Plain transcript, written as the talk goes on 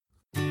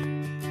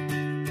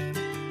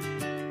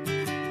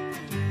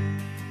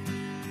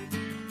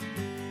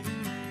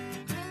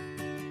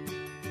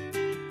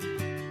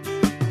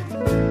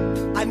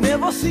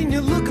Never seen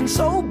you looking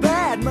so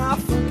bad, my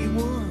funky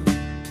one.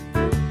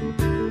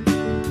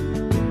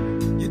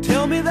 You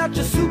tell me that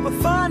your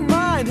superfine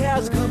mind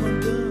has come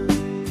undone.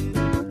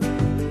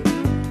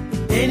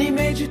 Any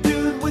major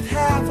dude with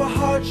half a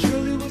heart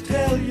surely will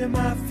tell you,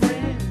 my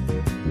friend.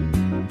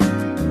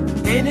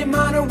 Any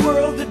minor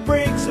world that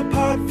breaks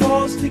apart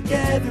falls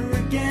together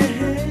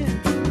again.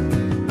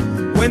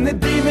 When the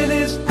demon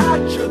is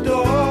at your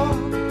door,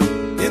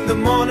 in the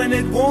morning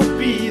it won't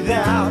be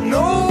there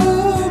no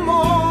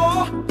more.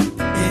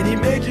 Any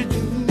major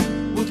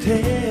dude will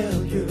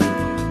tell you.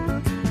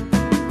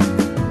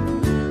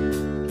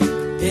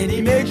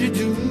 Any major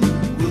dude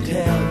will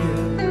tell you.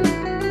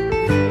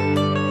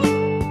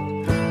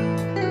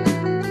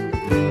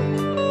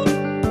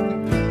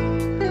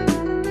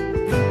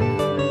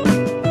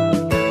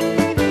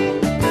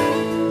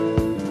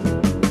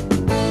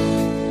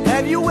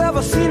 Have you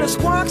ever seen a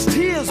squawk's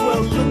tears?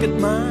 Well, look at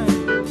mine.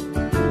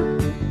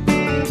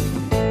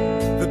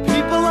 The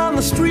people on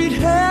the street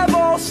have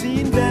all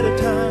seen better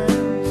times.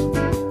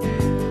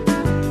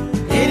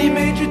 Any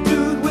major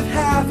dude with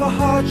half a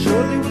heart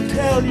surely will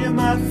tell you,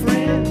 my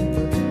friend.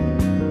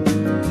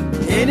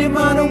 Any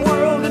minor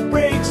world that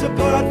breaks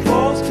apart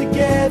falls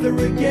together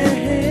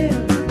again.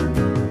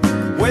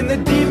 When the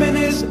demon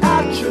is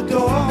at your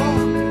door,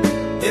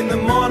 in the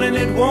morning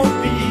it won't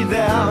be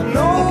there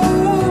no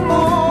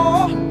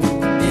more.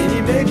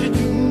 Any major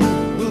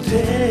dude will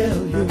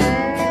tell you.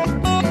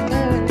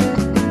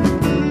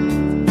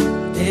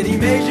 Any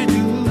major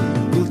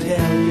dude will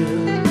tell you.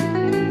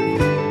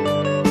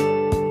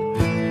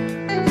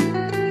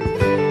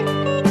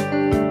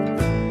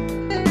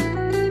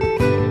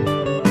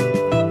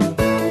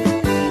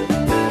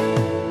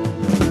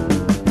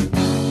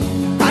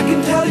 I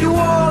can tell you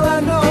all I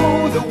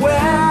know, the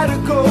where to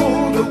go,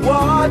 the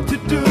what to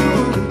do.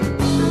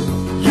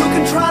 You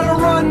can try to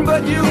run,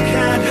 but you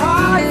can't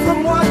hide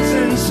from what's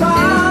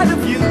inside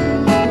of you.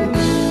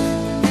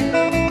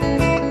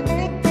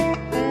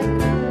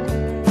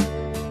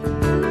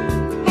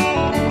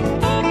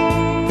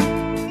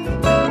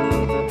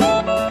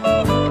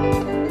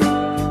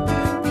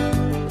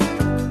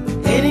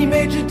 Any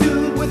major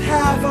dude with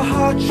half a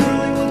heart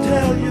surely will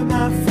tell you,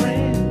 my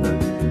friend.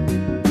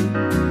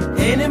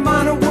 Any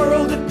minor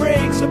world that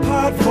breaks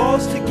apart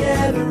falls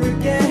together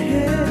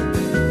again.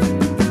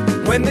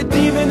 When the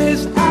demon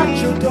is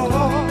at your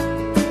door,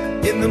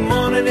 in the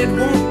morning it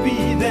won't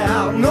be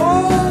there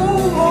no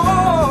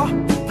more.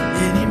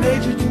 Any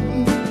major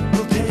dude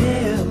will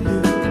tell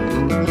you.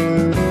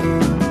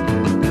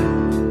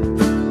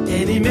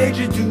 Any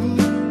major dude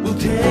will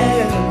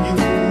tell you.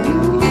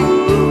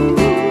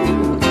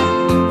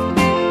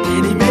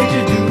 Any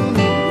major dude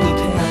will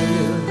tell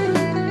you.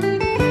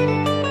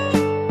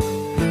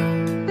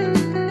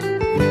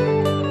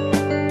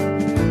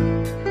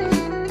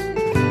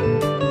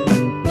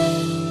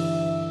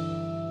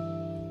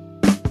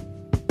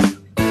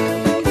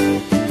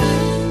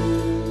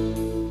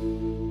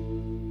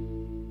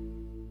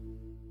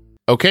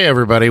 Okay,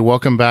 everybody,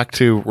 welcome back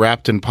to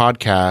Wrapped in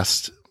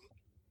Podcast.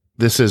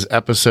 This is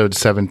episode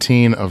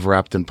 17 of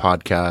Wrapped in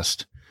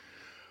Podcast,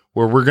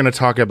 where we're going to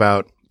talk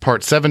about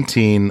part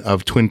 17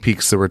 of Twin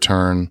Peaks: The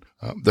Return,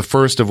 the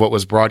first of what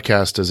was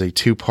broadcast as a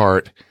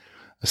two-part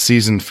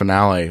season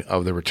finale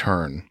of The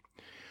Return.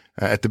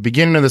 At the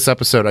beginning of this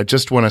episode, I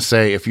just want to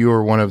say, if you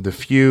are one of the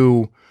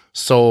few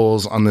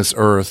souls on this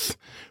earth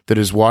that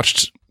has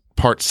watched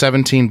part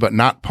 17 but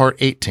not part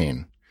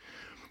 18,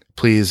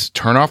 please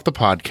turn off the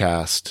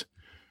podcast,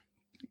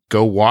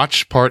 go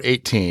watch part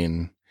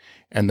 18,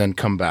 and then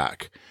come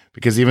back.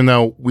 Because even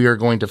though we are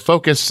going to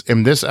focus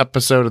in this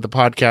episode of the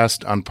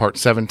podcast on part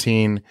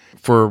 17,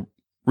 for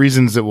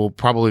reasons that will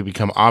probably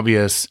become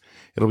obvious,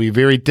 it'll be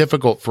very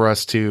difficult for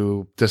us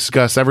to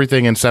discuss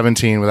everything in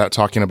 17 without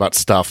talking about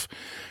stuff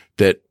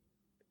that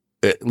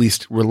at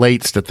least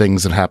relates to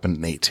things that happened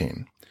in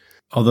 18.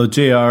 Although,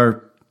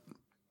 JR,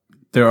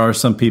 there are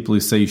some people who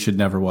say you should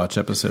never watch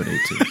episode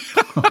 18.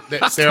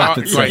 There are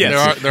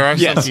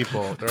some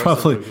people.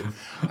 Probably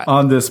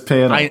on this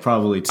panel,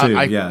 probably too.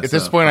 At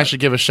this point, I should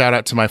give a shout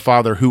out to my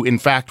father, who in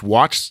fact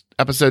watched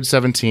episode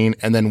 17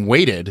 and then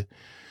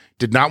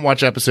did not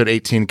watch episode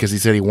 18 because he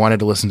said he wanted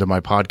to listen to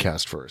my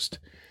podcast first.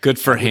 Good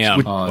for him.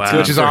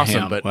 Which is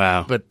awesome.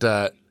 Wow.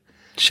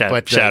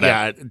 Shout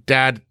out.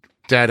 Dad,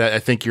 I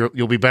think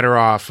you'll be better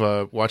off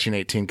watching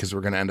 18 because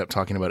we're going to end up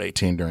talking about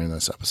 18 during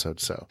this episode.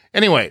 So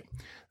anyway.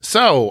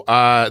 So,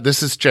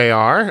 this is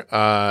JR.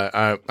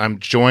 I'm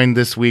joined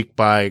this week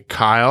by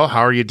Kyle.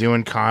 How are you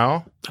doing,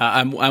 Kyle?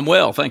 I'm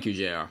well. Thank you,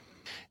 JR.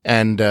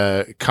 And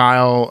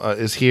Kyle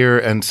is here,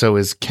 and so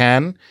is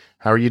Ken.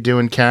 How are you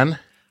doing, Ken?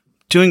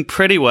 Doing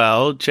pretty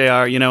well,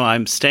 JR. You know,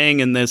 I'm staying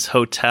in this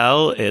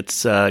hotel.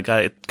 It's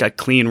got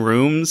clean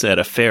rooms at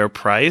a fair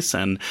price,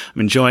 and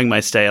I'm enjoying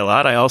my stay a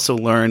lot. I also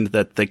learned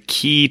that the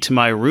key to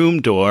my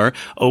room door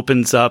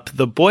opens up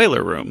the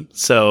boiler room.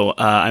 So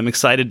I'm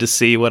excited to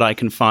see what I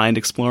can find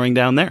exploring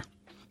down there.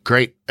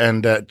 Great.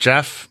 And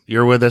Jeff,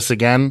 you're with us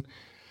again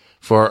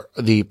for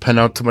the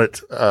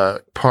penultimate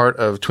part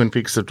of Twin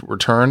Peaks: The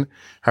Return.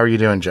 How are you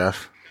doing,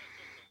 Jeff?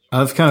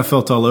 I've kind of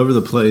felt all over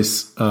the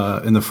place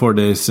in the 4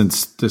 days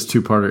since this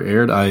two-parter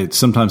aired.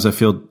 Sometimes I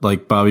feel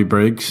like Bobby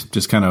Briggs,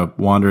 just kind of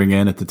wandering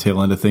in at the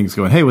tail end of things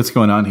going, hey, what's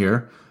going on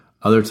here?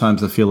 Other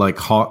times I feel like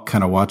Hawk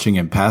kind of watching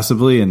him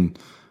passively, and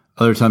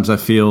other times I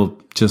feel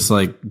just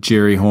like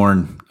Jerry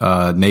Horn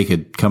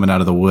naked coming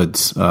out of the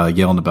woods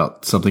yelling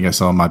about something I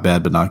saw in my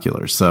bad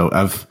binoculars. So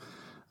I've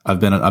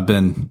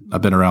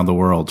been around the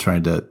world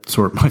trying to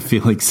sort my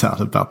feelings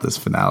out about this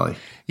finale.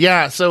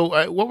 Yeah,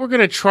 so what we're going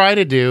to try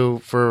to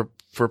do for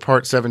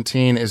part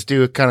 17 is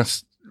do a kind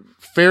of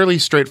fairly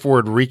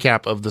straightforward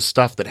recap of the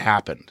stuff that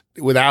happened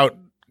without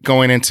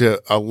going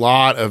into a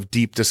lot of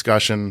deep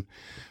discussion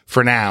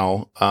for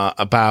now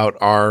about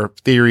our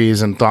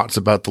theories and thoughts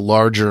about the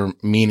larger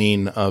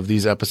meaning of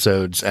these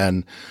episodes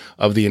and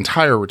of the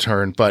entire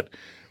return. But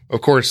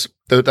of course,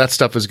 that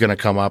stuff is going to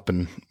come up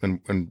and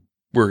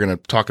we're going to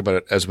talk about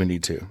it as we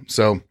need to.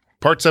 So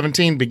part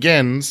 17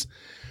 begins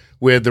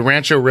with the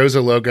Rancho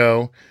Rosa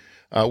logo,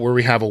 where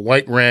we have a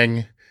white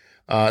ring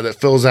that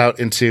fills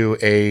out into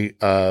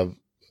a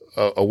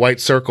white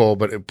circle,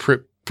 but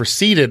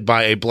preceded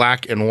by a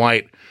black and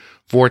white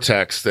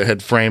vortex that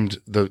had framed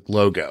the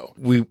logo.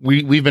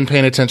 We've been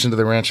paying attention to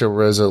the Rancho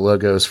Rosa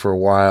logos for a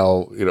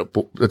while.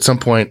 At some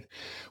point,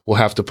 we'll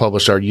have to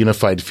publish our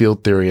unified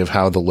field theory of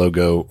how the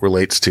logo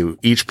relates to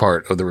each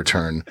part of the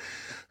return.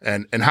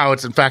 And how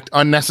it's in fact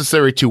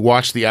unnecessary to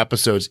watch the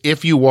episodes.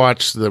 If you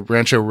watch the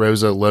Rancho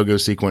Rosa logo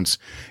sequence,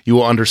 you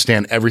will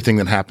understand everything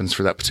that happens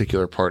for that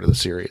particular part of the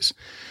series.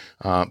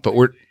 But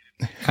we're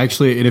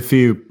actually, and if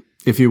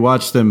you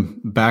watch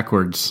them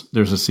backwards,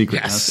 there's a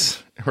secret.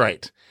 Yes,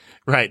 message.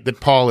 Right. That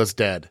Paul is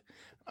dead.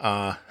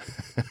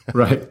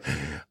 Right.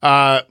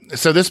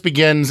 So this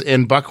begins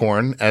in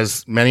Buckhorn,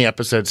 as many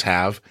episodes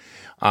have,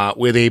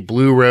 with a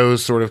Blue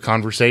Rose sort of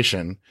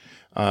conversation.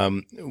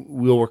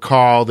 We'll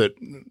recall that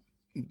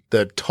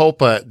the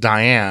Tulpa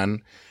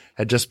Diane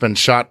had just been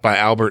shot by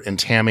Albert and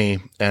Tammy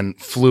and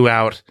flew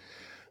out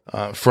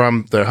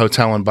from the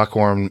hotel in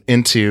Buckhorn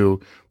into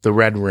the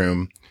Red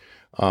Room,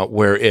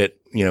 where it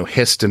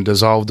hissed and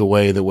dissolved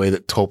away the way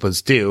that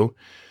tulpas do.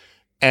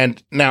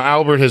 And now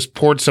Albert has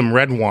poured some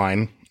red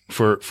wine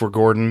for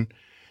Gordon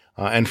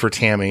and for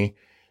Tammy.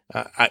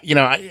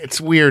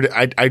 It's weird.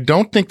 I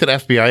don't think that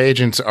FBI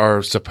agents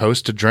are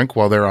supposed to drink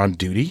while they're on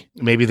duty.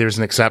 Maybe there's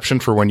an exception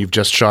for when you've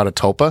just shot a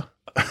tulpa.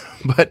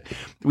 But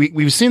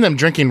we've seen them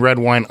drinking red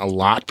wine a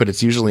lot, but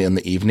it's usually in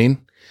the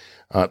evening.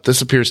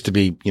 This appears to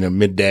be,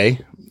 midday,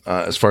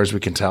 as far as we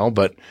can tell.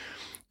 But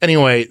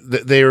anyway,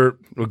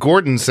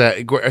 Gordon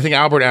said, I think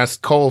Albert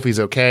asked Cole if he's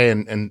okay.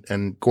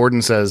 And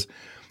Gordon says,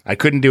 I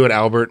couldn't do it,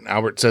 Albert.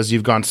 Albert says,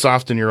 you've gone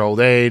soft in your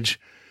old age.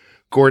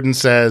 Gordon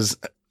says,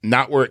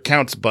 not where it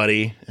counts,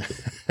 buddy.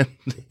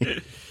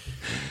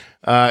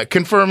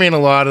 Confirming a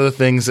lot of the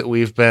things that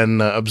we've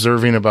been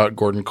observing about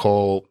Gordon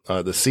Cole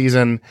this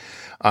season.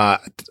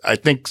 I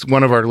think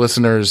one of our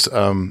listeners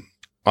on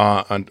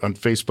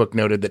Facebook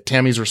noted that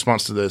Tammy's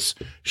response to this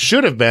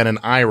should have been an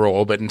eye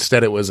roll, but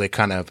instead it was a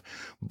kind of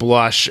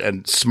blush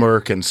and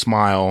smirk and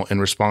smile in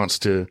response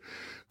to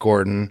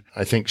Gordon.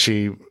 I think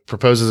she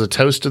proposes a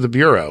toast to the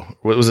Bureau.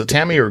 Was it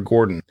Tammy or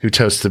Gordon who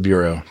toasts the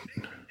Bureau?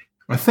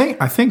 I think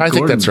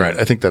that's right.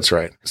 I think that's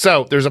right.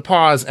 So there's a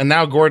pause, and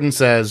now Gordon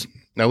says,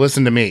 now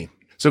listen to me.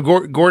 So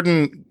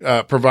Gordon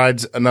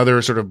provides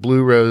another sort of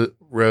Blue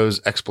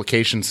Rose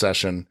explication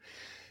session.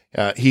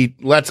 He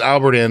lets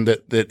Albert in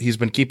that he's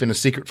been keeping a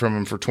secret from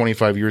him for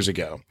 25 years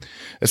ago.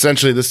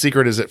 Essentially, the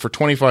secret is that for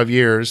 25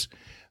 years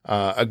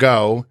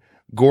ago,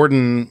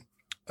 Gordon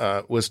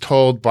was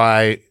told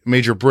by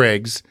Major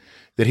Briggs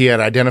that he had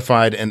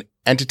identified an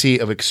entity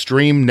of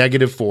extreme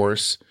negative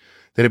force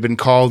that had been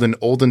called in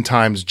olden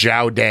times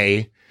Jow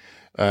Day,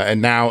 and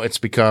now it's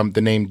become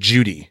the name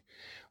Judy,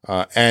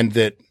 and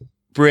that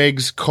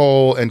Briggs,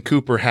 Cole, and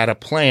Cooper had a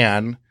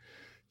plan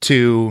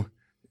to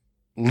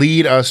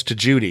lead us to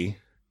Judy.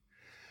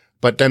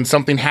 But then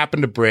something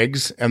happened to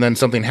Briggs, and then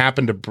something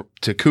happened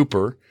to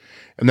Cooper,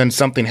 and then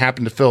something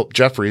happened to Philip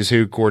Jeffries,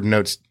 who Gordon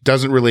notes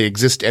doesn't really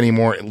exist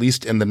anymore, at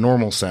least in the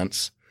normal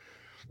sense.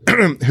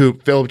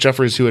 Philip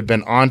Jeffries, who had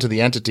been onto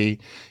the entity,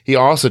 he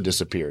also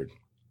disappeared.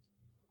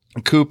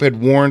 Coop had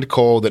warned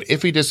Cole that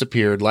if he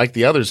disappeared, like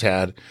the others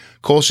had,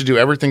 Cole should do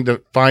everything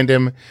to find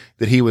him,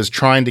 that he was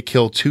trying to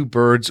kill two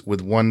birds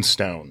with one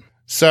stone.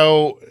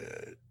 So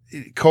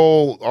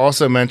Cole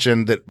also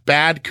mentioned that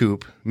Bad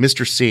Coop,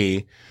 Mr.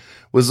 C,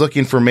 was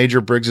looking for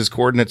Major Briggs's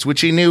coordinates, which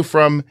he knew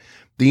from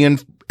the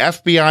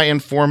FBI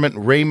informant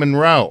Ray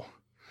Monroe.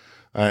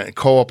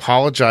 Cole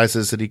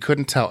apologizes that he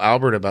couldn't tell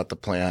Albert about the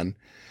plan.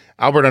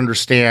 Albert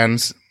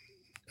understands,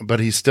 but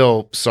he's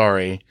still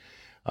sorry.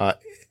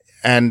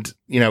 And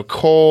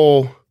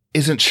Cole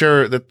isn't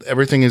sure that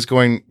everything is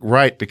going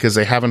right because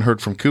they haven't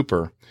heard from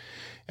Cooper.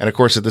 And of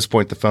course, at this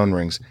point, the phone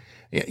rings.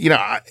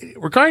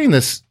 Regarding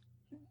this,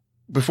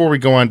 before we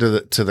go on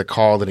to the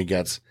call that he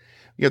gets,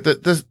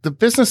 the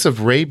business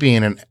of Ray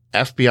being an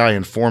FBI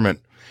informant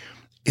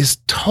is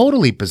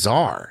totally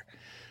bizarre.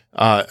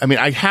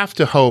 I have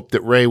to hope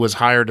that Ray was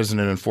hired as an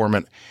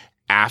informant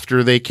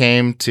after they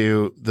came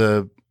to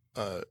the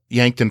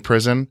yanked in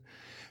prison,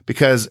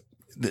 because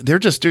they're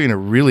just doing a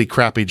really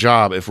crappy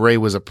job if Ray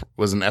was an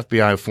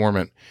FBI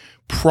informant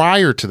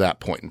prior to that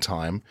point in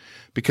time,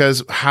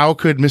 because how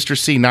could Mr.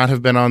 C not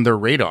have been on their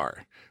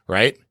radar,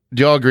 right?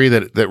 Do y'all agree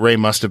that Ray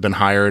must have been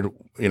hired,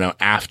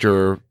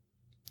 after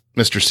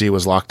Mr. C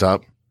was locked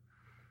up?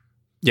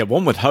 Yeah,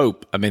 one would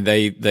hope. I mean,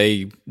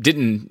 they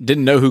didn't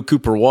know who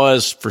Cooper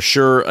was for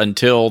sure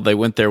until they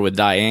went there with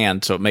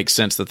Diane, so it makes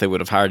sense that they would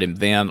have hired him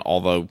then,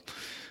 although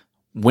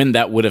when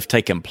that would have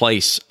taken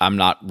place, I'm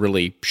not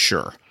really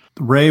sure.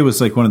 Ray was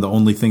like one of the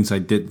only things I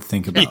didn't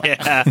think about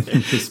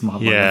in this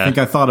model. Yeah. I think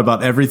I thought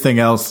about everything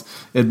else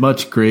at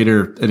much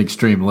greater and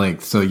extreme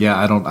length. So yeah,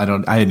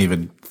 I hadn't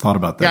even thought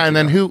about that. Yeah, and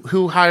then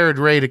who hired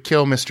Ray to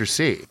kill Mr.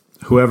 C?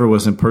 Whoever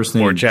was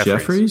impersonating Or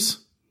Jeffries.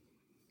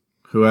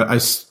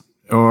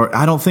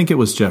 I don't think it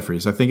was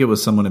Jeffries. I think it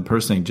was someone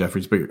impersonating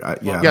Jeffries. But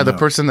the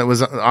person that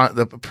was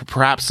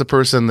perhaps the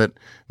person that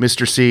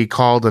Mr. C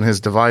called on his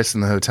device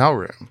in the hotel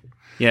room.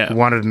 Yeah. Who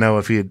wanted to know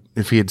if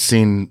he had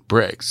seen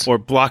Briggs. Or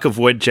Block of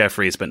Wood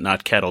Jeffries, but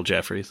not Kettle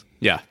Jeffries.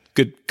 Yeah,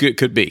 could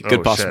be.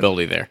 Good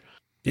possibility there.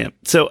 Yeah.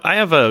 So I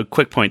have a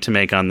quick point to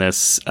make on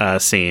this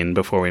scene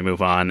before we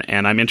move on,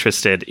 and I'm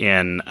interested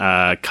in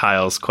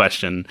Kyle's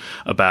question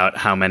about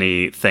how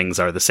many things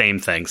are the same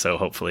thing. So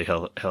hopefully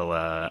he'll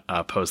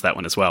pose that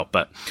one as well.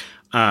 But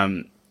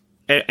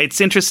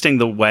it's interesting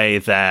the way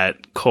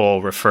that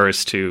Cole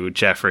refers to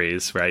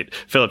Jeffries, right?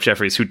 Philip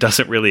Jeffries, who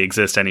doesn't really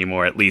exist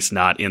anymore, at least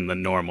not in the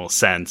normal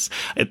sense.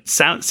 It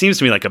seems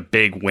to me like a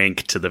big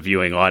wink to the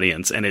viewing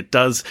audience, and it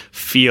does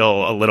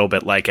feel a little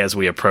bit like, as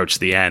we approach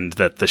the end,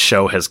 that the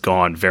show has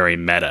gone very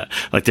meta.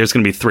 Like there's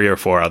going to be 3 or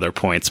 4 other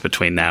points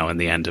between now and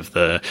the end of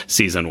the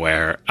season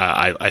where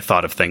I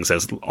thought of things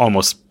as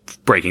almost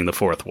breaking the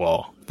fourth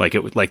wall.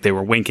 Like they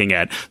were winking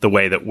at the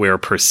way that we're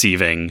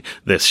perceiving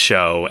this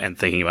show and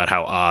thinking about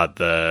how odd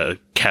the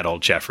Kettle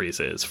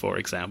Jeffries is, for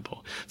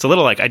example. It's a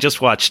little like I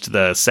just watched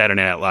the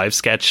Saturday Night Live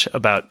sketch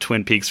about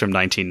Twin Peaks from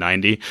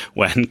 1990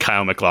 when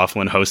Kyle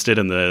MacLachlan hosted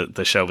and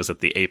the show was at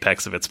the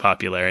apex of its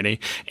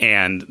popularity.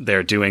 And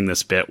they're doing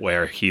this bit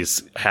where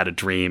he's had a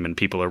dream and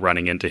people are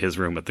running into his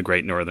room at the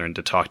Great Northern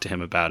to talk to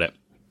him about it.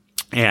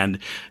 And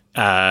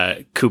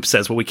Coop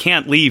says, well, we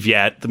can't leave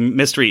yet. The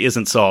mystery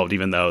isn't solved,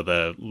 even though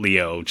the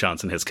Leo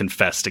Johnson has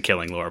confessed to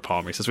killing Laura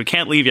Palmer. He says, we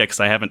can't leave yet because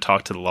I haven't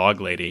talked to the log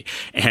lady.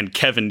 And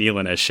Kevin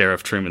Nealon as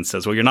Sheriff Truman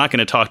says, well, you're not going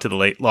to talk to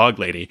the log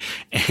lady.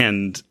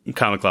 And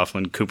Kyle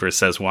MacLachlan Cooper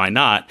says, why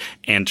not?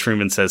 And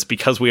Truman says,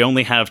 because we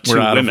only have 2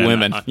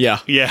 women. Yeah,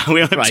 we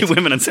only have 2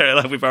 women on Saturday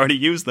Night Live. We've already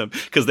used them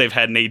because they've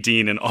had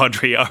Nadine and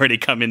Audrey already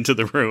come into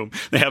the room.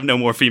 They have no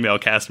more female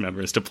cast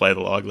members to play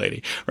the log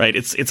lady, right?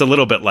 It's a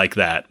little bit like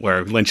that,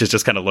 where Lynch is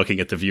just kind of looking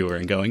at the viewer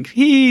and going,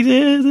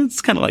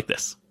 it's kind of like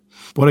this.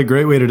 What a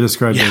great way to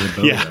describe David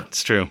Bowie. Yeah,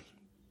 it's true.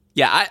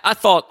 Yeah, I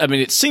thought,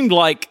 it seemed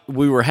like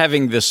we were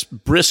having this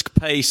brisk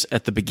pace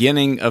at the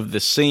beginning of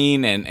the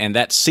scene, and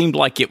that seemed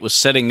like it was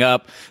setting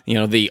up,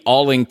 the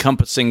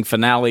all-encompassing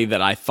finale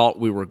that I thought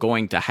we were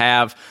going to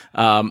have.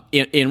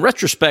 In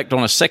retrospect,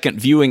 on a second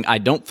viewing, I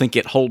don't think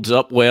it holds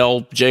up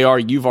well. JR,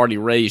 you've already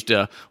raised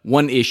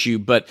one issue,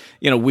 but,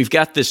 we've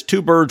got this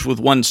 2 birds with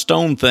 1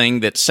 stone thing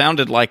that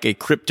sounded like a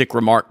cryptic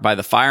remark by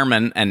the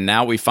fireman, and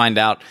now we find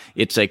out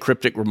it's a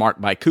cryptic remark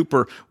by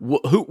Cooper.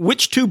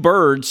 Which 2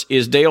 birds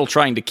is Dale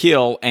trying to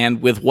kill,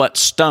 and with what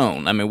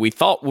stone? We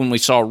thought when we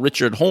saw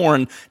Richard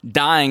Horn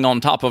dying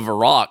on top of a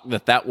rock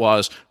that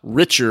was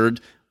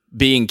Richard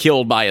being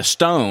killed by a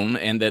stone,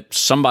 and that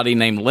somebody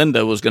named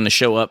Linda was going to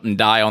show up and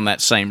die on that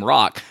same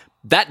rock.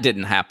 That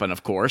didn't happen,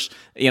 of course.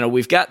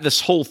 We've got this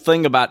whole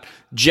thing about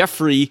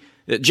Jeffries,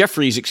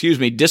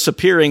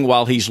 disappearing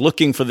while he's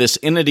looking for this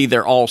entity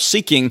they're all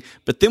seeking.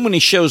 But then when he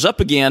shows up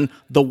again,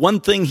 the one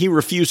thing he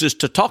refuses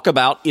to talk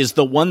about is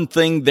the one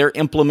thing they're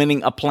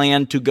implementing a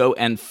plan to go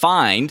and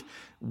find.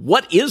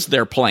 What is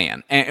their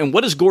plan? And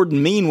what does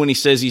Gordon mean when he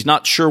says he's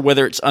not sure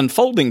whether it's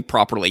unfolding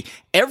properly?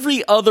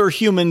 Every other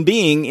human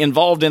being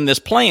involved in this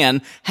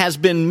plan has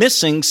been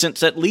missing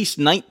since at least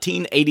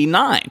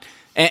 1989.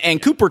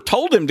 And Cooper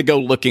told him to go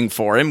looking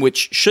for him,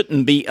 which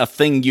shouldn't be a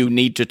thing you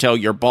need to tell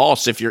your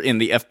boss if you're in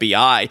the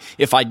FBI.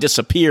 If I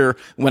disappear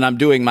when I'm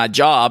doing my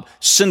job,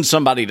 send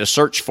somebody to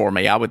search for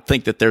me. I would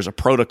think that there's a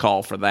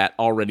protocol for that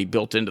already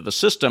built into the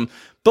system.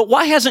 But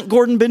why hasn't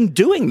Gordon been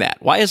doing that?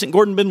 Why hasn't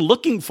Gordon been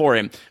looking for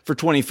him for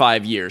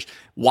 25 years?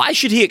 Why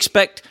should he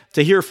expect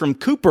to hear from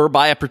Cooper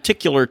by a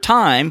particular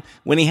time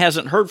when he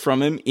hasn't heard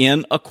from him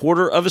in a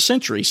quarter of a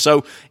century?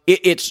 So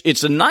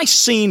it's a nice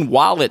scene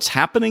while it's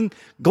happening.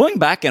 Going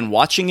back and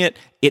watching it,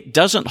 it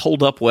doesn't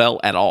hold up well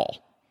at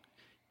all.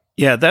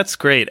 Yeah, that's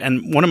great.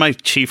 And one of my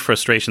chief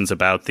frustrations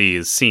about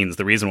these scenes,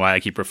 the reason why I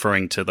keep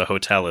referring to the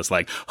hotel as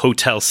like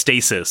hotel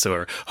stasis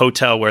or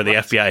hotel where the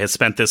FBI has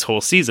spent this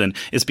whole season,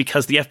 is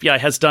because the FBI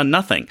has done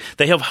nothing.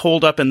 They have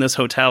holed up in this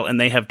hotel and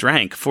they have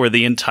drank for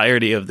the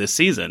entirety of this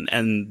season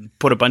and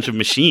put a bunch of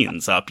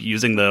machines up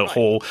using the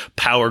whole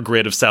power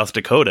grid of South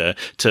Dakota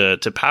to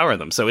power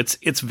them. So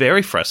it's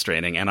very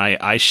frustrating. And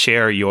I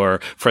share your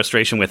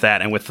frustration with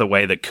that and with the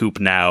way that Coop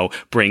now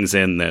brings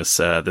in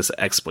this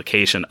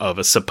explication of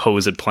a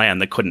supposed plan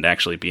that couldn't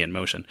actually be in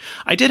motion.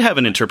 I did have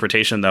an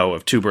interpretation, though,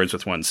 of Two Birds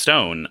with One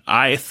Stone.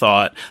 I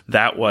thought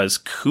that was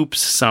Coop's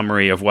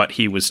summary of what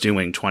he was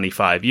doing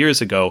 25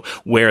 years ago,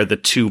 where the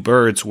two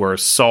birds were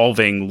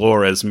solving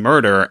Laura's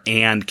murder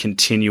and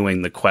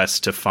continuing the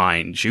quest to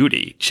find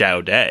Judy, Chow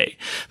Day.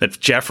 That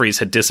Jeffries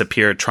had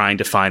disappeared trying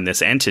to find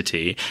this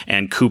entity,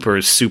 and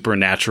Cooper's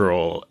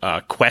supernatural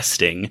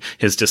questing,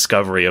 his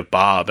discovery of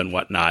Bob and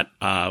whatnot,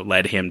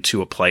 led him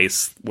to a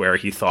place where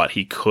he thought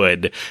he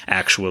could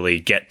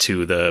actually get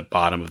to the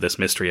bottom of this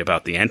mystery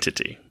about the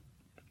entity.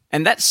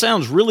 And that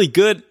sounds really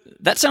good.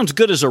 That sounds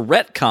good as a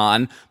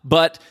retcon,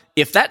 but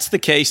if that's the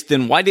case,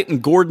 then why didn't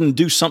Gordon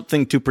do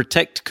something to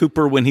protect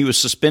Cooper when he was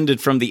suspended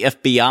from the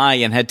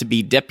FBI and had to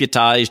be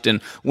deputized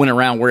and went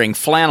around wearing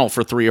flannel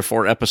for 3 or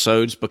 4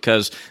 episodes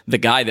because the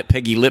guy that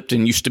Peggy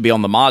Lipton used to be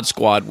on the mod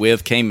squad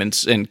with came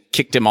and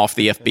kicked him off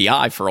the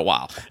FBI for a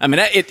while? I mean,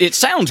 it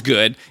sounds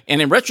good,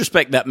 and in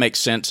retrospect, that makes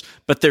sense,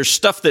 but there's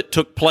stuff that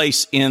took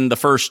place in the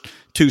first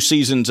 2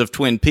 seasons of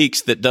Twin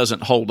Peaks that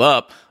doesn't hold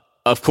up,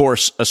 of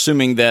course,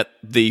 assuming that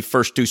the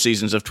first 2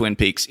 seasons of Twin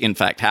Peaks, in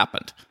fact,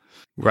 happened.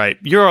 Right.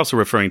 You're also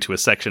referring to a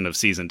section of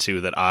season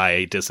 2 that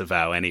I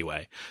disavow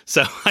anyway.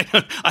 So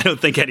I don't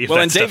think any of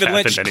that stuff happened. Well,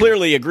 and David Lynch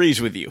clearly agrees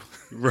with you.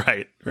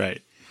 Right.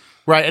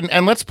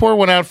 And let's pour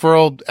one out for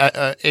old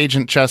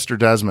Agent Chester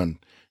Desmond,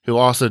 who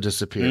also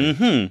disappeared.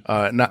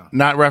 Mm-hmm.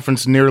 Not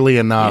referenced nearly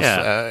enough,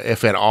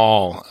 if at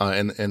all,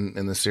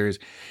 in the series.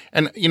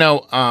 And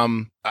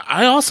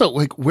I also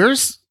like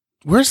where's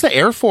the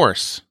Air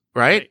Force,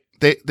 right?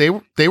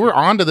 They were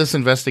onto this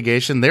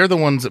investigation. They're the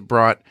ones that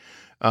brought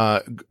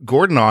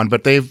Gordon on,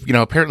 but they've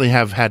apparently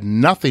have had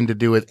nothing to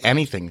do with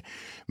anything.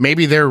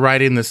 Maybe they're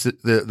writing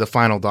the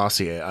final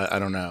dossier. I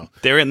don't know.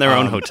 They're in their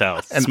own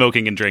hotel,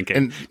 smoking and drinking.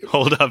 And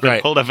holed up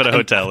at a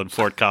hotel in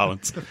Fort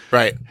Collins.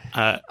 Right.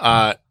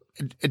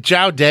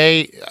 Jiao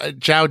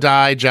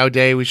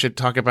Day. We should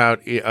talk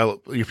about.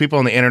 Your people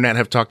on the internet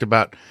have talked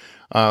about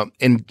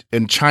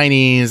in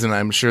Chinese, and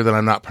I'm sure that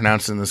I'm not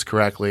pronouncing this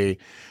correctly.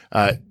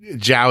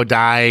 Jiao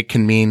Dai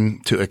can mean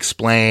to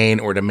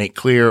explain or to make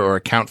clear or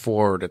account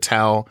for or to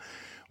tell,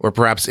 or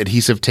perhaps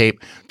adhesive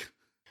tape.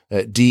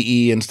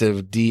 DE instead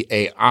of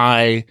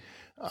DAI,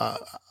 I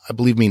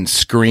believe means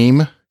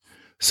scream.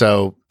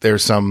 So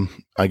there's some,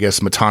 I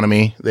guess,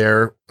 metonymy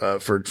there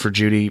for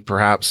Judy,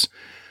 perhaps.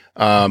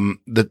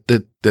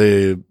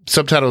 The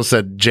subtitle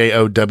said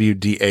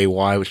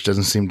JOWDAY, which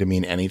doesn't seem to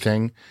mean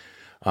anything.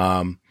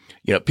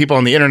 People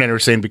on the internet are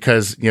saying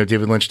because,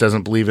 David Lynch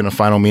doesn't believe in a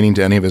final meaning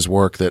to any of his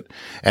work, that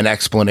an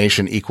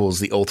explanation equals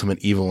the ultimate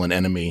evil and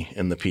enemy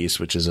in the piece,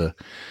 which is the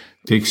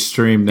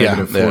extreme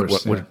negative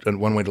force.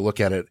 One way to look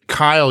at it.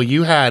 Kyle,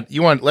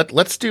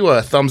 let's do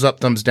a thumbs up,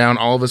 thumbs down.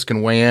 All of us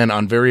can weigh in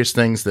on various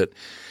things that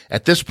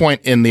at this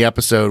point in the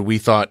episode we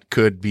thought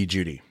could be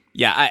Judy.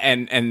 Yeah,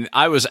 and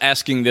I was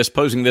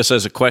posing this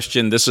as a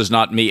question. This is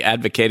not me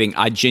advocating.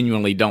 I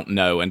genuinely don't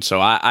know. And so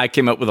I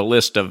came up with a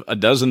list of a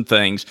dozen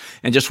things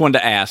and just wanted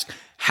to ask,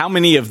 how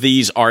many of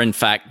these are in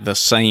fact the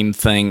same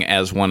thing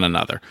as one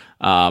another?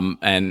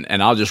 And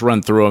I'll just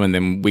run through them and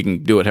then we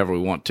can do it however we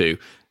want to.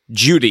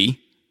 Judy,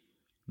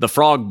 the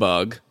frog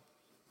bug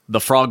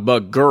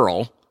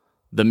girl,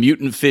 the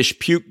mutant fish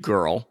puke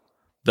girl,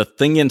 the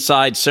thing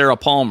inside Sarah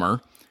Palmer,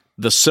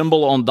 the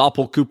symbol on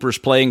Doppel Cooper's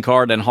playing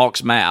card and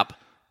Hawk's map,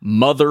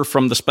 Mother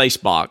from the Space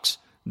Box,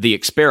 the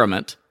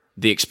experiment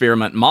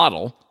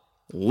model,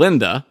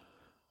 Linda,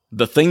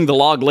 the thing the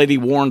log lady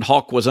warned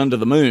Hawk was under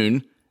the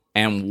moon,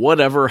 and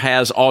whatever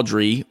has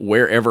Audrey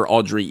wherever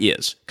Audrey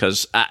is.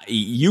 Because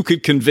you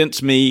could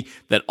convince me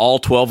that all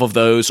 12 of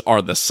those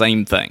are the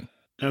same thing.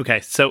 Okay,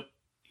 so,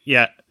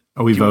 yeah.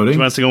 Are we voting? Do you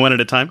want us to go one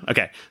at a time?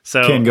 Okay,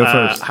 so Ken, go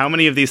first. How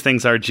many of these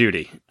things are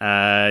Judy?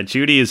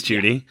 Judy is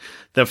Judy. Yeah.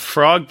 The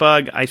frog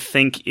bug, I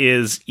think,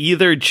 is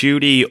either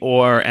Judy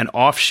or an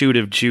offshoot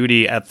of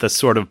Judy at the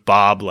sort of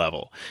Bob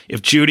level.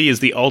 If Judy is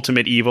the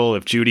ultimate evil,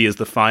 if Judy is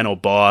the final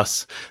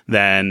boss,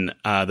 then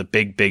the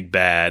big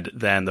bad,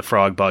 then the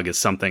frog bug is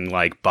something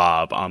like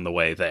Bob on the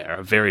way there.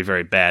 A very,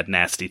 very bad,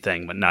 nasty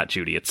thing, but not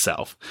Judy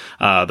itself.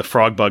 The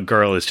frog bug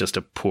girl is just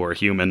a poor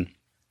human.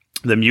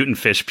 The mutant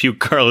fish puke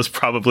girl is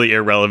probably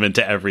irrelevant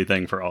to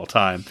everything for all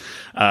time.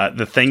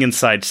 The thing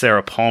inside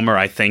Sarah Palmer,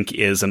 I think,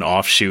 is an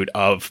offshoot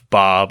of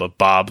Bob, a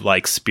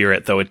Bob-like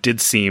spirit, though it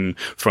did seem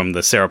from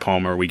the Sarah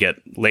Palmer we get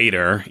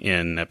later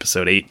in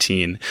episode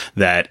 18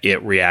 that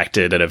it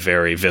reacted at a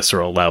very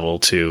visceral level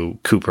to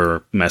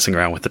Cooper messing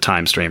around with the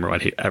time stream or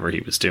whatever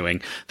he was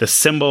doing. The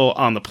symbol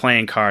on the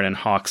playing card in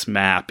Hawk's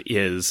map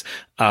is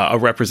a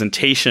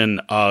representation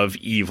of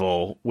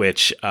evil,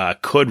 which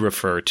could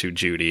refer to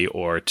Judy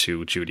or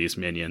to Judy's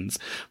minions.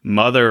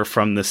 Mother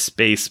from the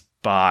space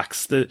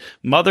box. The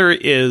mother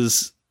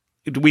is...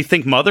 Do we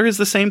think mother is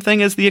the same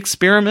thing as the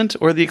experiment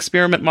or the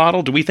experiment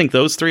model? Do we think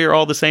those three are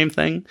all the same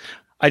thing?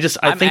 I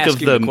think of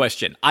the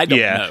question. I don't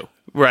know.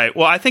 Right.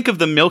 Well, I think of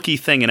the milky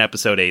thing in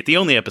episode 8. The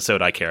only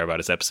episode I care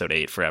about is episode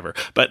 8 forever.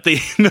 But the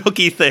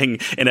milky thing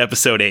in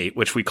episode 8,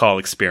 which we call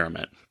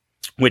experiment,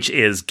 which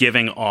is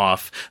giving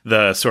off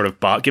the sort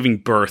of giving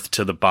birth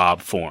to the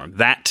Bob form.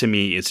 That to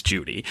me is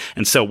Judy.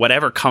 And so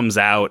whatever comes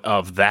out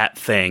of that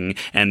thing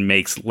and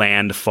makes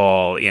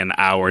landfall in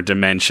our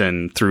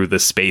dimension through the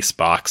space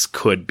box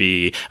could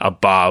be a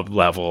Bob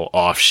level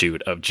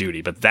offshoot of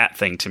Judy. But that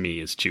thing to me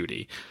is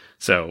Judy.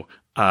 So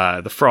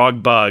the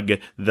frog bug,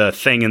 the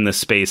thing in the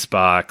space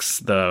box,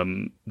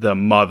 the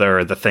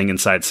mother, the thing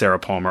inside Sarah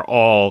Palmer,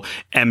 all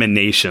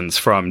emanations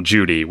from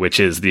Judy, which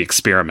is the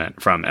experiment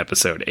from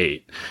episode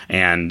 8,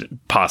 and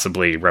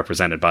possibly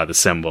represented by the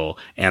symbol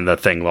and the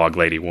thing Log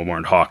Lady will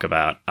warn Hawk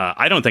about.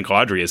 I don't think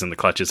Audrey is in the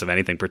clutches of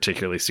anything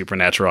particularly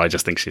supernatural. I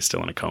just think she's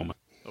still in a coma.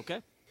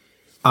 Okay.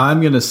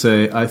 I'm going to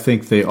say I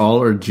think they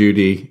all are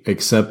Judy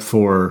except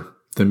for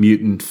the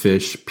mutant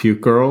fish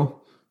puke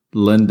girl,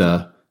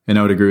 Linda. And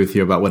I would agree with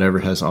you about whatever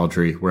has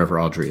Audrey, wherever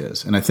Audrey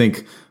is. And I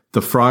think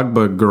the frog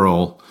bug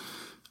girl,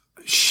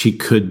 she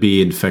could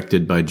be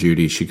infected by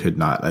Judy. She could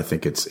not. I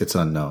think it's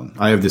unknown.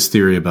 I have this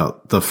theory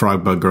about the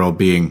frog bug girl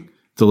being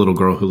the little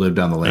girl who lived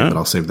down the lane, but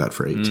I'll save that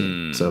for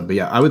 18. So, but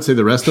yeah, I would say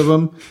the rest of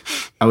them,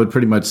 I would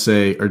pretty much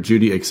say are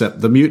Judy,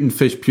 except the mutant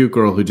fish puke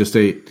girl who just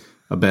ate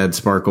a bad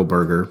sparkle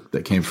burger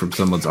that came from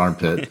someone's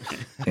armpit.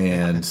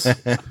 And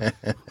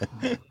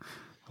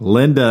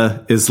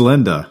Linda is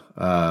Linda.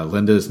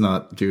 Linda is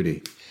not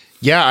Judy.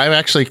 Yeah, I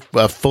actually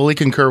fully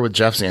concur with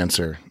Jeff's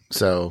answer,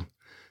 so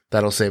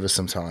that'll save us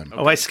some time.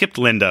 Oh, I skipped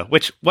Linda.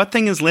 What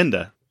thing is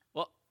Linda?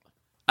 Well,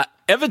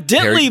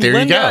 evidently there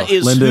Linda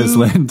is Linda who is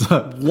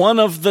Linda. One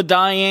of the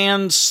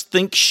Dianes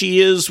thinks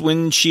she is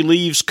when she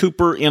leaves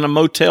Cooper in a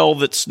motel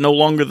that's no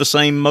longer the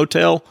same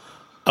motel.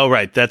 Oh,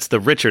 right. That's the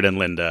Richard and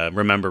Linda.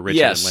 Remember Richard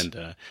Yes. and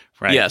Linda.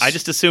 Right. Yes. I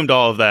just assumed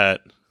all of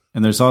that.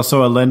 And there's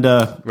also a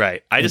Linda.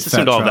 Right. I just in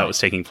assumed Fat all of that Trout. was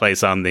taking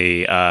place on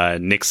the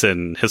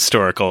Nixon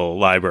Historical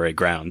Library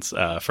grounds,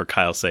 for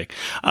Kyle's sake.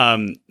 No,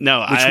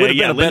 Which would have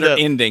been a better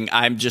ending,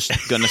 I'm just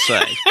going to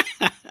say.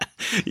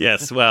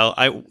 Yes, well,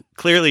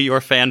 clearly your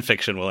fan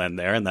fiction will end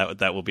there, and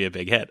that will be a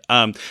big hit.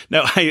 No,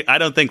 I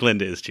don't think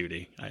Linda is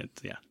Judy.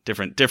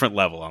 Different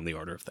level on the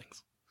order of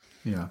things.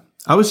 Yeah.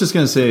 I was just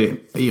going to say,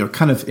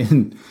 kind of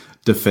in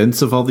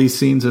defense of all these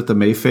scenes at the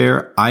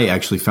Mayfair, I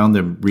actually found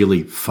them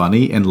really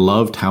funny and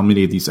loved how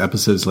many of these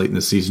episodes late in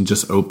the season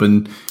just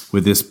open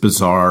with this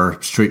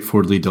bizarre,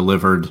 straightforwardly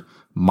delivered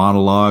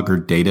monologue or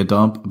data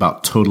dump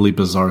about totally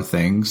bizarre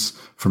things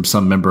from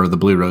some member of the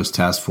Blue Rose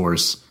Task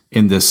Force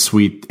in this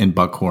suite in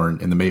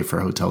Buckhorn in the Mayfair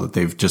Hotel that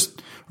they've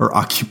just are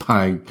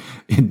occupying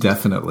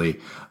indefinitely.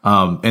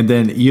 And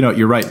then,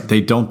 you're right.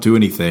 They don't do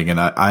anything. And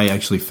I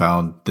actually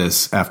found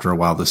this after a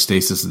while, the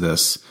stasis of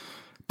this,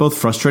 both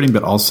frustrating,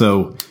 but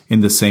also in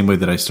the same way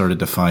that I started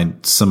to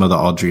find some of the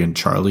Audrey and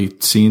Charlie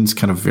scenes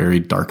kind of very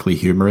darkly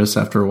humorous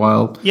after a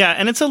while. Yeah.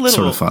 And it's a little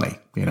sort of funny,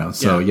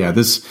 So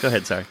this. Go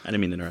ahead. Sorry. I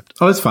didn't mean to interrupt.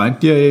 Oh, it's fine.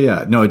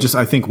 Yeah. No,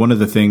 I think one of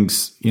the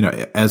things,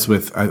 as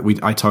with,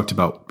 I talked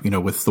about,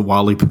 with the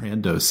Wally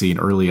Brando scene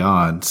early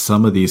on,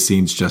 some of these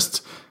scenes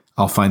just,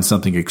 I'll find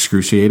something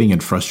excruciating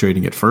and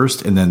frustrating at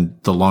first, and then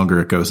the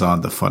longer it goes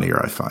on, the funnier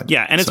I find.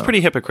 Yeah, and it's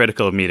pretty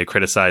hypocritical of me to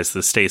criticize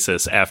the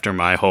stasis after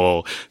my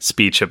whole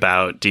speech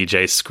about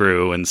DJ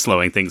Screw and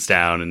slowing things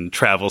down and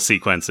travel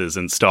sequences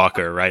and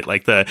Stalker, right?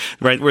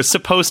 We're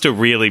supposed to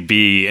really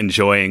be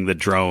enjoying the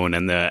drone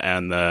and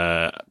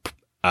the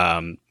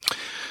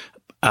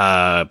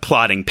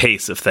plotting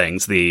pace of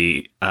things,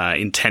 the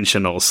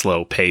intentional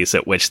slow pace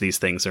at which these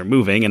things are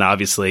moving. And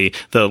obviously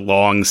the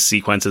long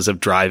sequences of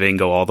driving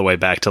go all the way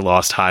back to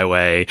Lost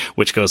Highway,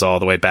 which goes all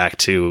the way back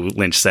to,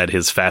 Lynch said,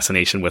 his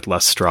fascination with La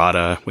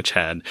Strada, which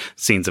had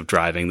scenes of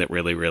driving that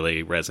really,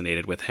 really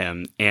resonated with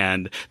him.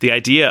 And the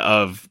idea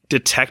of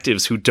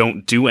detectives who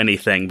don't do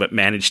anything but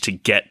manage to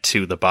get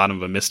to the bottom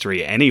of a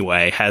mystery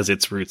anyway has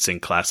its roots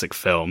in classic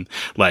film,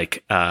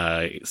 like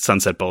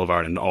Sunset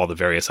Boulevard and all the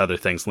various other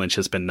things Lynch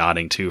has been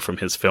nodding to from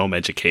his film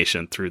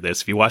education through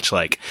this. If you watch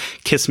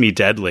Kiss Me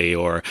Deadly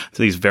or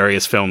these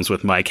various films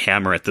with Mike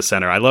Hammer at the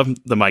center, I love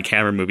the Mike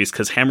Hammer movies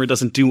because Hammer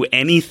doesn't do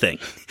anything.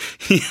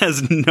 He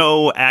has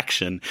no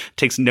action,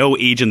 takes no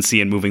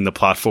agency in moving the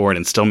plot forward,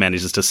 and still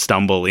manages to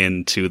stumble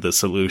into the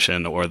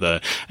solution or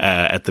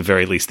at the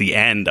very least the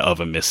end of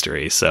a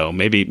mystery. So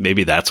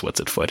maybe that's what's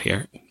at foot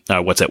here.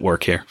 What's at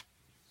work here.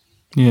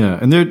 Yeah,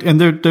 and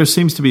there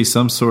seems to be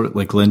some sort of,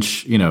 like,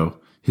 Lynch,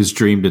 his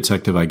dream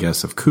detective, I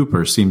guess, of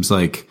Cooper seems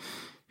like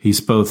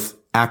he's both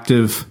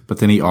active, but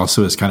then he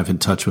also is kind of in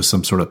touch with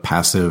some sort of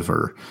passive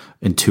or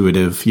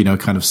intuitive,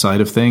 kind of side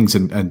of things,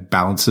 and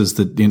balances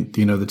the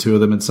two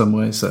of them in some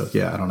way. So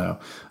yeah, I don't know.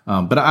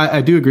 But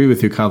I do agree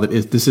with you, Kyle,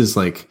 that this is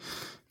like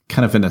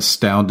kind of an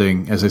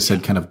astounding, as I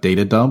said, kind of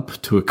data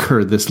dump to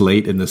occur this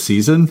late in the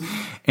season.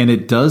 And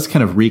it does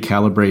kind of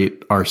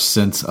recalibrate our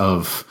sense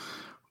of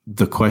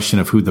the question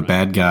of who the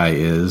bad guy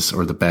is,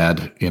 or the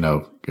bad,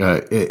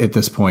 at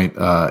this point.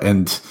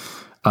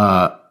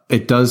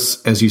 It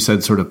does, as you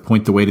said, sort of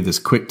point the way to this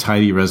quick,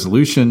 tidy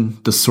resolution,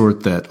 the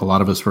sort that a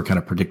lot of us were kind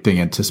of predicting,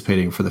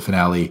 anticipating for the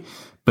finale.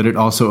 But it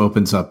also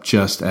opens up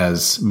just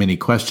as many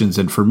questions.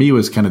 And for me, it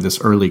was kind of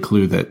this early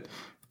clue that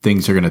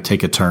things are going to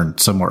take a turn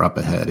somewhere up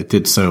ahead. It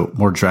did so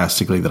more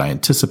drastically than I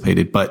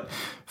anticipated. But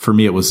for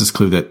me, it was this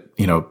clue that,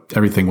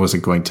 everything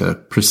wasn't going to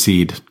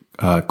proceed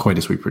quite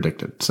as we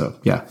predicted. So,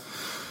 yeah,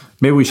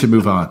 maybe we should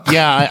move on.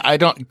 Yeah, I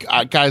don't,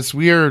 guys,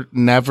 we are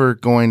never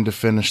going to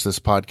finish this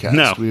podcast.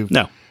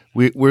 No.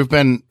 We've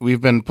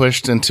been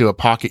pushed into a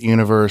pocket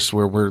universe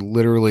where we're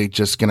literally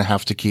just going to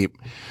have to keep,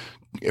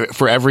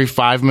 for every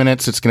 5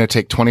 minutes, it's going to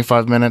take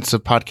 25 minutes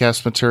of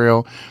podcast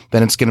material.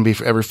 Then it's going to be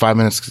for every 5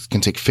 minutes, it's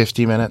going to take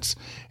 50 minutes.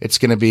 It's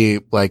going to be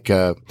like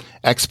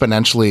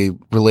exponentially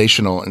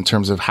relational in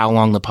terms of how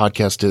long the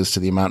podcast is to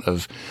the amount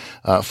of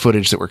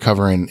footage that we're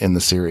covering in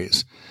the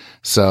series.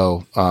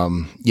 So,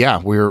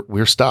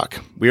 we're stuck.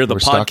 We are the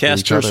stuck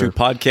podcasters who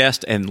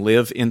podcast and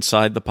live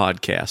inside the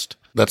podcast.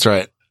 That's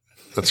right.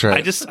 That's right.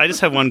 I just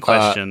have one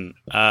question.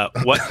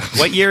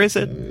 What year is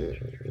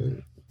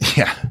it?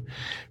 Yeah,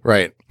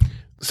 right.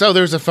 So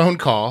there's a phone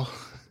call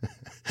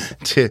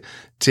to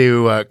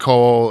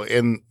Cole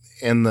in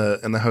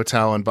the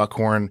hotel in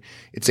Buckhorn.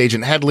 It's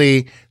Agent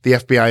Headley. The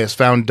FBI has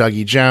found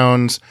Dougie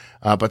Jones,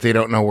 but they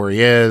don't know where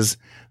he is.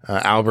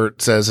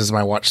 Albert says, "Is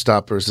my watch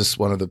stopped, or is this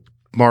one of the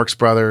Marx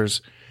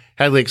brothers?"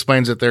 Headley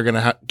explains that they're going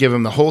to give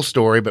him the whole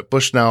story, but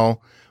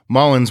Bushnell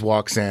Mullins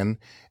walks in.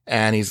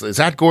 And is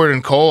that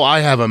Gordon Cole? I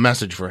have a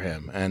message for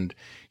him. And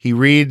he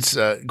reads,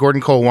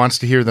 Gordon Cole wants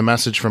to hear the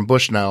message from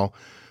Bushnell.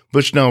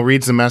 Bushnell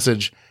reads the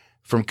message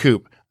from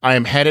Coop. I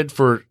am headed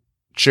for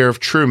Sheriff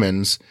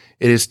Truman's.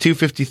 It is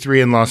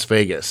 2:53 in Las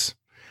Vegas.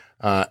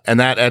 And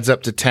that adds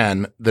up to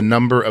 10, the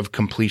number of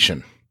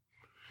completion.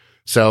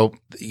 So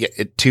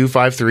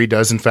 253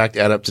 does in fact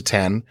add up to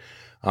 10.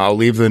 I'll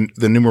leave the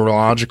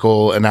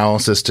numerological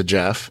analysis to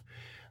Jeff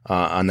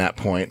on that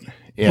point.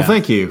 Yeah. Well,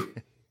 thank you.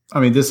 I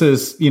mean, this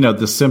is,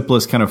 the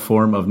simplest kind of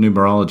form of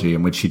numerology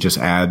in which you just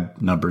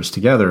add numbers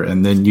together.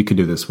 And then you can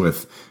do this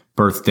with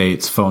birth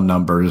dates, phone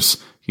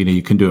numbers.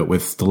 You can do it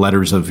with the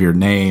letters of your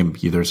name.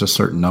 There's a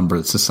certain number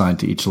that's assigned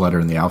to each letter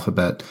in the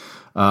alphabet.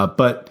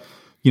 But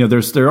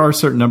there are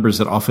certain numbers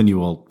that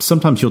often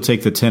sometimes you'll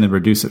take the 10 and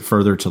reduce it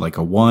further to like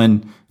a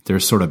 1.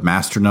 There's sort of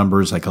master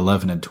numbers like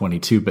 11 and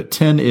 22, but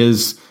 10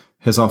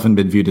 has often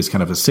been viewed as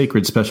kind of a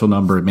sacred special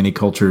number in many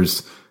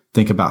cultures.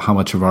 Think about how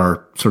much of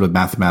our sort of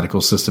mathematical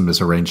system is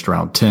arranged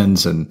around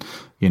tens and,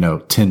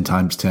 10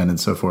 times 10 and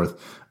so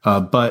forth.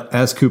 But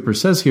as Cooper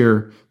says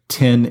here,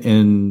 10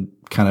 in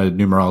kind of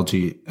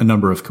numerology, a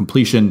number of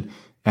completion,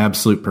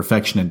 absolute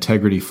perfection,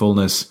 integrity,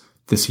 fullness,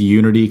 this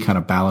unity kind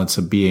of balance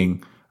of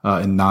being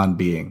and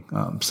non-being.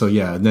 And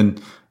then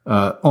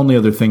only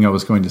other thing I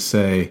was going to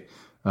say,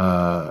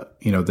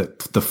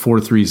 that the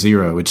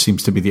 430, which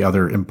seems to be the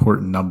other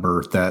important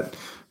number that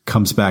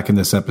comes back in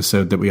this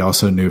episode that we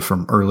also knew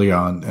from early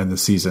on in the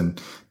season,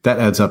 that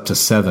adds up to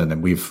 7.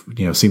 And we've,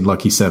 seen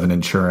Lucky 7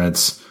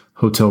 Insurance,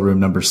 hotel room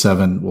number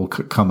 7 will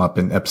come up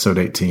in episode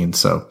 18.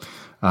 So,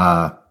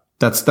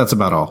 that's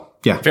about all.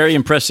 Yeah. Very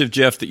impressive,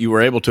 Jeff, that you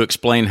were able to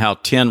explain how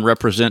 10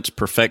 represents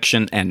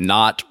perfection and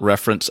not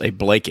reference a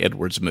Blake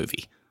Edwards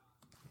movie.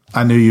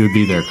 I knew you would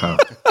be there, Kyle.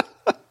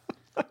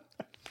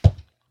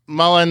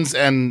 Mullins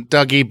and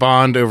Dougie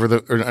bond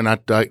over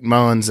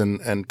Mullins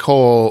and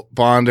Cole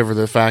bond over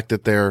the fact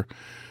that they're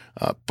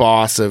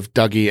boss of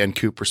Dougie and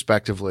Coop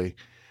respectively.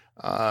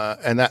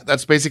 And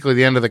that's basically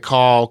the end of the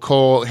call.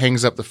 Cole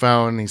hangs up the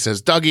phone. He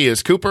says, "Dougie,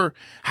 is Cooper?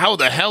 How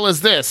the hell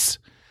is this?"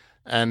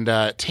 And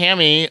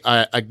Tammy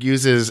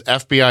uses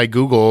FBI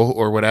Google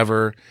or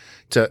whatever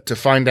to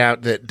find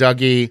out that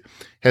Dougie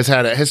has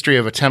had a history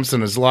of attempts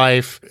in his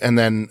life. And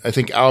then I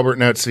think Albert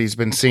notes that he's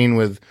been seen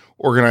with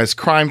organized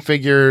crime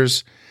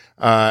figures.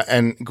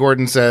 And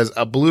Gordon says,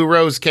 "A Blue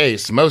Rose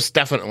case, most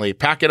definitely.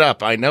 Pack it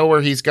up. I know where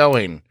he's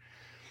going."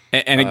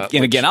 And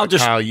again, I'll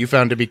just... Kyle, you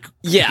found to be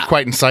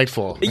quite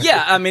insightful.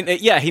 Yeah, I mean,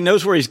 he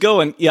knows where he's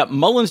going. Yeah,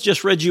 Mullins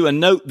just read you a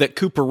note that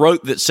Cooper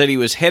wrote that said he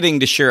was heading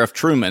to Sheriff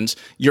Truman's.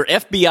 Your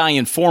FBI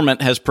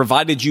informant has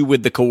provided you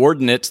with the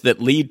coordinates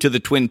that lead to the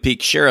Twin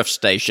Peaks Sheriff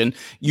Station.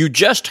 You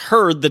just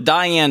heard the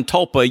Diane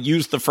Tulpa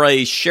use the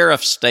phrase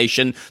Sheriff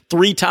Station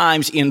 3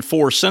 times in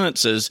 4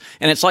 sentences.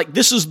 And it's like,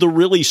 this is the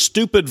really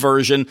stupid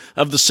version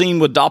of the scene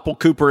with Doppel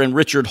Cooper and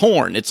Richard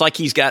Horn. It's like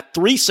he's got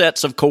 3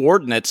 sets of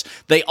coordinates.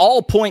 They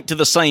all point to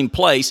the same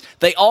place.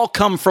 They all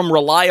come from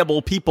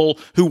reliable people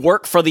who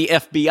work for the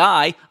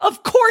FBI.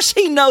 Of course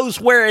he knows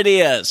where it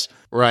is.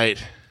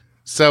 Right.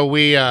 So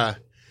we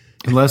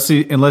unless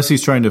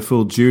he's trying to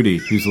fool Judy,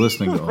 who's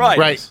listening to him.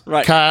 Right.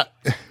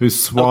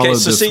 Who's swallowed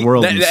this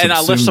world. And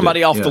I left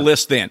somebody off the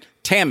list then.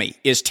 Tammy.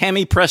 Is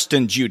Tammy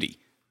Preston Judy?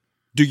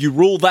 Do you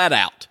rule that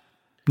out?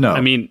 No.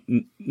 I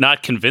mean,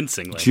 not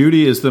convincingly.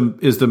 Judy is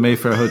the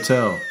Mayfair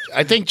Hotel.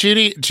 I think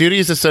Judy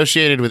is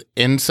associated with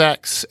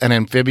insects and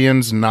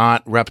amphibians,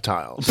 not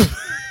reptiles.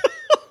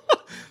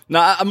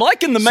 Now, I'm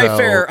liking the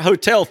Mayfair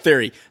Hotel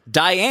theory.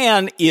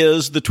 Diane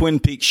is the Twin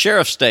Peaks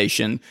Sheriff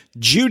Station.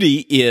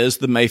 Judy is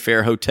the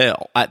Mayfair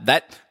Hotel.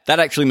 That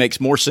actually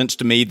makes more sense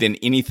to me than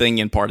anything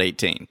in Part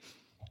 18.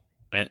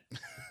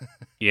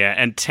 Yeah,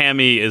 and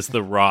Tammy is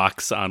the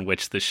rocks on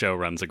which the show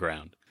runs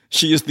aground.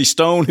 She is the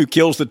stone who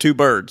kills the two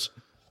birds.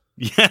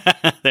 Yeah,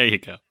 there you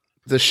go.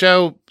 The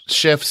show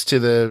shifts to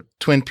the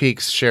Twin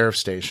Peaks Sheriff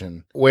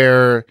Station,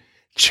 where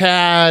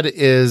Chad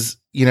is,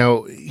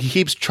 he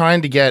keeps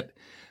trying to get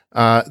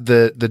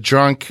the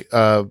drunk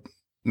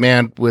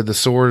man with the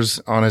sores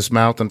on his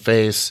mouth and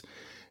face,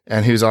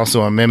 and who's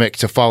also a mimic,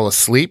 to fall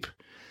asleep.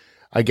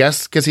 I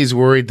guess because he's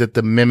worried that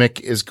the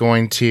mimic is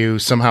going to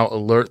somehow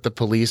alert the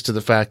police to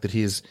the fact that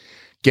he's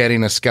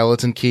getting a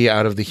skeleton key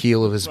out of the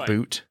heel of his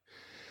boot.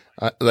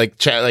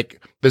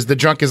 Because the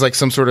drunk is like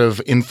some sort of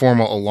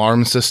informal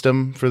alarm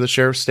system for the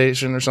sheriff's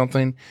station or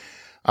something.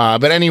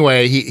 But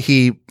anyway,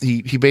 he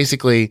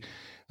basically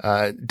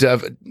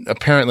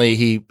apparently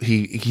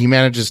he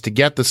manages to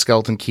get the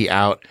skeleton key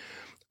out,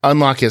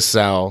 unlock his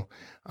cell,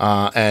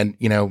 and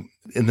then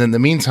in the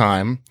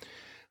meantime,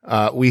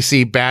 we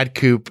see Bad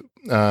Coop,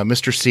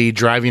 Mr. C,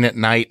 driving at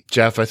night.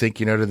 Jeff, I think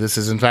you noted this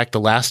is in fact the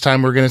last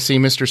time we're going to see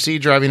Mr. C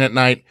driving at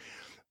night,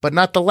 but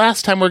not the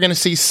last time we're going to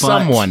see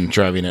someone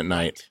driving at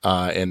night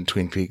in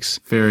Twin Peaks.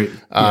 Yes,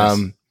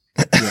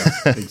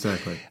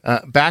 exactly.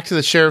 Back to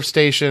the sheriff's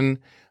station.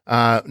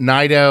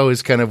 Nido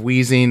is kind of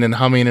wheezing and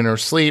humming in her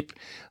sleep.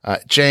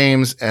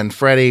 James and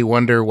Freddie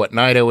wonder what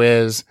Nido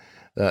is.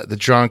 The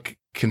drunk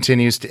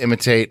continues to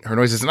imitate her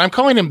noises. And I'm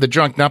calling him the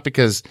drunk not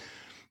because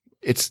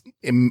it's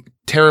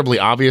terribly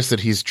obvious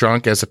that he's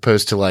drunk as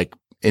opposed to like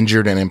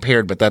injured and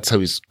impaired, but that's how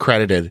he's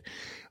credited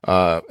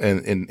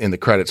in the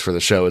credits for the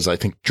show is, I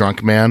think,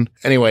 drunk man.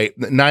 Anyway,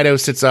 Nido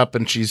sits up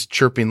and she's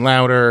chirping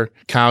louder.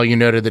 Kyle, you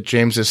noted that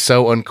James is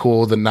so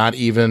uncool that not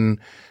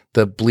even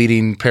the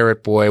bleeding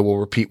parrot boy will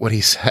repeat what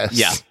he says.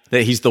 Yeah,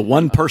 that he's the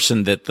one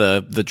person that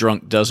the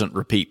drunk doesn't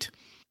repeat.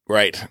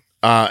 Right.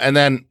 And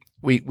then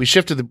we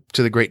shift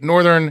to the Great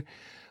Northern,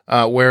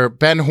 where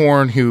Ben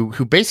Horn,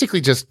 who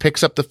basically just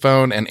picks up the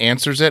phone and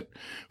answers it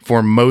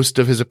for most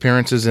of his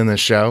appearances in the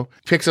show,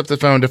 picks up the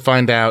phone to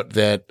find out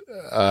that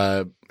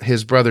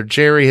his brother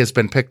Jerry has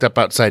been picked up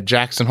outside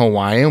Jackson Hole,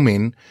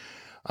 Wyoming,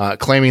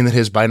 claiming that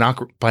his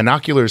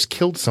binoculars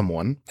killed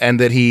someone and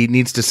that he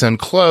needs to send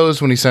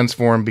clothes when he sends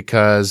for him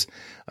because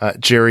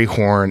Jerry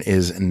Horn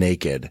is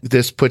naked.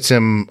 This puts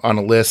him on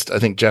a list. I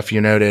think, Jeff, you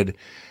noted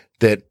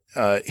that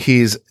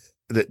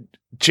that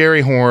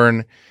Jerry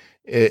Horn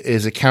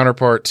is a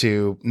counterpart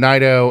to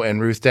Nido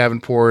and Ruth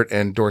Davenport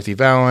and Dorothy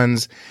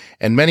Valens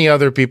and many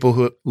other people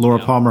who Laura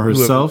Palmer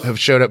herself have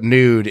showed up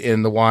nude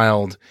in the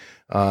wild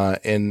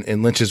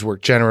in Lynch's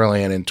work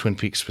generally and in Twin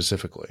Peaks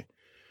specifically.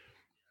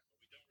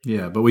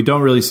 Yeah, but we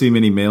don't really see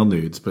many male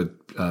nudes, but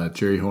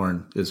Jerry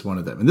Horn is one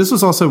of them. And this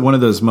was also one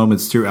of those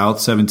moments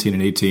throughout 17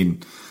 and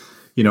 18.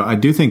 I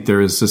do think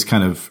there is this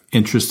kind of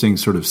interesting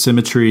sort of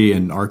symmetry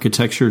and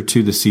architecture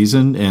to the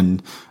season.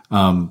 And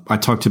I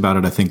talked about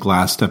it, I think,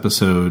 last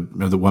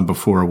episode or the one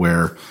before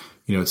where,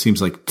 it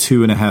seems like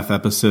 2.5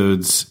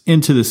 episodes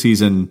into the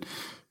season,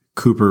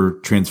 Cooper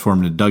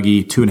transformed into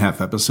Dougie.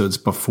 2.5 episodes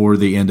before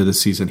the end of the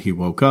season, he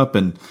woke up.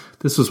 And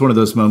this was one of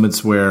those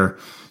moments where,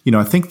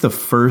 I think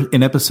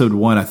in episode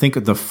 1, I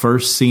think the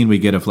first scene we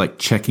get of like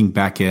checking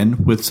back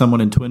in with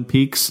someone in Twin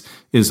Peaks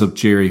is of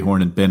Jerry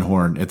Horn and Ben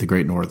Horn at the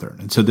Great Northern.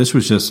 And so this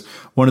was just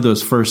one of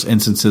those first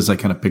instances I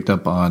kind of picked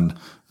up on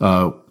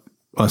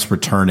us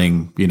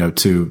returning,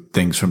 to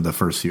things from the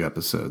first few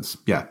episodes.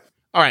 Yeah.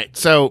 All right.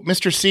 So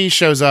Mr. C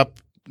shows up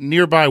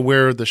nearby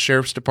where the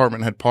sheriff's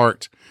department had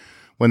parked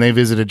when they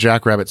visited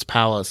Jackrabbit's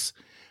palace.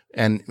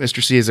 And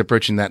Mr. C is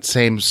approaching that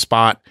same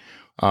spot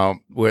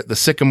where the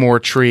sycamore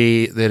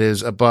tree that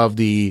is above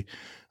the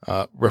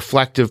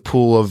reflective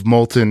pool of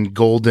molten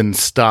golden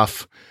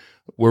stuff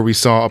where we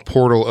saw a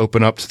portal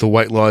open up to the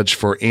White Lodge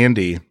for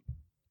Andy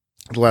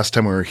the last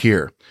time we were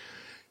here.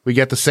 We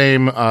get the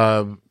same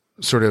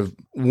sort of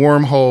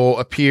wormhole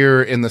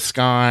appear in the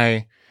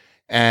sky,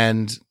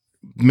 and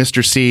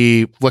Mr.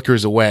 C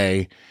flickers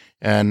away,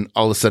 and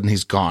all of a sudden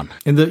he's gone.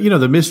 And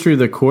the mystery of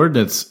the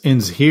coordinates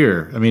ends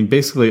here. I mean,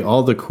 basically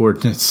all the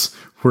coordinates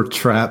were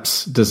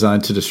traps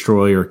designed to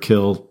destroy or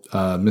kill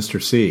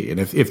Mr. C. And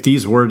if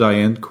these were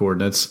Diane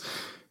coordinates,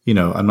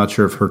 I'm not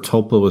sure if her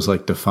tulpa was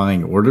like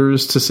defying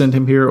orders to send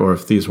him here, or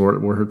if these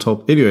were her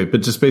tulpa. Anyway,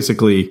 but just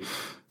basically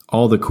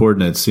all the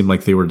coordinates seem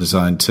like they were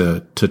designed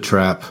to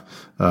trap,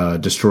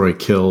 destroy,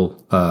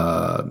 kill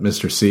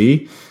Mr.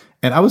 C.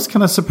 And I was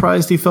kind of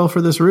surprised he fell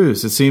for this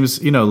ruse. It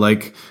seems,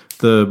 like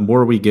the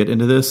more we get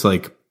into this,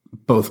 like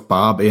both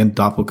Bob and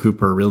Doppel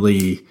Cooper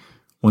really,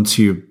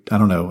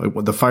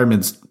 the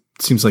fireman's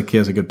seems like he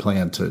has a good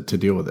plan to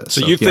deal with this.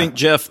 So you think,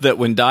 Jeff, that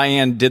when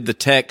Diane did the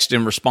text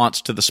in response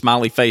to the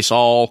smiley face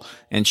all,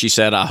 and she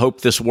said, "I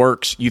hope this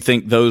works," you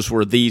think those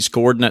were these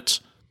coordinates?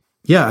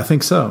 Yeah, I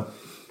think so.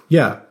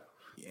 Yeah.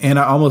 And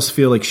I almost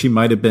feel like she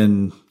might have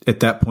been at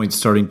that point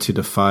starting to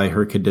defy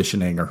her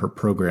conditioning or her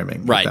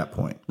programming Right. at that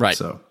point. Right.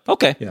 So,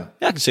 Okay. yeah.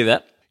 I can see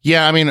that.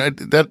 Yeah, I mean,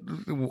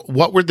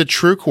 what were the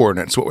true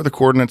coordinates? What were the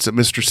coordinates that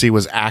Mr. C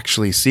was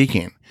actually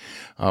seeking?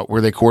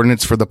 Were they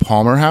coordinates for the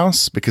Palmer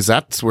house? Because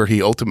that's where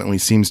he ultimately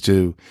seems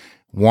to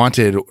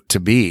wanted to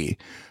be,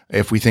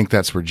 if we think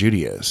that's where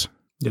Judy is.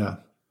 Yeah.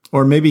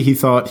 Or maybe he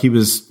thought he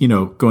was,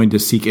 going to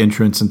seek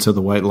entrance into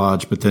the White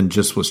Lodge, but then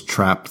just was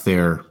trapped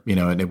there,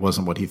 and it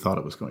wasn't what he thought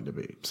it was going to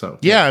be. So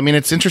yeah, I mean,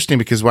 it's interesting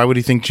because why would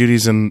he think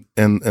Judy's in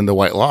the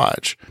White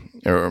Lodge?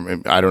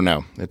 Or I don't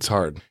know. It's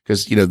hard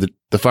because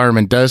the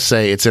fireman does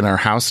say it's in our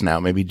house now.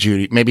 Maybe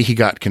he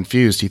got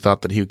confused. He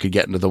thought that he could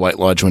get into the White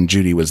Lodge when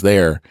Judy was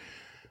there.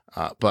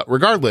 But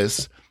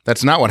regardless,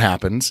 that's not what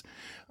happens.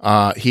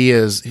 He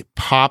is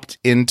popped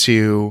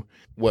into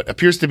what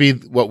appears to be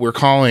what we're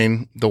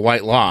calling the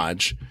White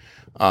Lodge,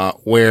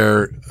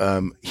 where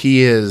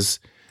he is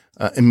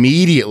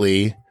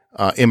immediately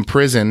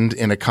imprisoned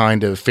in a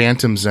kind of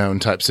phantom zone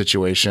type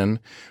situation,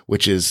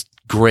 which is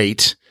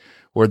great,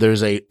 where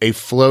there's a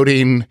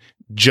floating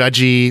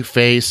judgy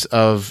face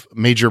of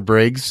Major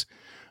Briggs,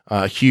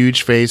 a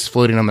huge face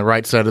floating on the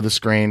right side of the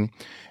screen.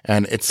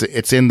 And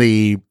it's in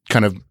the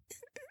kind of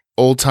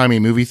old-timey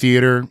movie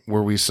theater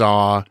where we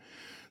saw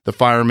the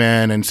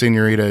firemen and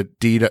Senorita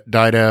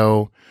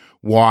Dido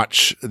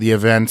watch the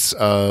events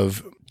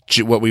of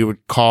what we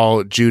would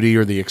call Judy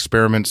or the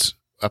experiment's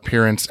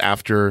appearance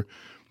after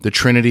the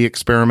Trinity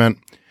experiment.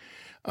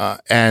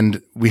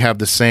 And we have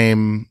the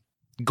same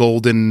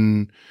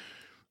golden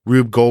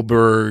Rube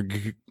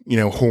Goldberg,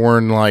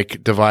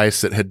 horn-like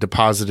device that had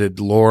deposited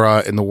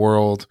Laura in the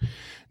world.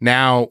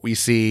 Now we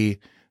see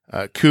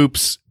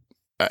Coop's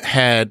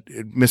head,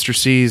 Mr.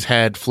 C's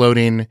head,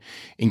 floating,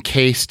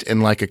 encased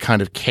in like a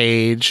kind of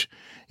cage,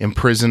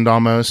 imprisoned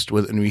almost,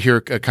 and we hear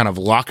a kind of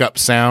lock-up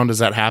sound as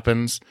that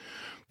happens.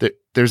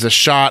 There's a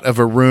shot of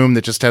a room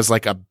that just has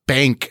like a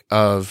bank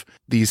of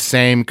these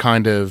same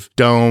kind of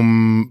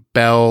dome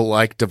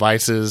bell-like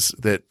devices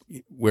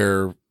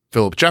where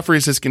Philip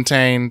Jeffries is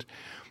contained,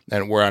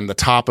 and we're on the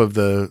top of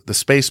the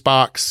space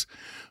box.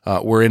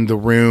 We're in the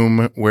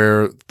room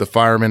where the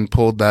fireman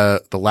pulled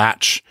the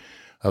latch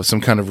of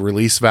some kind of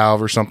release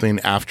valve or something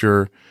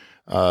after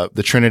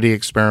the Trinity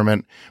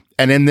experiment.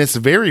 And in this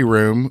very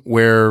room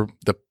where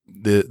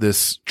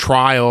this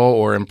trial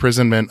or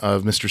imprisonment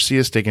of Mr. C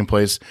is taking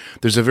place,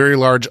 there's a very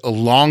large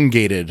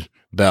elongated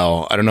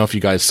bell. I don't know if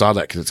you guys saw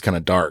that because it's kind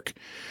of dark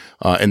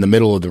in the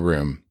middle of the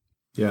room.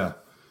 Yeah.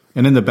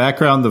 And in the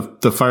background,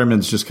 the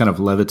fireman's just kind of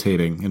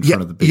levitating in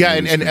front of the big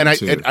and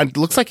it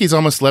looks like he's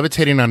almost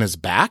levitating on his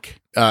back,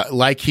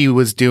 like he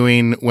was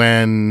doing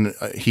when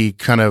he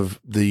kind of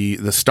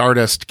the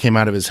stardust came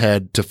out of his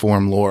head to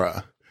form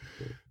Laura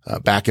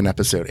back in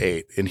episode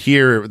 8. And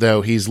here,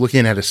 though, he's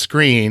looking at a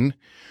screen.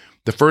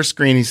 The first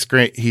screen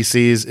he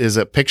sees is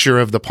a picture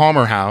of the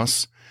Palmer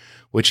house,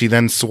 which he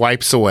then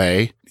swipes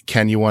away.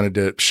 Ken, you wanted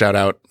to shout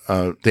out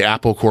the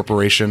Apple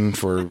Corporation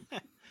for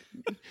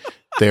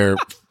their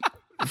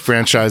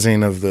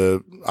franchising of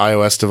the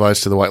iOS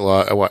device to the White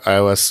Lodge,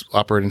 iOS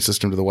operating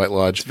system to the White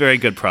Lodge. It's very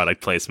good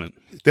product placement.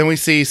 Then we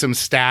see some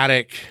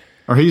static.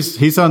 Or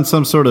he's on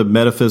some sort of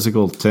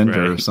metaphysical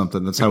Tinder or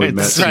something. That's how we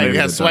met. That's right.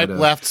 Yeah, swipe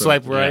left,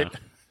 swipe right.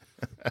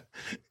 Yeah.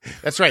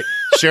 That's right.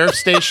 Sheriff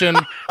Station,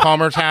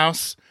 Palmer's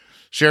house.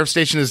 Sheriff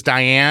Station is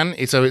Diane.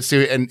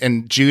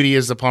 And Judy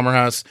is the Palmer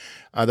house.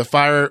 The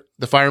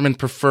fireman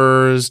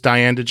prefers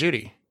Diane to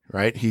Judy.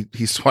 Right,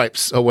 he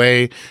swipes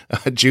away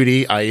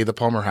Judy, i.e., the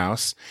Palmer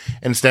house,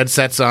 and instead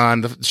sets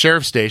on the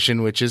sheriff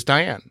station, which is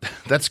Diane.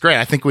 That's great.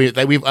 I think we've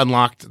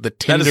unlocked the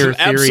Tinder theory of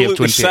Twin Peaks.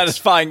 Absolutely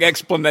satisfying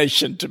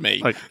explanation to me.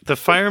 Like the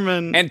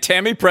fireman and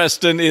Tammy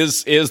Preston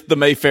is the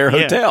Mayfair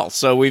Hotel,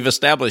 so we've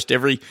established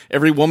every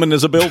woman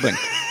is a building.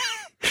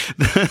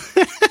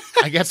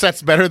 I guess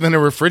that's better than a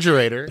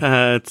refrigerator.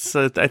 I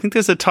think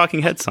there's a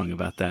Talking Head song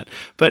about that.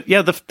 But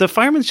yeah, the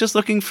fireman's just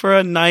looking for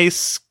a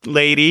nice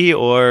lady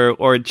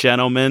or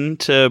gentleman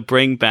to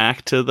bring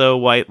back to the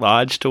White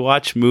Lodge to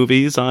watch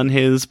movies on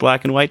his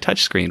black and white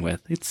touchscreen with.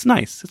 It's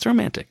nice. It's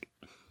romantic.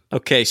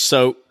 Okay,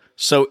 so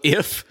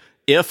if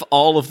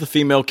all of the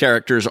female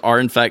characters are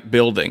in fact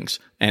buildings,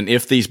 and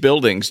if these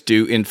buildings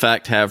do in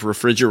fact have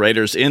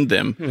refrigerators in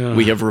them,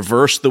 we have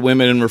reversed the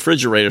women in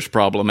refrigerators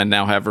problem and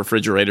now have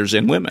refrigerators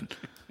in women.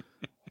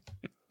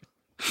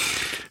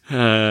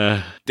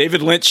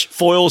 David Lynch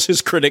foils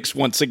his critics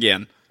once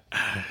again.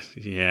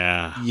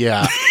 Yeah.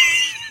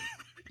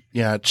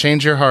 Yeah.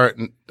 Change your heart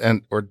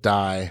and or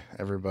die,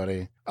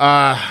 everybody.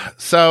 I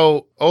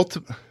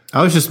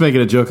was just making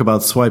a joke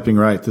about swiping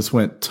right. This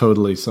went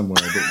totally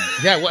somewhere.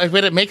 Yeah,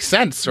 but it makes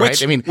sense, right?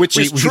 Which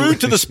is true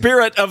to the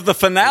spirit of the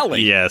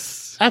finale.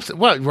 Yes.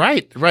 Absolutely. Well,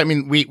 right. I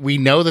mean, we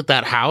know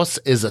that house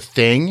is a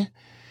thing,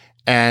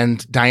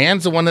 and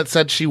Diane's the one that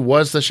said she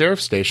was the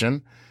sheriff's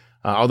station.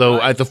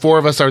 Although the four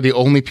of us are the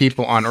only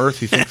people on Earth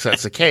who thinks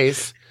that's the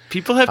case.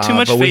 People have too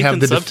much faith in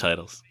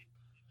subtitles.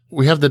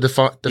 We have the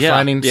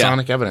defining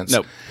sonic evidence.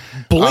 No,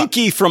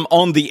 Blinky from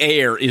On the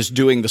Air is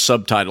doing the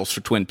subtitles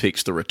for Twin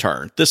Peaks: The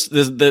Return.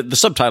 The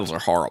subtitles are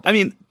horrible. I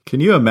mean, Can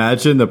you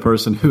imagine the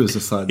person who is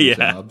assigned the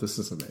job? This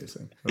is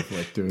amazing. Of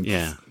like doing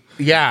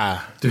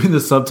doing the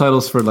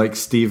subtitles for like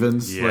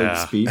Steven's like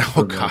speech.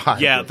 Oh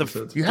God! Yeah,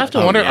 you have to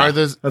wonder: are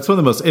those? That's one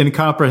of the most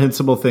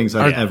incomprehensible things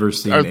I've ever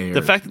seen.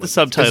 The fact that the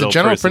subtitle, as a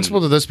general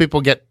principle, do those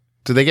people get?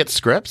 Do they get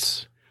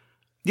scripts?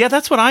 Yeah,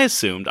 that's what I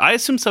assumed. I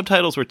assumed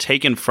subtitles were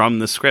taken from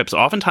the scripts.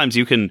 Oftentimes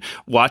you can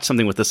watch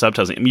something with the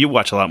subtitles. I mean, you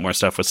watch a lot more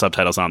stuff with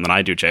subtitles on than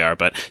I do, JR,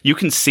 but you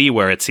can see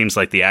where it seems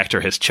like the actor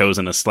has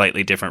chosen a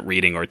slightly different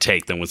reading or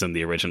take than was in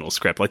the original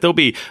script. Like there'll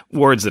be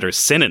words that are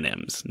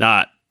synonyms,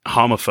 not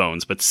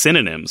homophones, but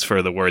synonyms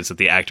for the words that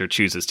the actor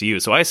chooses to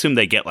use. So I assume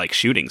they get like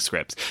shooting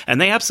scripts.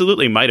 And they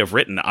absolutely might have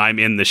written, I'm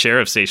in the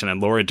sheriff's station, and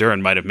Laura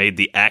Dern might have made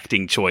the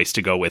acting choice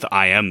to go with,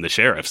 I am the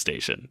sheriff's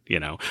station, you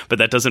know? But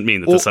that doesn't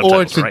mean that the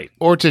subtitle's right.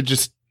 Or to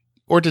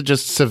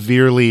just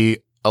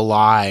severely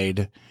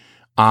allied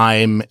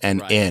I'm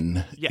and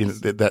in. Yes. You know,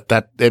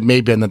 that it may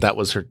have been that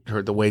was her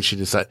the way she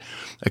decided,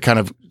 a kind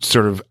of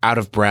sort of out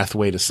of breath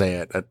way to say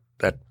it.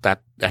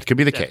 That could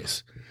be the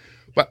case.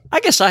 But I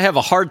guess I have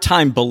a hard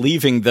time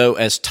believing, though,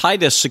 as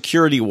tight as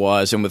security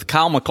was, and with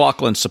Kyle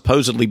MacLachlan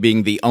supposedly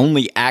being the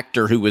only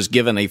actor who was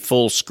given a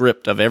full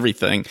script of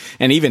everything,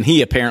 and even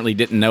he apparently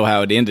didn't know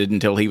how it ended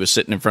until he was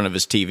sitting in front of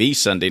his TV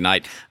Sunday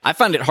night, I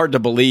find it hard to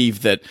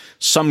believe that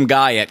some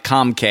guy at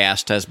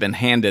Comcast has been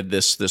handed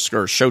this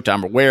or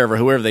Showtime or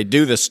whoever they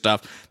do this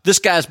stuff. This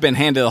guy's been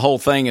handed the whole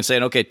thing and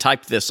saying, okay,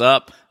 type this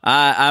up.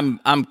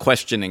 I'm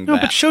questioning that. No,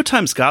 but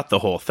Showtime's got the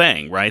whole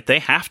thing, right? They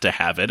have to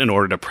have it in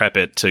order to prep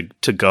it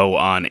to go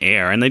on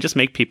air, and they just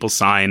make people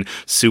sign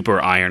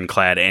super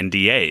ironclad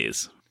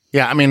NDAs.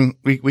 Yeah, I mean,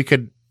 we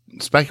could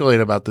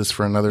speculate about this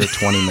for another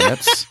 20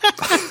 minutes.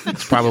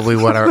 It's probably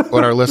what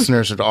our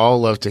listeners would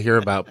all love to hear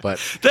about. But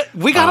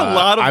we got a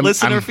lot of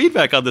listener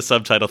feedback on the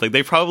subtitle thing.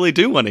 They probably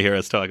do want to hear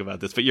us talk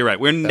about this. But you're right,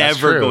 we're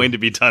never going to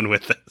be done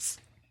with this.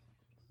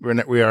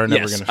 We are never going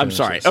to finish I'm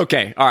sorry. this.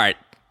 Okay, all right.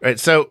 Right,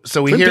 so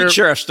we hear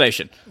sheriff's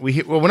station. We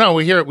hear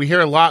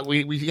a lot.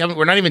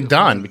 We're not even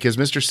done because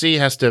Mr. C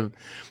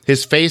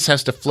his face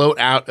has to float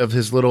out of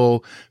his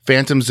little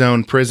Phantom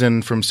Zone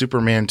prison from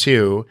Superman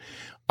 2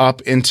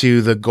 up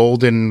into the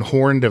golden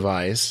horn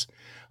device,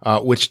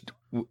 which.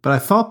 But I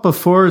thought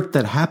before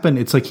that happened,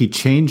 it's like he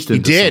changed it. He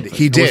did.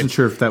 I wasn't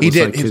sure if that was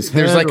like his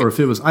head or if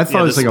it was. I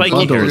thought it was like a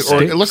bundle of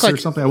sticks it looked like, or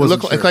something. I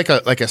wasn't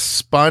sure. like a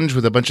sponge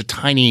with a bunch of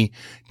tiny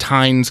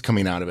tines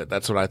coming out of it.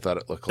 That's what I thought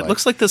it looked like. It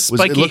looks like the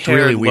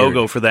spiky-haired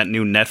logo for that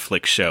new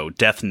Netflix show,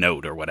 Death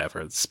Note or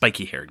whatever. The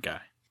spiky-haired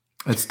guy.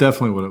 That's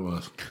definitely what it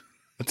was.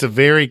 It's a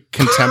very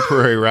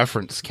contemporary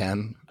reference,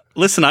 Ken.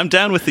 Listen, I'm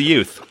down with the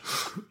youth.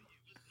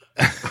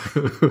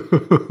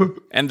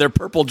 And their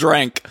purple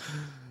drank.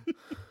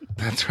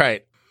 That's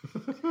right.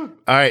 All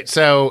right.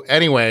 So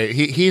anyway,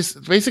 he's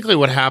basically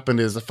what happened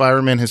is the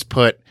fireman has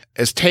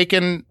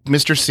taken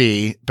Mr.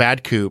 C,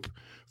 Bad Coop,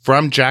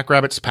 from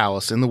Jackrabbit's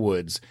palace in the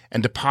woods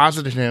and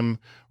deposited him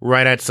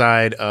right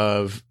outside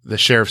of the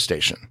sheriff's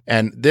station.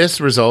 And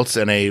this results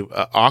in a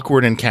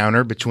awkward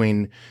encounter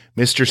between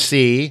Mr.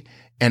 C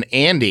and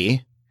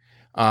Andy.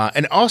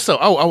 And also,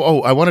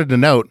 I wanted to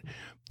note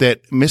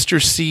that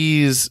Mr.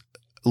 C's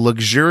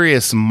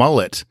luxurious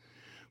mullet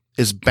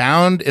is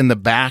bound in the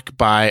back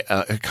by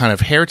a kind of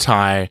hair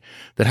tie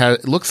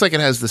that looks like it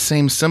has the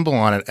same symbol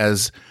on it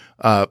as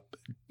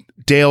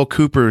Dale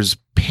Cooper's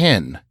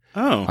pin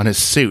on his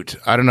suit.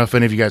 I don't know if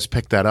any of you guys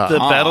picked that up. The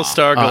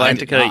Battlestar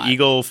Galactica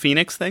Eagle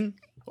Phoenix thing?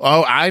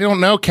 Oh, I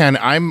don't know, Ken.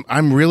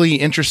 I'm really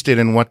interested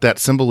in what that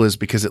symbol is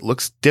because it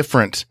looks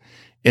different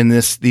in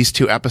these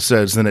two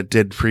episodes than it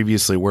did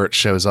previously where it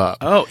shows up.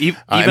 Oh, even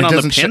on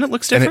the pin it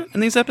looks different in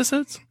these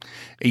episodes?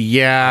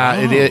 Yeah,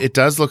 it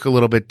does look a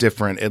little bit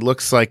different. It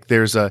looks like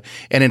there's a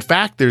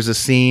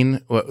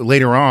scene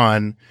later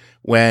on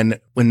when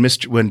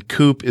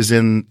Coop is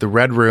in the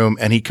Red Room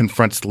and he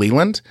confronts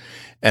Leland,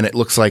 and it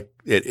looks like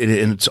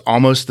it's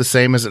almost the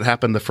same as it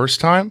happened the first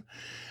time.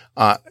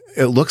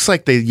 It looks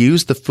like they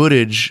used the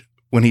footage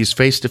when he's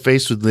face to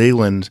face with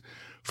Leland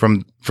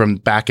from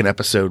back in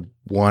episode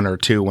 1 or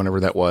 2, whenever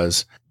that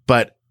was,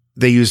 but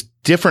they used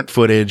different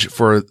footage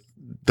for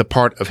the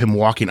part of him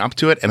walking up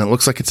to it, and it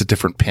looks like it's a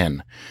different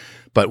pin.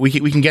 But we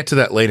can get to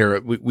that later.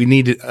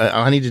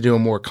 I need to do a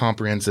more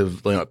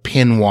comprehensive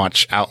pin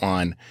watch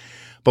outline.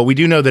 But we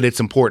do know that it's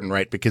important,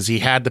 right? Because he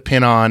had the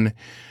pin on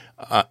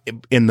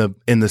in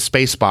the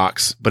space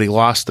box, but he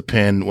lost the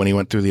pin when he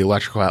went through the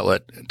electrical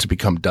outlet to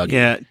become Dougie.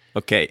 Yeah.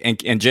 Okay,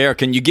 and JR,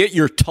 can you get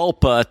your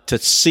tulpa to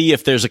see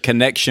if there's a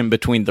connection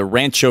between the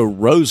Rancho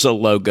Rosa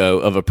logo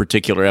of a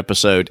particular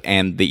episode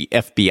and the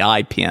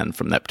FBI pin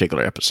from that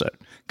particular episode?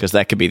 Because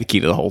that could be the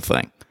key to the whole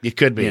thing. It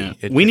could be. Yeah.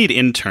 We need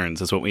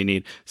interns is what we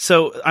need.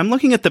 So I'm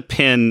looking at the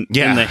pin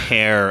in the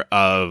hair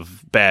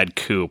of Bad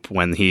Coop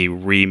when he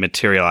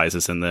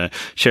rematerializes in the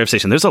sheriff's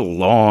station. There's a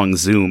long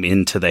zoom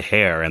into the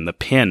hair and the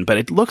pin, but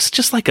it looks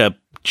just like a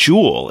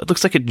jewel. It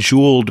looks like a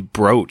jeweled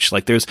brooch.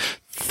 Like there's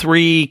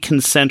 3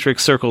 concentric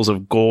circles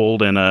of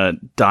gold and a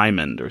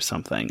diamond or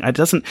something. It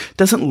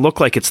doesn't look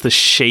like it's the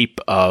shape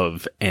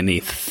of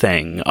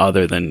anything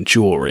other than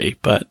jewelry.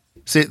 But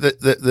see,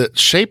 the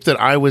shape that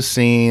I was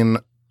seeing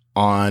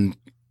on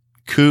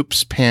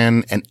Coop's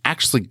pin and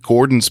actually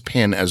Gordon's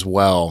pin as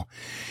well,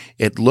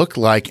 it looked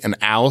like an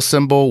owl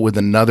symbol with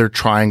another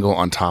triangle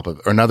on top of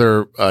it, or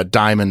another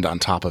diamond on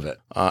top of it.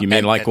 You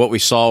mean like what we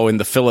saw in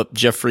the Philip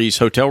Jeffries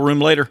hotel room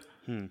later?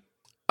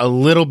 A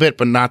little bit,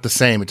 but not the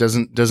same. It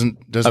doesn't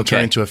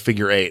turn into a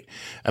figure 8.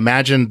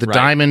 Imagine the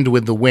diamond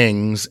with the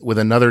wings with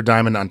another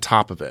diamond on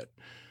top of it.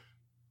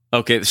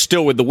 Okay,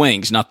 still with the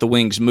wings, not the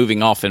wings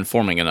moving off and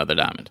forming another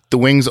diamond. The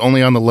wings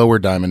only on the lower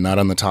diamond, not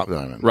on the top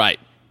diamond. Right.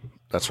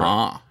 That's right.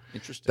 Ah,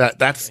 interesting.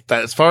 That's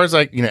as far as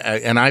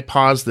and I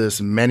paused this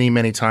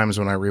many times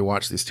when I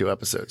rewatched these 2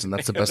 episodes, and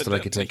that's the best that I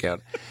could take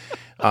out.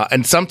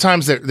 And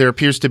sometimes there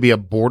appears to be a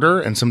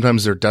border, and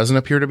sometimes there doesn't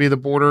appear to be the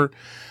border.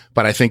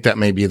 But I think that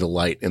may be the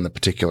light in the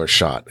particular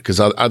shot, because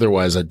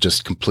otherwise I'd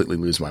just completely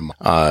lose my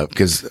mind.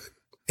 Because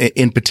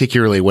in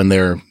particularly when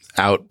they're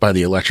out by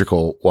the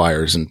electrical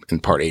wires in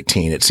part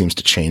 18, it seems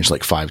to change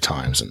like 5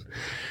 times, and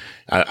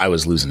I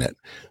was losing it.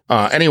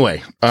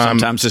 Anyway,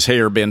 sometimes his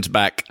hair bends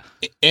back.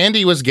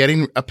 Andy was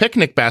getting a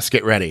picnic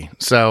basket ready,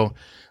 so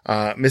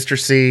Mr.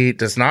 C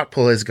does not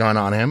pull his gun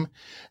on him,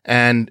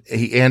 and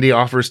Andy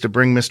offers to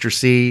bring Mr.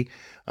 C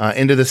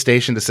into the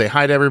station to say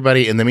hi to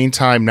everybody. In the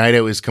meantime,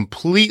 Naito is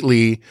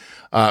completely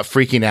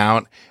freaking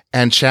out,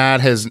 and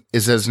Chad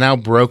has now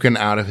broken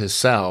out of his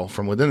cell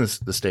from within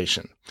the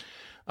station.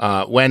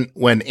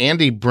 When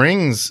Andy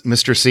brings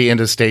Mr. C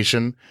into the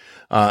station,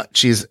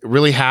 she's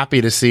really happy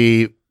to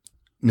see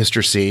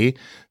Mr. C,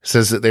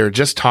 says that they were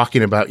just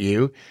talking about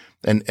you.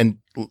 And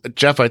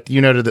Jeff,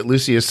 you noted that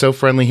Lucy is so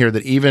friendly here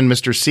that even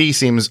Mr. C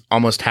seems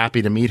almost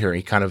happy to meet her.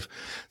 He kind of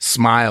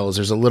smiles.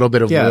 There's a little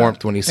bit of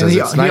warmth when he says,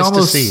 it's nice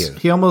to see you.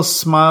 He almost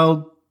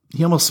smiled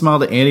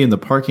at Andy in the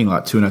parking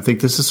lot too. And I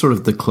think this is sort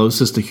of the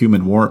closest to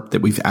human warmth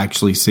that we've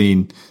actually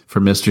seen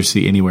from Mr.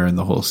 C anywhere in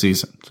the whole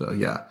season. So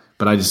yeah.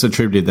 But I just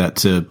attributed that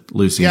to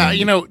Lucy. Yeah,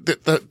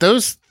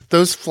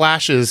 those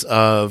flashes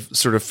of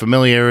sort of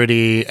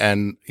familiarity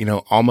and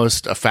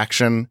almost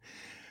affection,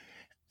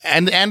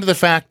 and the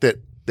fact that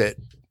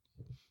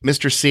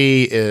Mr.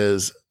 C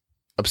is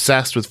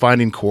obsessed with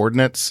finding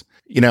coordinates.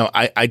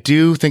 I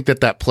do think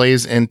that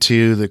plays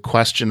into the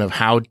question of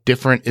how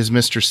different is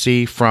Mr.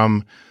 C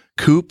from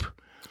Coop,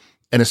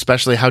 and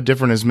especially how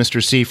different is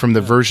Mr. C from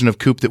the version of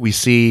Coop that we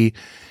see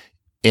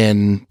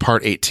in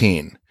part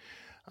 18.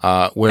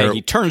 Where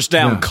he turns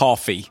down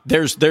coffee.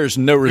 There's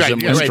no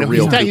resemblance to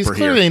real Cooper he's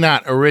clearly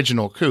not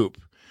original Coop.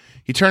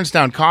 He turns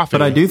down coffee.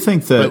 But I do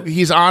think that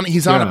he's on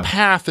a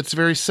path that's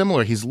very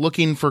similar. He's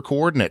looking for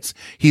coordinates.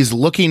 He's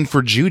looking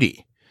for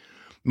Judy.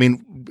 I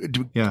mean,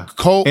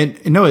 Cole. And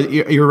no,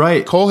 you're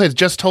right. Cole has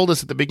just told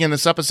us at the beginning of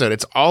this episode,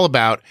 it's all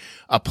about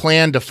a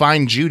plan to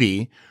find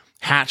Judy,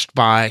 hatched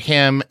by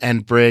him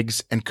and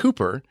Briggs and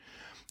Cooper.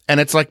 And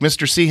it's like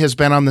Mr. C has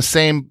been on the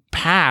same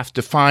path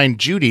to find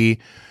Judy,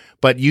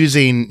 but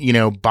using,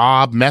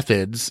 Bob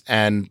methods,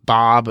 and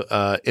Bob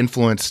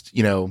influenced,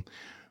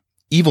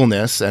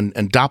 evilness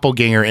and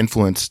doppelganger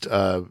influenced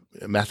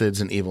methods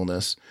and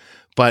evilness.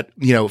 But,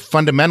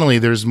 fundamentally,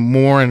 there's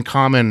more in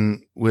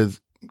common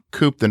with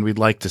Coop than we'd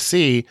like to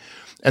see.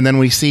 And then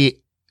we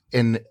see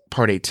in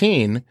part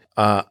 18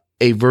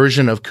 a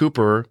version of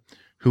Cooper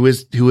who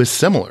is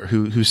similar,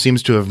 who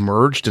seems to have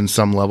merged in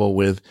some level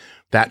with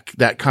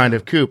that kind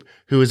of Coop,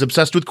 who is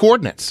obsessed with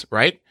coordinates,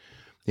 right?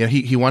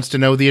 He wants to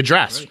know the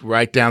address,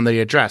 write down the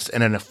address,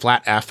 and in a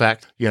flat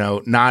affect,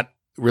 not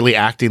really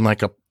acting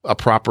like a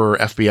proper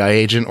FBI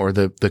agent or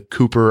the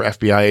Cooper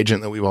FBI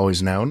agent that we've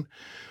always known.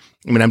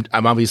 I mean,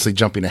 I'm obviously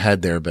jumping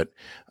ahead there, but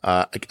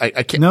I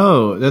can't.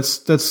 No,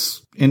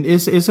 that's and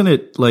isn't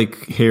it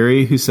like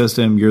Harry who says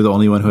to him, "You're the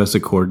only one who has the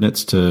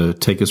coordinates to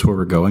take us where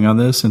we're going on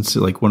this"? And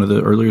so, like one of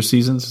the earlier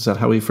seasons, is that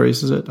how he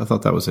phrases it? I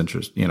thought that was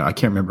interesting. I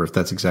can't remember if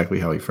that's exactly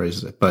how he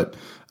phrases it, but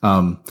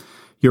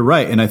you're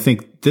right. And I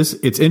think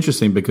it's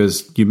interesting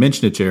because you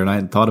mentioned it, Jared, and I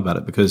hadn't thought about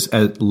it because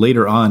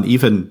later on,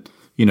 even,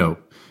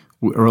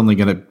 we're only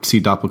going to see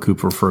Doppel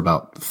Cooper for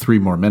about 3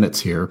 more minutes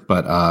here,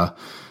 but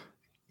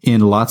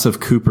in lots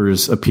of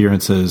Cooper's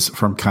appearances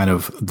from kind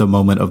of the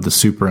moment of the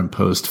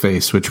superimposed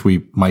face, which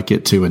we might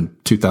get to in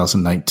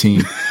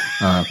 2019.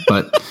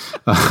 But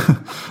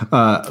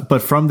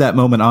from that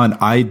moment on,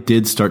 I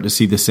did start to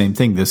see the same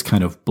thing, this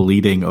kind of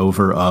bleeding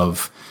over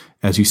of,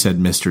 as you said,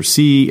 Mr.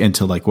 C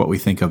into like what we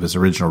think of as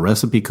original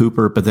recipe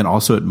Cooper, but then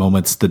also at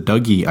moments the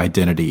Dougie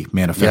identity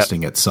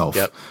manifesting itself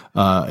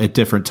at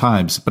different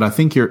times. But I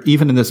think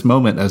even in this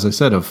moment, as I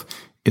said,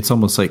 it's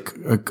almost like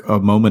a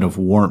moment of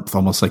warmth,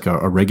 almost like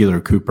a regular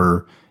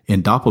Cooper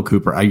in Doppel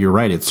Cooper. You're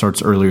right. It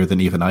starts earlier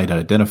than even I'd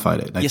identified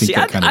it.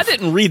 And I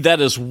didn't read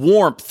that as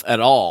warmth at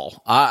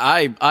all.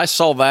 I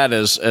saw that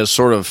as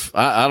sort of,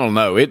 I don't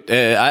know.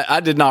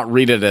 I did not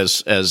read it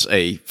as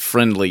a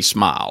friendly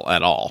smile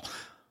at all.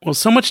 Well,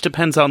 so much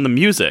depends on the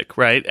music,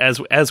 right?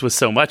 As with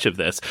so much of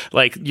this,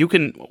 like you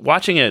can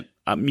watching it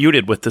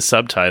muted with the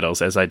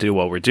subtitles as I do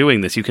while we're doing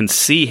this, you can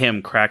see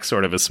him crack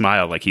sort of a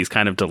smile, like he's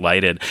kind of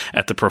delighted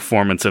at the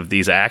performance of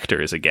these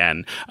actors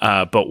again.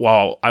 But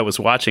while I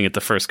was watching it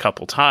the first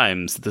couple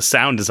times, the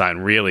sound design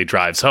really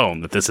drives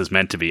home that this is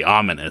meant to be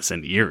ominous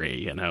and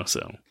eerie,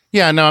 So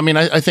Yeah, no, I mean,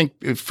 I think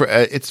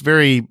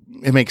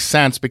it makes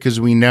sense because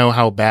we know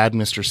how bad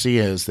Mr. C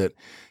is, that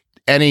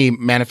any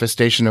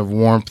manifestation of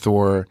warmth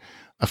or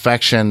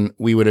affection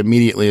we would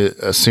immediately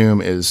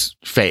assume is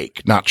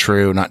fake, not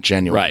true, not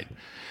genuine.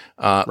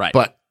 Right. Right.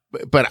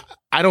 But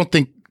I don't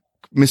think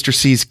Mr.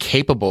 C's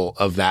capable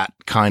of that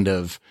kind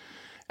of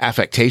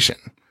affectation,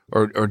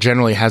 or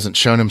generally hasn't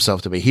shown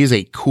himself to be. He's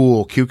a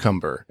cool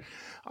cucumber,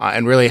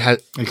 and really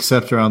has,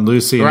 except around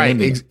Lucy and right,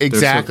 Andy.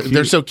 Exactly.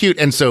 They're so cute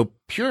and so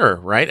pure,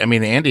 right? I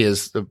mean, Andy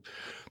is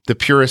the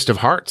purest of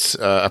hearts,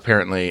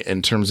 apparently,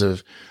 in terms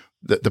of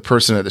the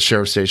person at the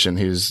sheriff's station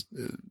who's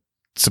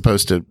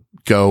supposed to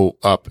go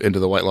up into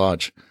the White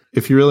Lodge.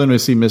 If you really want to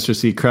see Mr.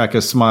 C crack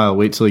a smile,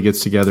 wait till he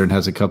gets together and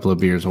has a couple of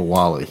beers with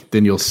Wally.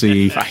 Then you'll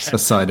see a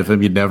side of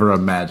him you'd never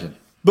imagine.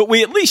 But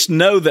we at least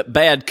know that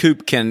Bad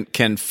Coop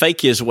can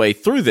fake his way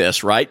through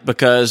this, right?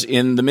 Because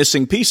in The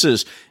Missing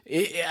Pieces,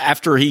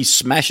 after he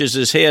smashes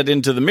his head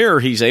into the mirror,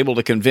 he's able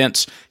to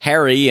convince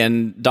Harry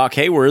and Doc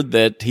Hayward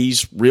that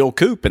he's real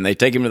Coop, and they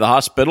take him to the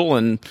hospital,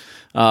 and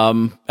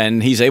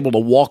he's able to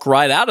walk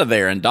right out of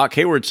there. And Doc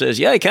Hayward says,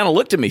 "Yeah, he kind of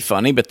looked at me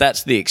funny, but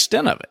that's the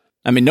extent of it."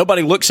 I mean,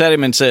 nobody looks at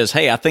him and says,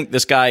 "Hey, I think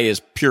this guy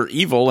is pure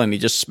evil, and he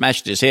just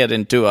smashed his head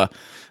into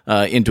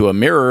a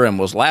mirror and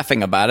was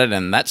laughing about it,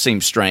 and that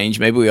seems strange.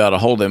 Maybe we ought to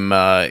hold him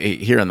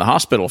here in the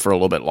hospital for a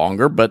little bit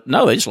longer." But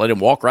no, they just let him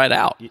walk right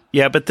out.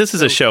 Yeah, but this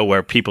is a show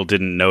where people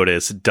didn't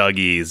notice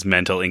Dougie's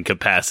mental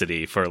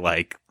incapacity for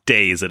like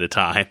days at a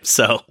time,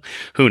 so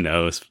who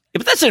knows? Yeah,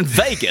 but that's in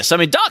Vegas. I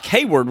mean, Doc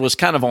Hayward was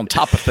kind of on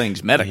top of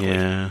things medically.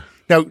 Yeah.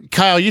 Now,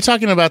 Kyle, you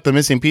talking about The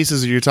Missing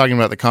Pieces, or you're talking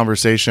about the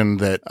conversation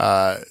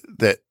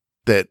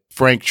that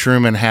Frank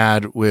Truman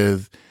had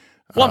with?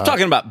 Well, I'm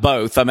talking about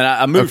both. I mean,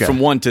 I moved from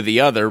one to the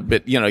other,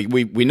 but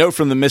we know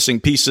from The Missing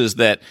Pieces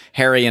that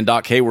Harry and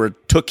Doc Hayward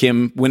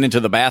went into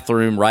the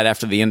bathroom right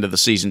after the end of the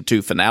season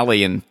 2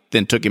 finale, and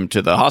then took him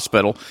to the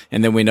hospital.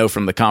 And then we know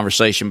from the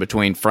conversation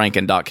between Frank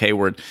and Doc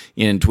Hayward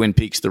in Twin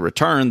Peaks: The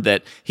Return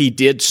that he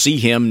did see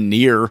him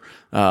near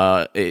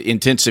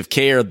intensive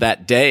care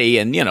that day,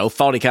 and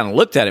thought he kind of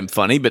looked at him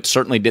funny, but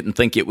certainly didn't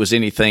think it was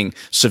anything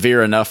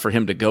severe enough for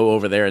him to go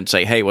over there and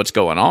say, "Hey, what's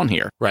going on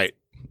here?" Right.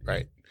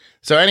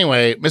 So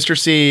anyway, Mr.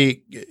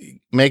 C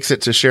makes it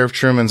to Sheriff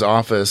Truman's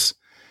office.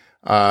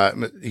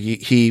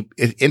 He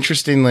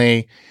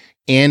interestingly,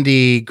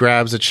 Andy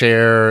grabs a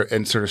chair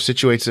and sort of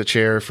situates a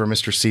chair for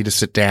Mr. C to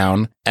sit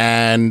down,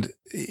 and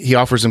he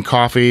offers him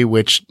coffee,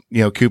 which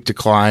Coop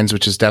declines,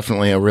 which is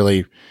definitely a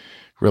really,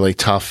 really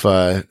tough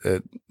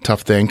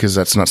thing, because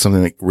that's not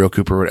something that real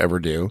Cooper would ever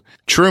do.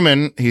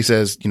 Truman, he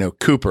says,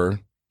 Cooper,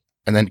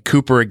 and then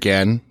Cooper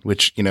again,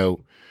 which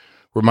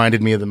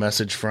reminded me of the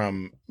message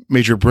from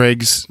Major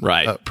Briggs,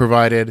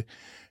 provided,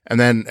 and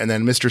then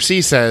Mr.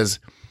 C says,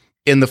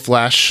 "In the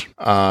flesh,"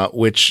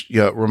 which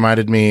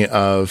reminded me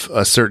of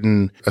a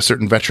certain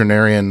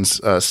veterinarian's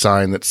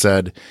sign that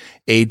said,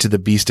 "Aid to the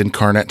beast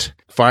incarnate."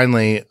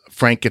 Finally,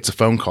 Frank gets a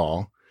phone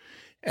call,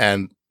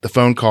 and the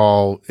phone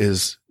call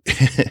is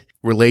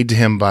relayed to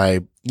him by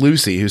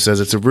Lucy, who says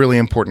it's a really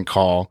important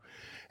call.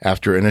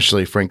 After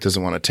initially Frank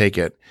doesn't want to take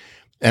it,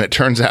 and it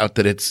turns out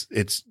that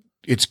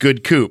it's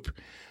good Coop.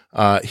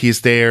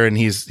 He's there and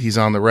he's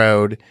on the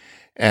road,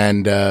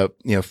 and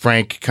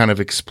Frank kind of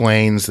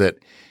explains that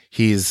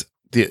he's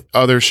the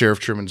other Sheriff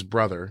Truman's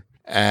brother,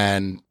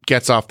 and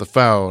gets off the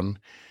phone,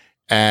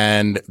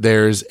 and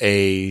there's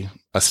a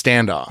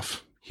standoff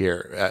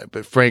here.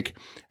 But Frank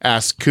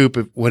asks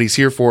Coop what he's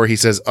here for. He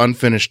says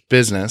unfinished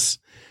business.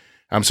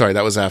 I'm sorry,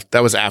 that was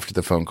after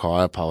the phone call.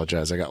 I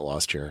apologize, I got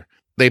lost here.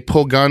 They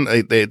pull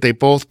gun. They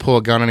both pull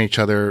a gun on each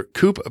other.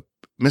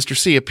 Mr.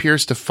 C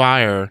appears to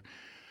fire,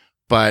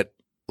 but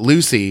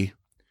Lucy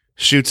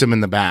shoots him in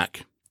the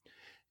back,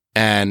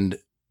 and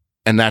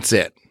that's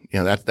it.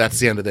 That's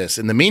the end of this.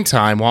 In the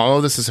meantime, while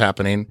all this is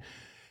happening,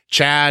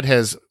 Chad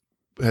has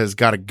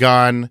got a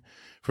gun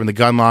from the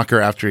gun locker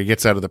after he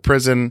gets out of the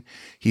prison.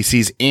 He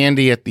sees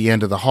Andy at the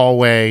end of the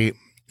hallway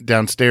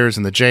downstairs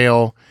in the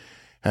jail,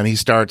 and he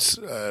starts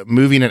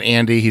moving at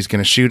Andy. He's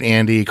going to shoot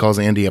Andy. He calls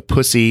Andy a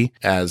pussy,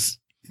 as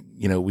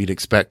we'd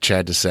expect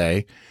Chad to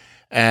say.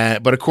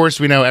 But of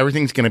course, we know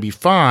everything's going to be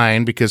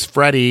fine, because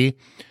Freddie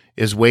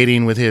is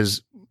waiting with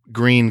his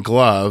green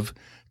glove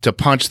to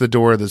punch the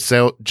door of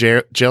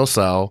the jail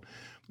cell,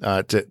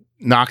 to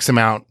knocks him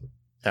out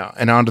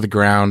and onto the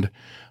ground,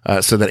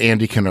 so that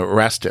Andy can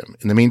arrest him.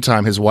 In the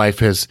meantime, his wife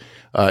has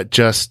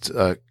just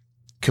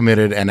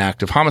committed an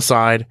act of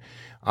homicide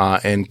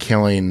and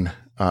killing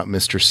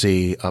Mr.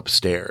 C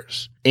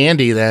upstairs.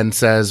 Andy then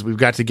says, "We've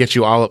got to get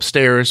you all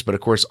upstairs," but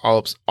of course,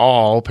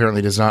 all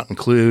apparently does not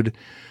include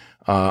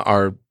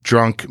our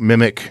drunk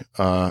mimic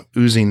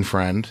oozing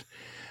friend.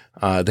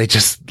 They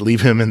just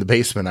leave him in the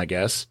basement, I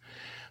guess.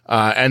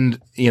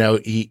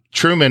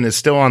 Truman is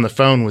still on the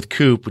phone with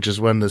Coop, which is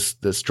when this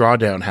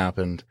drawdown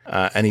happened.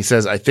 And he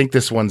says, "I think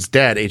this one's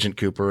dead, Agent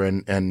Cooper."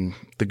 And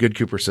the good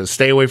Cooper says,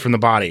 "Stay away from the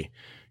body.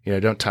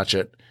 Don't touch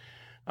it."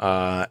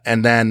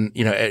 And then,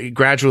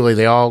 gradually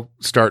they all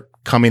start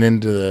coming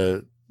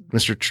into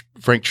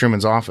Frank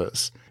Truman's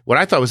office. What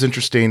I thought was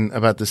interesting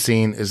about the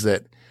scene is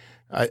that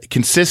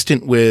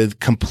consistent with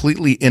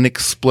completely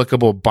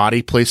inexplicable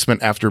body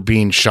placement after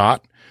being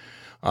shot,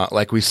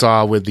 like we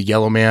saw with the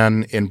yellow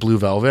man in Blue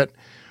Velvet.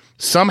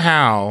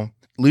 Somehow,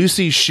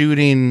 Lucy's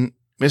shooting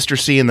Mr.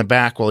 C in the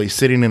back while he's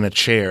sitting in a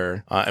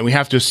chair, and we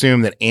have to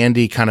assume that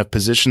Andy kind of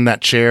positioned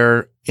that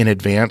chair in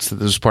advance, that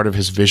this was part of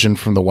his vision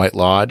from the White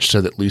Lodge,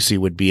 so that Lucy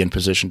would be in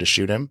position to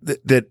shoot him.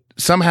 That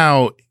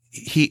somehow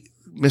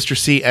Mr.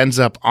 C ends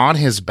up on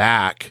his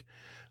back,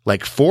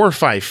 like 4 or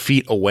 5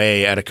 feet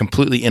away at a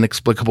completely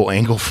inexplicable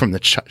angle from the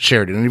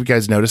chair. Did any of you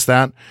guys notice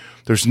that?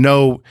 There's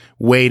no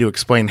way to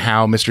explain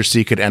how Mr.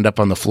 C could end up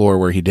on the floor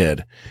where he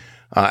did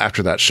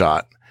after that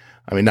shot.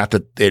 I mean, not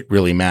that it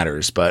really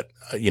matters, but,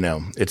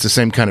 it's the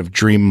same kind of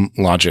dream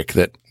logic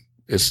that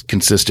is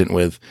consistent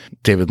with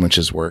David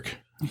Lynch's work.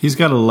 He's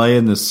got to lay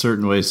in this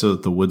certain way so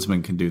that the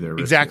woodsman can do their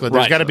ritual. Exactly.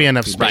 There's got to be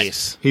enough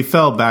space. He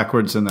fell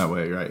backwards in that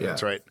way, right? Yeah.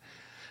 That's right.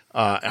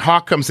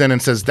 Hawk comes in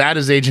and says, "That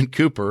is Agent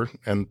Cooper,"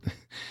 and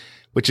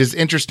which is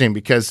interesting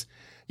because,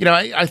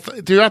 I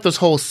throughout this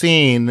whole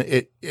scene,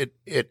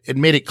 it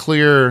made it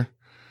clear,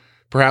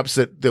 perhaps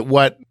that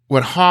what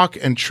Hawk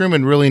and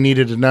Truman really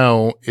needed to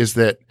know is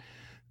that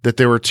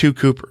there were 2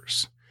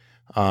 Coopers,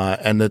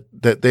 and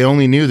that they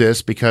only knew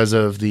this because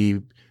of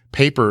the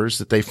papers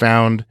that they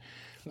found,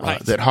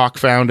 that Hawk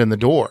found in the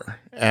door.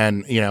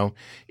 And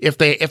if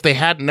they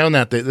hadn't known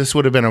that, this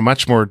would have been a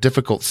much more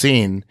difficult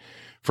scene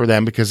for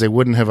them, because they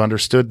wouldn't have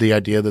understood the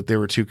idea that there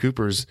were 2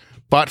 Coopers,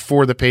 but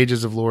for the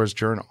pages of Laura's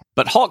journal.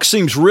 But Hawk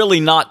seems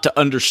really not to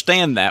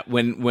understand that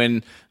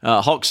when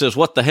Hawk says,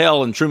 "What the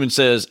hell?" and Truman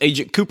says,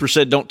 "Agent Cooper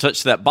said don't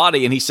touch that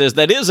body," and he saes,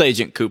 "That is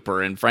Agent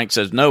Cooper," and Frank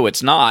says, "No,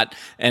 it's not."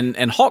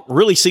 And Hawk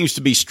really seems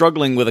to be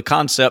struggling with a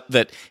concept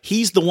that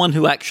he's the one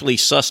who actually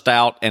sussed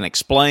out and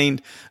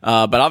explained.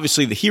 But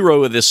obviously the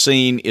hero of this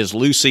scene is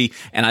Lucy,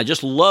 and I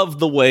just love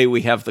the way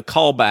we have the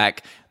callback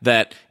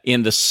that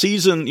in the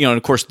season, and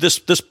of course this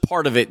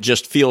part of it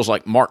just feels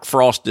like Mark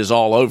Frost is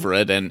all over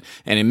it, and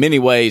in many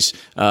ways,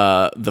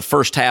 the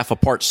first half of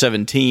part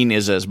 17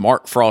 is as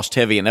Mark Frost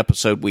heavy an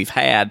episode we've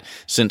had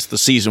since the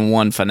season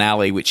 1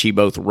 finale, which he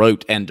both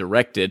wrote and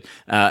directed,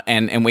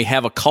 and we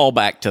have a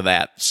callback to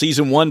that.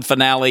 Season 1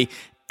 finale,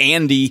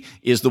 Andy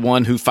is the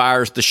one who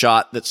fires the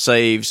shot that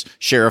saves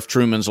Sheriff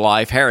Truman's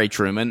life, Harry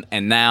Truman,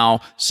 and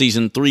now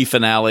season 3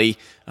 finale,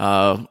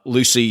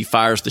 Lucy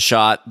fires the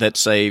shot that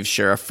saves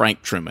Sheriff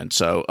Frank Truman.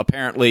 So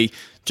apparently,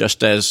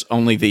 just as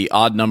only the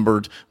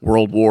odd-numbered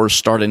world wars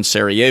start in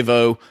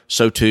Sarajevo,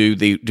 so too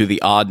do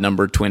the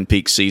odd-numbered Twin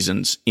Peaks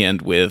seasons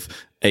end with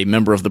a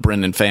member of the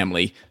Brennan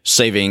family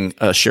saving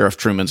Sheriff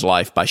Truman's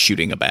life by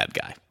shooting a bad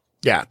guy.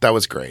 Yeah, that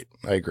was great.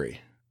 I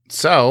agree.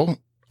 So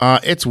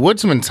it's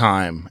Woodsman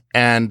time,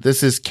 and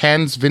this is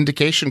Ken's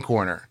Vindication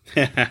Corner.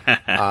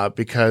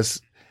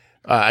 Because,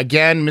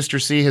 again,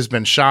 Mr. C has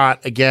been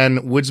shot.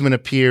 Again, Woodsmen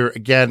appear.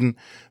 Again,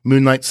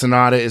 Moonlight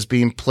Sonata is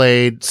being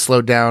played,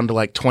 slowed down to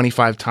like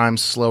 25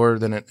 times slower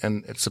than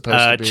it's supposed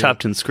to be.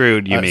 Chopped and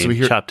Screwed, you mean. So we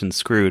hear Chopped and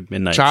Screwed,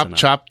 Midnight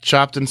Sonata.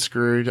 Chopped and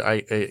Screwed,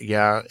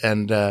 yeah.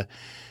 And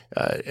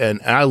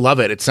I love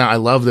it. I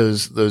love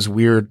those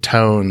weird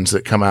tones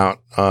that come out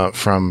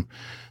from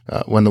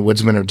when the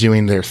Woodsmen are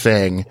doing their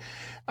thing.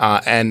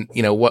 And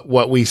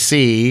what we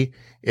see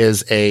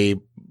is a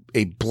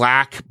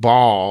black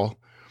ball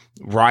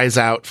rise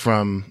out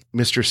from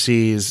Mr.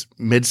 C's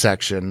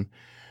midsection.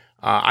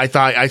 I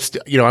thought I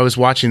was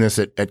watching this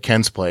at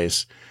Ken's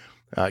place.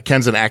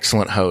 Ken's an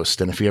excellent host,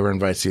 and if he ever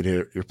invites you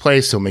to your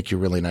place, he'll make you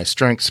really nice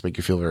drinks, make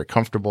you feel very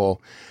comfortable,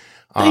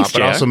 Thanks,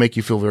 but also make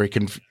you feel very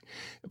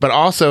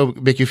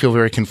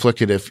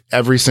conflicted if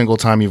every single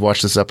time you've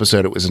watched this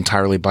episode, it was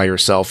entirely by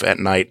yourself at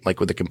night,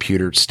 like with a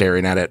computer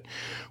staring at it,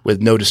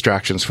 with no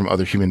distractions from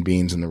other human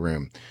beings in the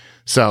room.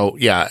 So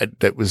yeah,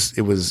 it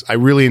was. I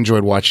really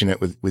enjoyed watching it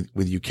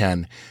with you,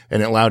 Ken,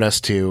 and it allowed us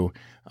to.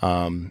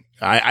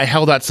 I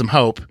held out some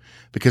hope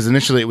because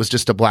initially it was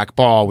just a black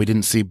ball. We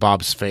didn't see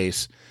Bob's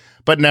face,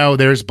 but no,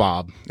 there's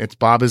Bob.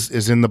 Bob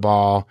is in the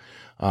ball.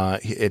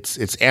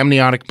 It's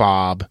amniotic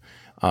Bob,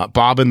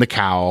 Bob in the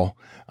cowl,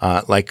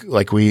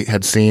 like we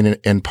had seen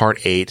in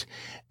part 8,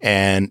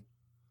 and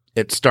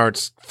it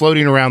starts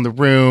floating around the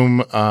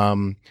room.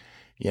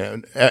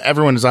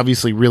 Everyone is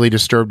obviously really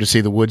disturbed to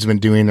see the Woodsmen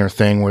doing their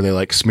thing where they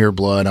like smear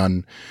blood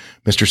on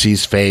Mr.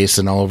 C's face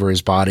and all over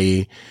his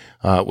body,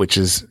 which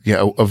is,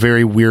 a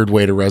very weird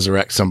way to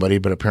resurrect somebody,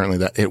 but apparently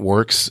that it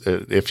works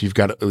if you've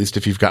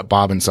got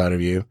Bob inside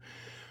of you.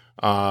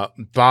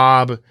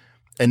 Bob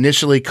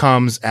initially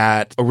comes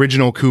at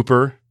original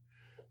Cooper,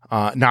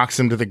 knocks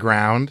him to the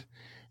ground,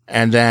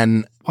 and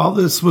then while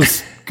this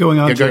was going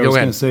on, I was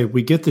going to say,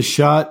 we get the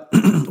shot,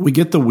 we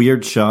get the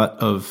weird shot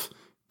of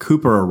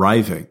Cooper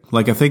arriving.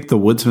 Like, I think the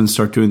Woodsmen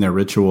start doing their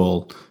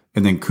ritual,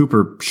 and then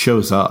Cooper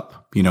shows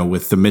up,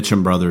 with the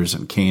Mitchum brothers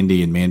and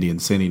Candy and Mandy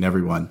and Sandy and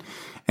everyone.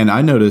 And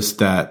I noticed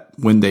that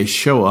when they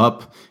show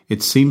up,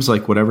 it seems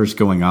like whatever's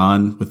going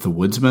on with the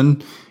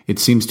Woodsmen, it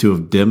seems to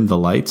have dimmed the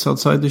lights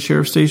outside the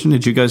sheriff's station.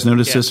 Did you guys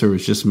notice this, or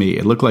was it just me?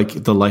 It looked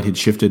like the light had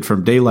shifted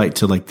from daylight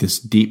to like this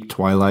deep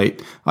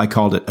twilight. I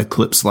called it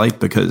eclipse light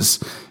because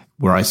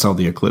where I saw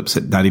the eclipse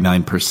at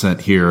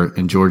 99% here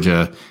in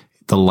Georgia,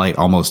 the light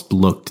almost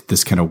looked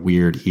this kind of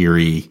weird,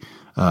 eerie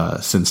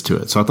sense to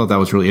it. So I thought that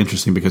was really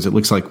interesting because it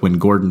looks like when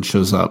Gordon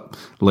shows up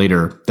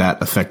later,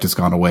 that effect has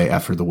gone away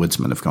after the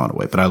woodsmen have gone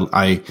away. But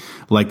I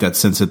like that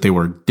sense that they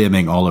were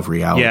dimming all of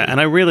reality. Yeah,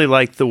 and I really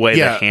like the way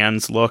the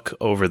hands look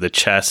over the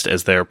chest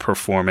as they're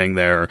performing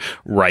their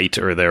rite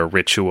or their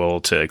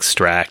ritual to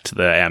extract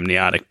the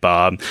amniotic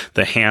bob.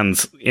 The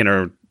hands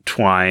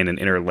intertwine and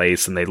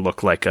interlace, and they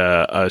look like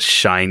a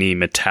shiny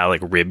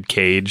metallic rib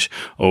cage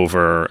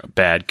over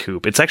Bad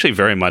Coop. It's actually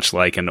very much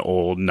like an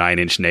old 9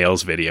 Inch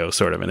Nails video,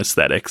 sort of an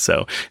aesthetic.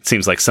 So it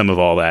seems like some of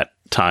all that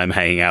time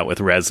hanging out with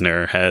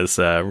Reznor has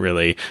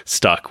really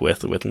stuck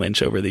with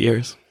Lynch over the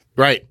years.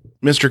 Right.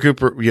 Mr.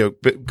 Cooper,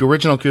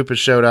 original Coop has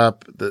showed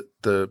up.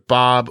 The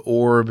Bob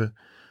orb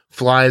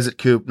flies at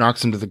Coop,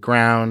 knocks him to the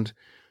ground.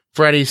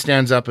 Freddy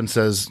stands up and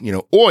says,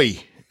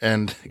 "Oi!"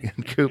 And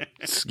Coop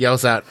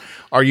yells out,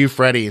 "Are you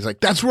Freddy?" He's like,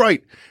 "That's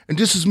right. And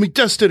this is my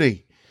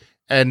destiny."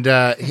 And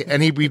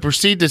we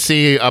proceed to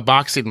see a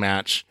boxing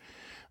match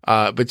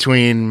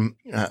between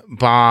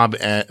Bob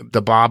and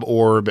the Bob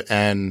orb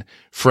and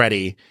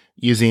Freddy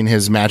using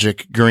his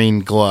magic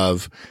green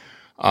glove,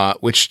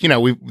 which,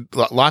 we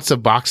lots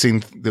of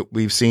boxing that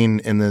we've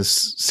seen in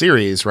this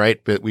series, right?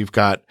 But we've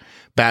got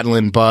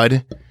Battling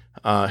Bud,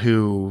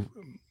 who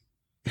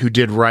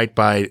did right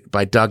by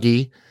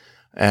Dougie.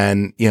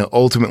 And,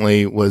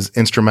 ultimately was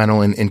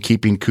instrumental in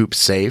keeping Coop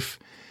safe.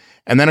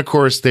 And then, of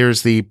course,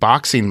 there's the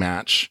boxing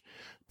match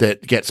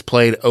that gets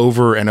played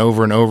over and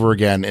over and over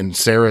again in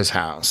Sarah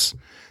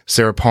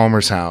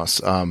Palmer's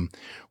house,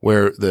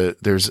 where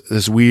there's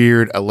this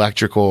weird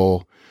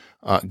electrical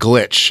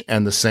glitch,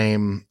 and the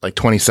same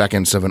 20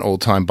 seconds of an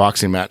old time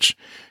boxing match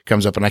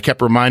comes up. And I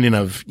kept reminding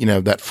of,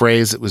 that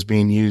phrase that was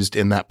being used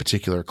in that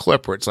particular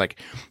clip where it's like,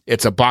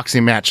 it's a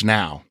boxing match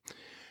now.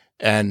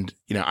 And,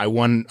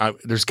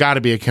 there's got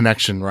to be a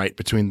connection, right,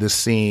 between this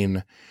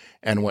scene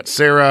and what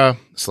Sarah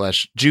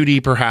 / Judy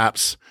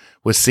perhaps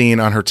was seeing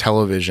on her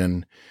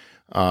television,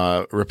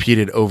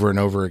 repeated over and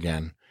over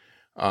again.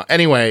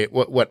 Anyway,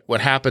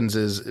 what happens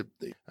is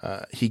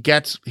he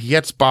gets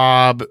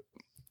Bob,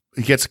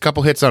 he gets a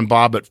couple hits on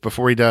Bob, but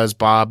before he does,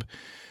 Bob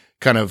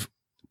kind of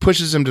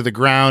pushes him to the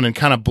ground and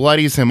kind of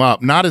bloodies him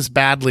up, not as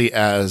badly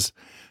as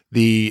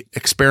the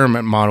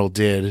experiment model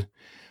did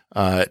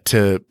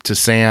to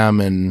Sam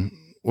and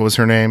what was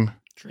her name?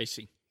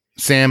 Tracy.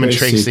 Sam and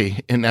Tracy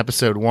in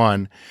episode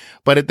 1.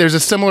 But there's a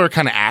similar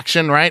kind of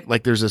action, right?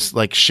 Like there's this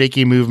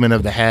shaky movement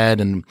of the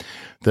head, and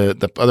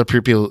the other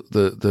people,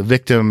 the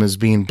victim is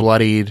being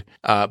bloodied.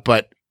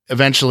 But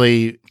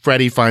eventually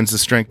Freddy finds the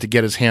strength to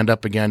get his hand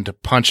up again to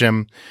punch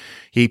him.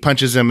 He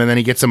punches him, and then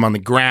he gets him on the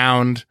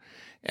ground,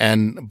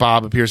 and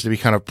Bob appears to be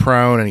kind of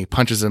prone, and he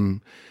punches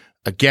him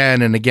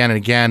again and again and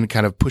again,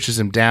 kind of pushes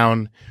him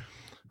down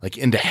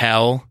into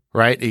hell,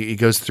 right? He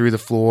goes through the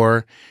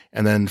floor,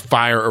 and then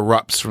fire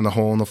erupts from the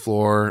hole in the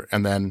floor,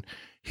 and then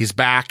he's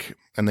back,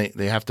 and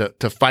they have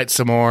to fight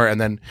some more, and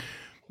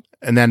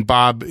then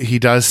Bob, he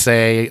does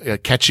say,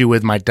 "Catch you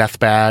with my death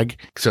bag,"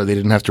 so they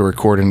didn't have to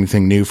record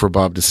anything new for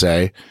Bob to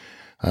say.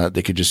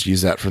 They could just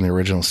use that from the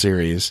original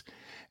series.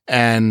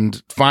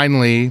 And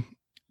finally,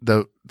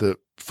 the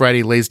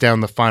Freddy lays down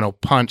the final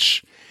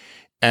punch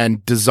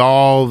and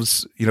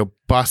dissolves,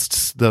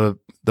 busts the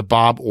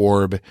Bob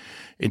orb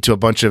into a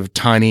bunch of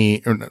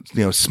tiny,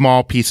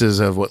 small pieces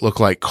of what look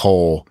like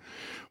coal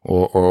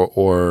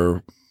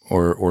or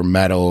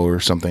metal or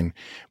something.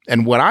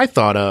 And what I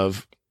thought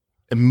of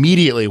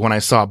immediately when I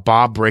saw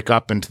Bob break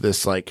up into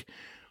this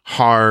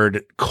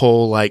hard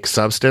coal-like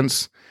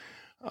substance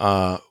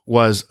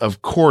was,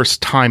 of course,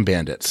 Time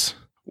Bandits,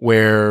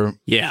 where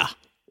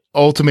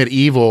ultimate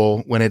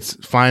evil, when it's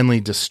finally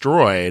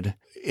destroyed,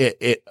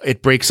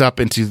 it breaks up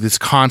into this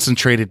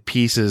concentrated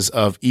pieces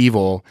of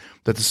evil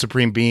that the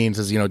Supreme Being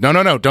says, no,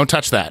 don't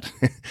touch that.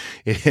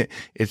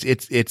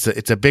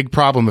 It's a big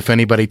problem if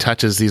anybody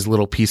touches these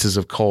little pieces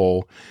of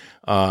coal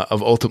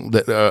of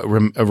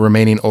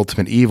remaining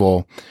ultimate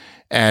evil.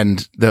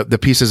 And the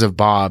pieces of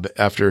Bob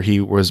after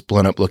he was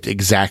blown up looked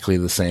exactly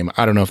the same.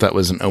 I don't know if that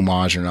was an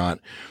homage or not.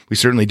 We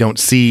certainly don't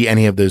see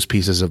any of those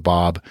pieces of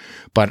Bob,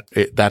 but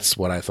that's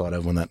what I thought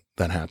of when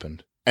that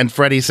happened. And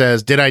Freddy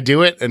says, "Did I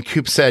do it?" And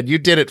Coop said, "You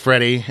did it,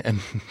 Freddy." And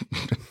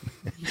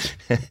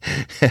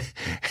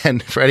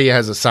and Freddy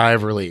has a sigh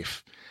of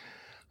relief.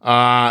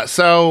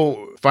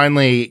 So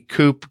finally,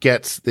 Coop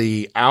gets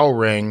the owl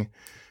ring,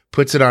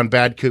 puts it on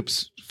Bad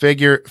Coop's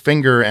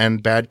finger,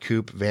 and Bad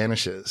Coop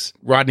vanishes.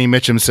 Rodney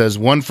Mitchum says,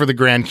 "One for the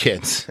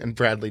grandkids," and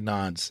Bradley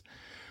nods.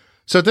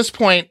 So at this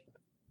point,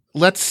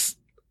 let's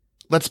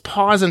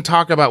pause and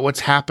talk about what's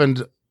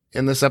happened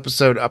in this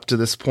episode up to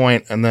this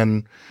point, and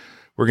then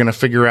we're going to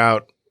figure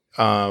out,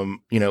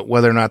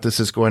 whether or not this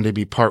is going to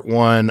be part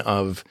 1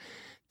 of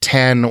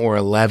 10 or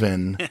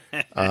 11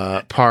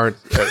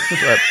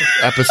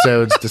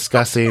 episodes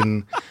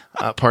discussing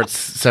parts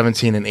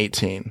 17 and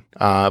 18.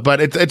 But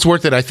it's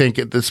worth it, I think,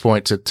 at this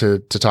point to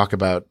talk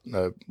about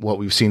what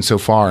we've seen so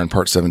far in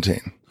part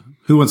 17.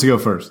 Who wants to go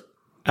first?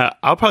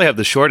 I'll probably have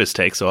the shortest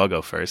take, so I'll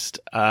go first.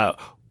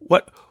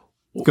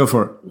 Go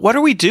for it. What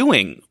are we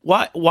doing?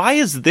 Why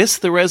is this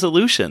the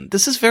resolution?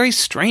 This is very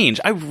strange.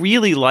 I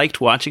really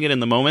liked watching it in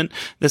the moment.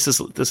 This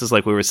is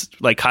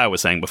like Kyle was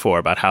saying before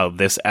about how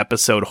this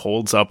episode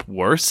holds up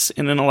worse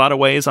in a lot of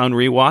ways on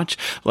rewatch.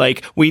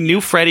 Like, we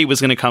knew Freddy was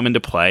going to come into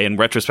play. In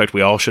retrospect,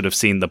 we all should have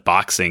seen the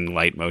boxing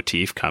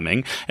leitmotif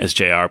coming, as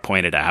JR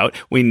pointed out.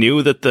 We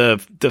knew that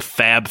the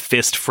Fab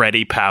Fist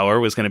Freddy power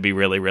was going to be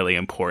really, really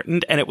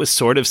important, and it was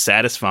sort of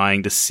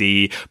satisfying to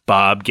see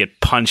Bob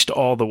get punched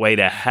all the way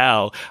to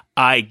hell,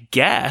 I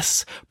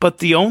guess, but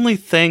the only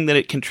thing that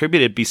it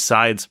contributed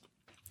besides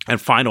a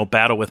final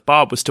battle with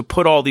Bob was to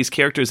put all these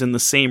characters in the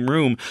same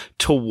room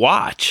to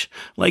watch.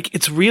 Like,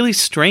 it's really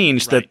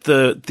strange that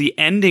the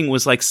ending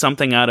was like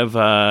something out of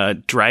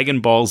a Dragon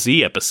Ball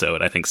Z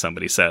episode, I think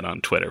somebody said on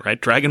Twitter, right?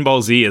 Dragon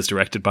Ball Z is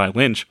directed by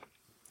Lynch.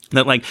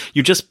 That, like,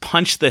 you just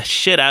punch the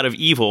shit out of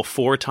evil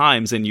 4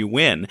 times and you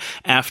win.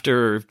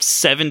 After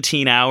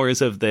 17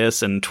 hours of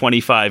this and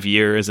 25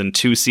 years and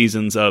 2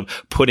 seasons of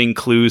putting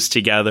clues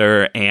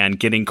together and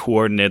getting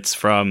coordinates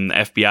from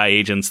FBI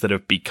agents that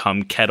have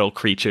become kettle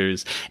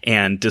creatures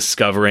and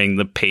discovering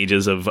the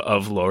pages of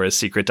Laura's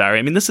secret diary.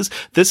 I mean, this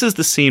is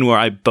the scene where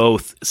I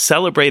both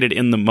celebrated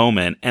in the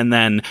moment and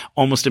then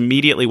almost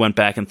immediately went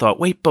back and thought,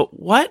 wait, but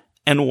what?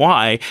 And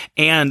why,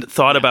 and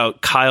thought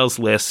about Kyle's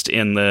list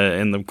in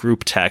the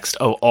group text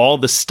of all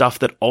the stuff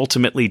that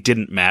ultimately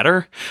didn't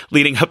matter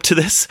leading up to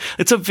this.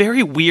 It's a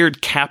very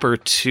weird capper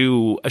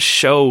to a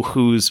show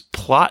whose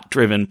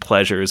plot-driven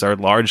pleasures are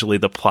largely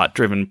the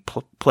plot-driven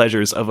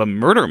pleasures of a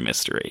murder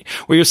mystery,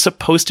 where you're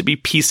supposed to be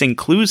piecing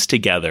clues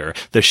together,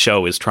 the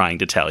show is trying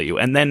to tell you,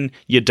 and then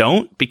you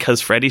don't because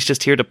Freddy's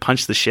just here to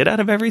punch the shit out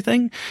of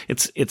everything.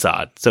 It's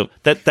odd. So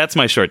that's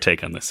my short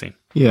take on this scene.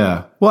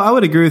 Yeah. Well, I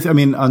would agree with, I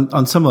mean,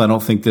 on some level, I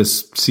don't think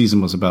this season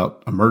was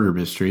about a murder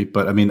mystery,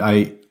 but I mean,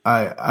 I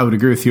would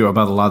agree with you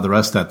about a lot of the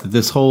rest of that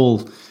this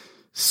whole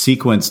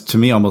sequence to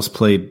me almost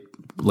played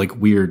like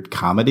weird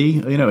comedy,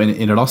 and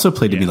it also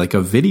played to me like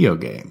a video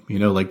game,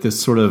 like this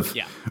sort of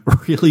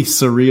really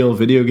surreal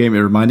video game. It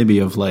reminded me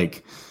of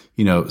like,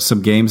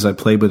 some games I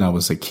played when I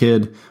was a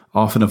kid,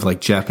 often of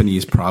like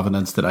Japanese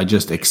provenance that I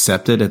just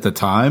accepted at the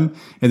time.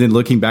 And then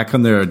looking back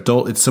on their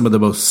adult, it's some of the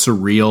most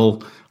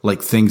surreal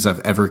like things I've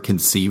ever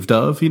conceived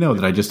of,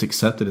 that I just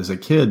accepted as a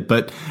kid.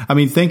 But I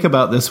mean, think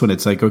about this one.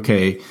 It's like,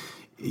 okay,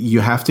 you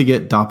have to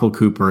get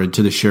Doppelcooper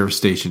into the sheriff's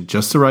station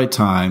just the right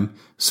time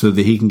so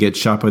that he can get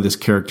shot by this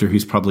character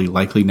who's probably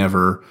likely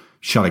never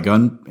shot a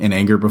gun in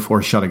anger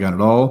before, shot a gun at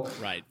all.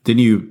 Right. Then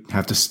you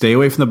have to stay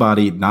away from the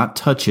body, not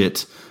touch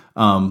it.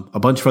 A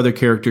bunch of other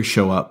characters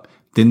show up.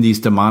 Then these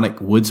demonic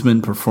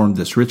woodsmen perform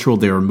this ritual.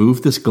 They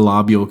remove this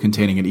globule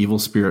containing an evil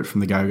spirit from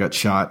the guy who got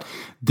shot.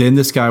 Then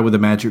this guy with a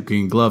magic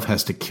green glove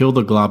has to kill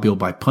the globule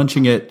by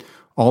punching it.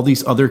 All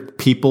these other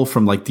people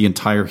from like the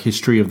entire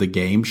history of the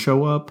game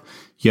show up.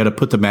 You got to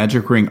put the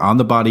magic ring on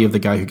the body of the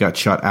guy who got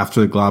shot after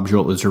the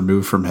globule is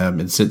removed from him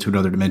and sent to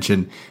another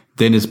dimension.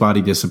 Then his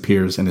body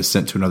disappears and is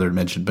sent to another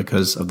dimension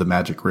because of the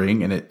magic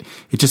ring. And it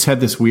just had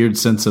this weird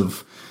sense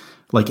of,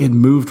 like, it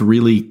moved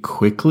really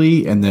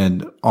quickly and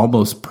then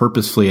almost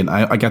purposefully. And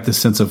I got this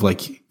sense of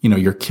like,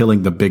 you're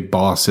killing the big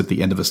boss at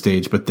the end of a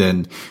stage, but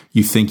then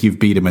you think you've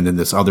beat him. And then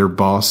this other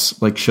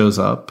boss like shows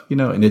up,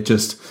 and it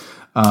just,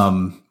 I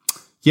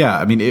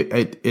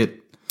mean,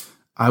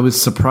 I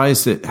was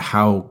surprised at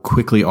how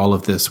quickly all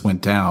of this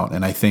went down.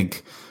 And I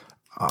think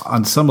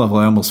on some level,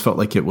 I almost felt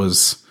like it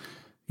was,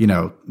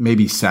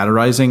 maybe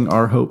satirizing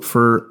our hope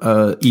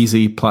for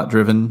easy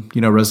plot-driven,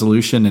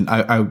 resolution. And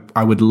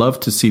I would love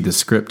to see the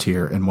script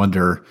here and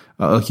wonder,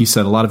 like you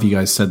said, a lot of you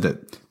guys said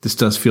that this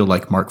does feel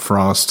like Mark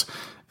Frost.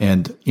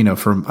 And,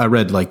 I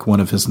read like one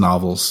of his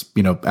novels,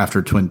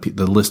 after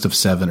the List of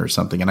Seven or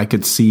something. And I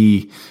could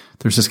see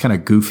there's this kind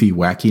of goofy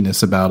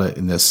wackiness about it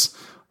and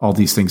all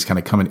these things kind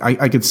of coming.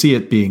 I could see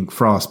it being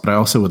Frost, but I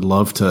also would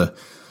love to,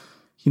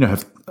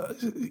 have,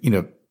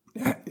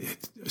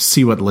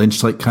 see what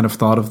Lynch like kind of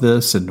thought of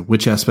this and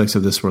which aspects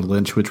of this were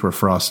Lynch, which were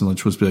Frost, and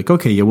Lynch was be like,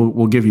 okay, yeah,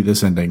 we'll give you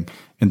this ending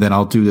and then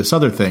I'll do this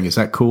other thing. Is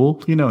that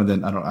cool? And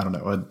then I don't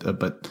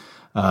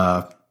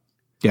know.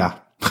 Yeah.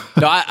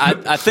 No,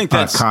 I think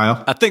that's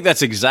Kyle. I think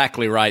that's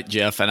exactly right,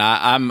 Jeff. And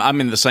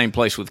I'm in the same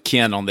place with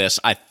Ken on this.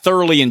 I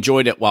thoroughly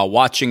enjoyed it while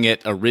watching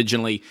it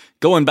originally.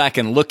 Going back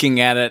and looking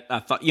at it, I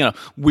thought,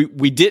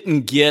 we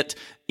didn't get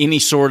any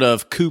sort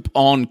of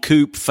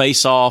coup-on-coup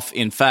face-off.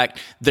 In fact,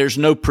 there's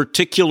no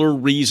particular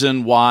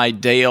reason why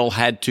Dale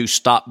had to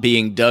stop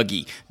being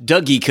Dougie.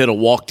 Dougie could have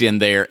walked in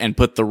there and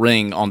put the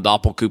ring on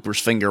Doppelcooper's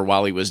finger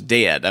while he was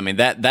dead. I mean,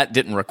 that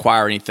didn't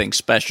require anything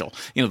special.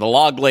 The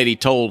log lady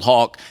told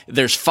Hawk,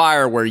 there's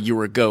fire where you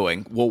were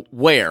going. Well,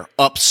 where?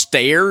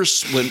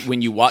 Upstairs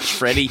when you watch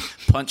Freddy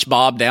punch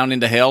Bob down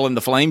into hell and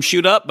the flames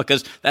shoot up?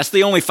 Because that's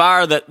the only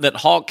fire that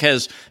Hawk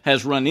has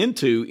run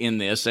into in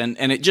this. And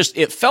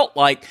it felt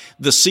like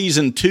the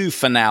season 2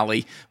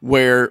 finale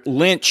where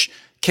Lynch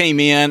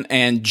came in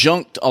and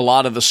junked a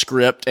lot of the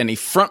script, and he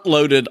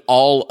front-loaded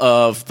all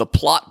of the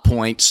plot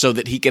points so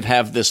that he could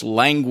have this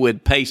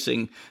languid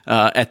pacing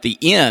at the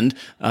end.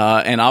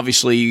 And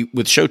obviously,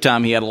 with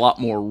Showtime, he had a lot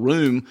more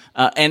room.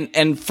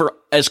 And for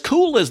as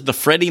cool as the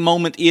Freddy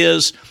moment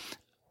is,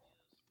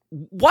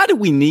 why do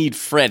we need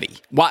Freddy?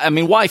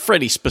 Why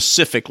Freddy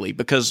specifically?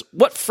 Because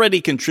what Freddy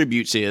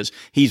contributes is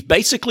he's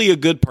basically a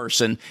good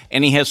person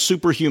and he has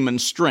superhuman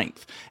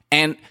strength.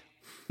 And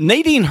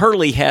Nadine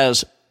Hurley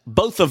has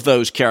both of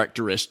those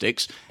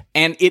characteristics,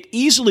 and it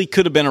easily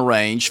could have been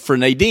arranged for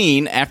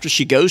Nadine, after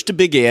she goes to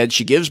Big Ed,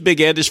 she gives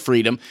Big Ed his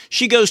freedom,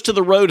 she goes to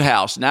the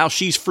Roadhouse. Now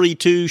she's free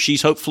too.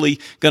 She's hopefully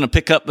going to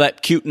pick up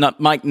that cute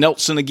Mike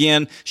Nelson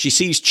again. She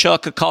sees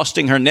Chuck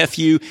accosting her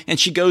nephew, and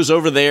she goes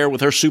over there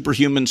with her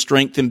superhuman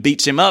strength and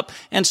beats him up.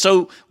 And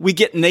so we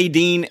get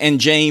Nadine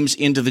and James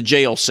into the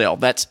jail cell.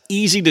 That's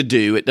easy to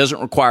do. It doesn't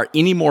require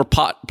any more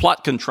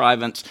plot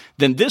contrivance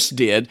than this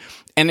did.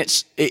 And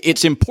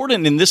it's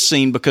important in this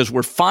scene because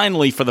we're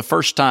finally, for the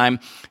first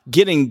time,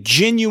 getting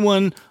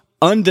genuine,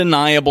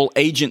 undeniable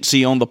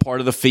agency on the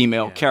part of the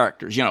female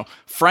characters. You know,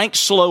 Frank's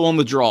slow on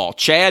the draw.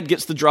 Chad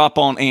gets the drop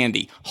on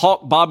Andy.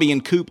 Hawk, Bobby,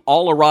 and Coop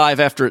all arrive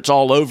after it's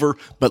all over,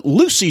 but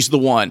Lucy's the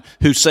one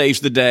who saves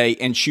the day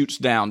and shoots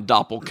down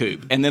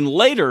Doppel-Coop. And then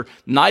later,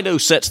 Nido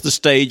sets the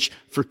stage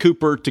for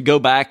Cooper to go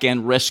back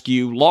and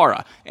rescue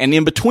Laura. And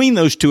in between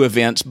those two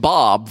events,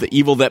 Bob, the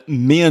evil that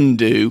men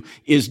do,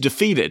 is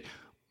defeated.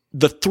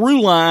 The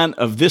through line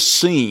of this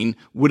scene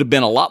would have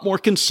been a lot more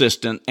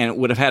consistent, and it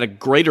would have had a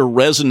greater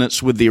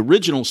resonance with the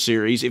original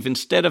series if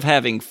instead of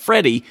having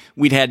Freddy,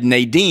 we'd had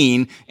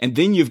Nadine, and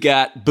then you've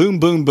got boom,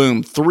 boom,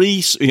 boom,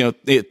 three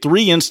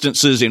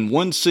instances in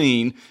one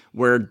scene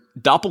where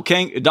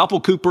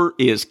Doppel-Cooper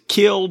is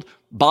killed,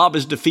 Bob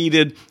is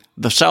defeated,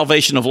 the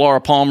salvation of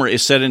Laura Palmer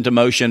is set into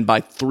motion by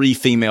three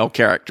female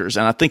characters.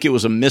 And I think it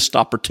was a missed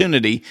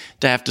opportunity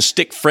to have to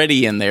stick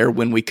Freddy in there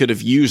when we could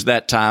have used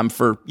that time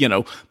for,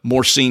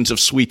 more scenes of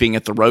sweeping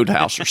at the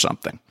Roadhouse or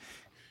something.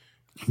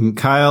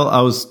 Kyle,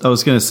 I was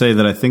going to say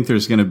that I think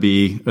there's going to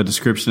be a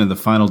description in the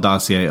final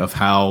dossier of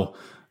how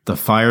the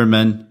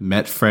firemen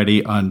met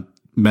Freddy on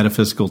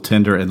Metaphysical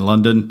Tinder in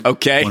London.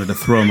 Okay. Wanted to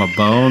throw him a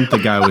bone. The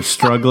guy was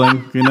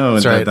struggling,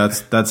 That's right.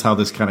 That's how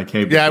this kind of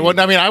came. Yeah. Well,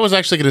 I was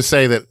actually going to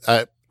say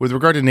that, with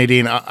regard to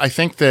Nadine, I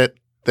think that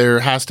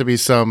there has to be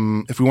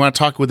some, if we want to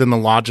talk within the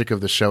logic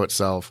of the show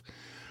itself,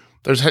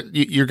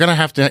 you're going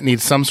to need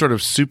some sort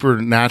of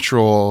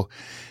supernatural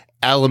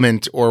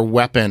element or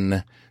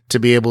weapon to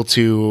be able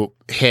to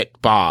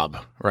hit Bob,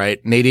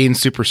 right?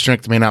 Nadine's super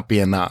strength may not be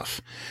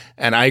enough.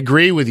 And I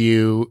agree with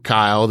you,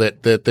 Kyle,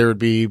 that there'd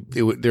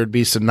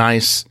be some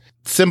nice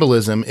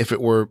symbolism if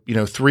it were,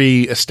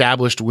 three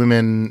established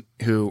women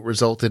who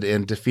resulted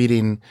in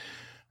defeating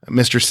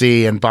Mr.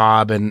 C and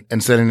Bob and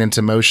setting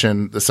into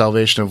motion the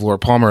salvation of Laura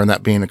Palmer, and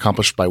that being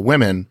accomplished by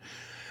women.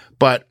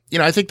 But,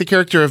 I think the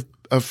character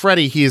of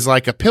Freddy, he is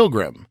like a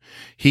pilgrim.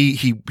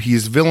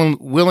 He's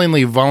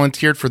willingly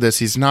volunteered for this.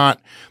 He's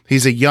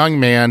a young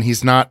man.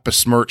 He's not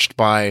besmirched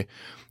by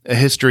a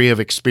history of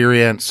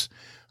experience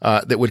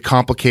that would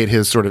complicate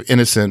his sort of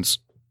innocence,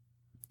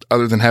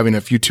 other than having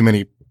a few too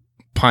many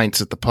pints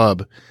at the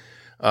pub,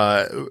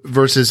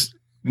 versus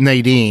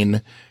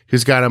Nadine,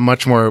 who's got a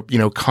much more,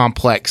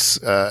 complex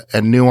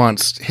and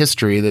nuanced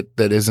history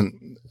that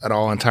isn't at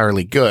all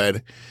entirely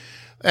good.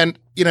 And,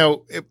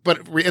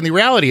 but the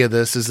reality of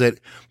this is that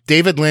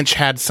David Lynch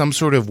had some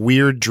sort of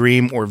weird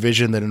dream or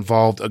vision that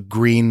involved a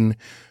green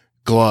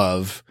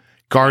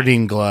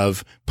guarding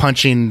glove,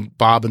 punching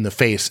Bob in the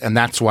face, and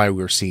that's why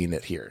we're seeing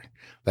it here.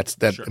 That's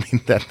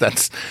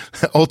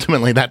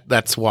ultimately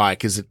that's why,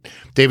 because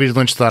David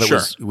Lynch thought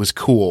it was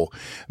cool.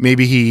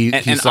 Maybe he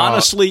saw,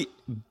 honestly,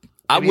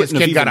 I wouldn't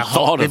have even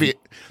thought of it.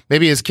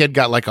 Maybe his kid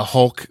got like a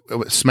Hulk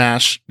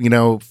smash,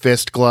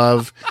 fist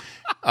glove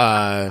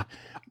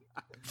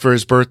for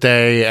his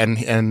birthday,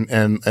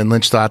 and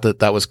Lynch thought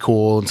that was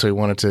cool, and so he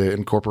wanted to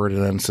incorporate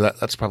it in. So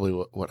that's probably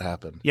what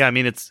happened. Yeah,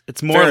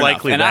 it's more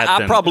likely and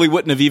that I probably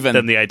wouldn't have even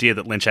than the idea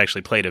that Lynch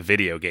actually played a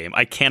video game.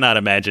 I cannot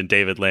imagine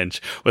David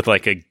Lynch with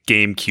like a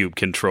GameCube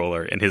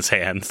controller in his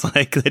hands.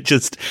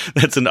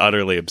 That's an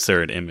utterly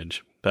absurd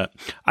image. But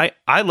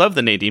I love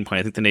the Nadine point.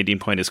 I think the Nadine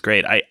point is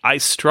great. I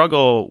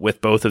struggle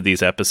with both of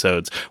these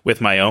episodes with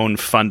my own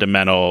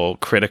fundamental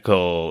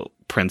critical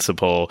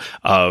principle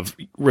of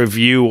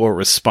review or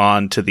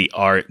respond to the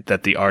art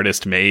that the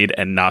artist made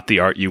and not the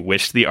art you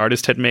wish the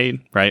artist had made,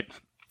 right?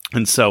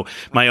 And so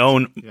my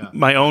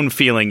own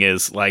feeling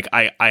is like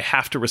I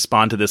have to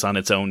respond to this on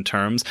its own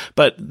terms,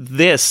 but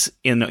this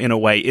in a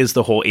way is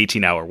the whole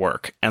 18-hour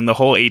work. And the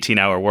whole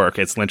 18-hour work,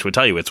 as Lynch would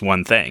tell you, it's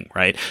one thing,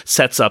 right?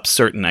 Sets up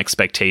certain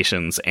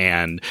expectations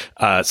and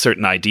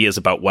certain ideas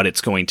about what it's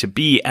going to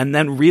be, and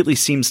then really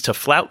seems to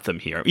flout them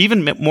here.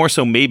 Even more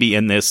so maybe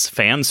in this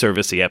fan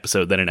servicey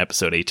episode than in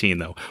episode 18,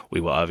 though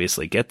we will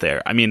obviously get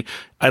there. I mean,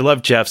 I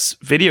love Jeff's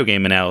video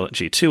game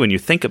analogy too. And you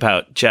think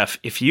about, Jeff,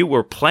 if you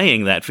were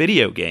playing that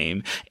video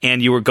game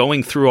and you were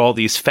going through all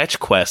these fetch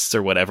quests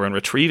or whatever and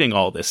retrieving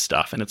all this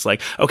stuff, and it's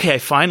like, okay, I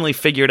finally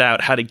figured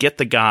out how to get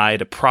the guy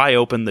to pry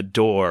open the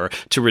door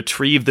to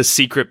retrieve the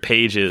secret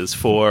pages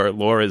for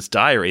Laura's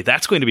diary.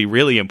 That's going to be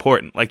really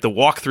important. Like the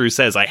walkthrough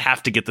says, I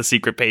have to get the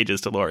secret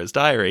pages to Laura's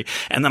diary.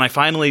 And then I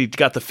finally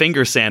got the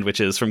finger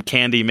sandwiches from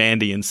Candy,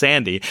 Mandy, and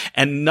Sandy.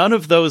 And none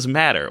of those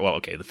matter. Well,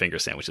 okay, the finger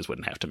sandwiches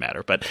wouldn't have to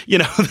matter, but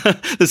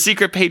the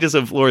secret pages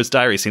of Laura's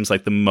diary seems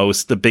like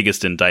the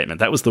biggest indictment.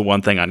 That was the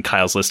one thing on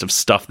Kyle's list of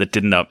stuff that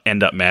didn't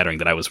end up mattering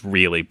that I was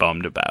really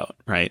bummed about,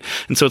 right?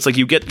 And so it's like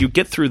you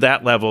get through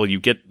that level,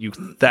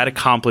 that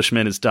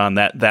accomplishment is done,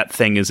 that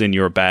thing is in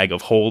your bag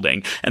of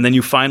holding, and then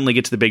you finally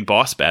get to the big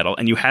boss battle,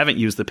 and you haven't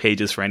used the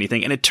pages for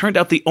anything, and it turned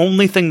out the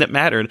only thing that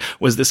mattered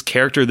was this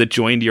character that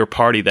joined your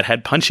party that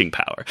had punching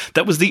power.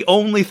 That was the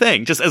only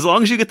thing. Just as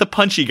long as you get the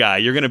punchy guy,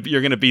 you're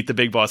gonna beat the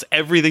big boss.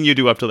 Everything you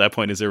do up to that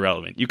point is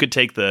irrelevant. You could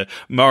take the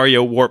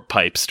Mario warp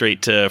pipe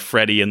straight to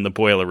Freddy in the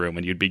boiler room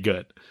and you'd be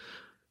good.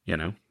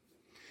 Yeah.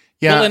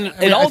 Well, and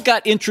it all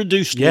got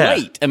introduced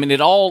late. I mean,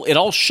 it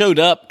all showed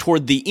up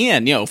toward the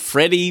end.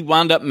 Freddy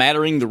wound up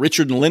mattering. The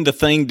Richard and Linda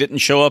thing didn't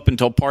show up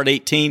until part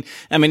 18.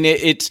 I mean,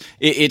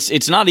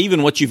 it's not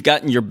even what you've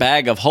got in your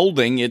bag of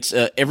holding. It's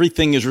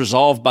everything is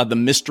resolved by the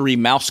Mystery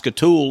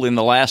Mousekatool in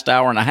the last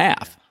hour and a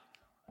half.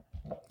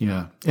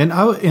 Yeah, and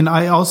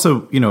I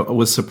also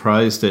was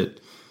surprised at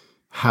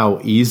how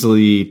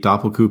easily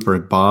Doppelcooper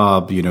and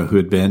Bob,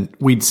 who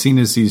we'd seen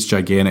as these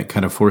gigantic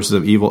kind of forces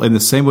of evil, in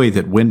the same way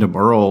that Wyndham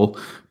Earl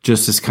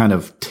just is kind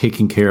of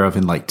taken care of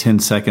in like 10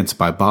 seconds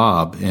by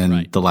Bob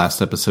in the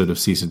last episode of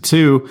season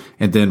 2.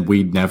 And then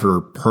we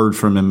never heard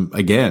from him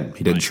again.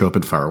 He didn't show up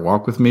in Fire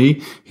Walk with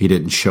Me. He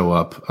didn't show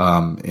up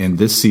in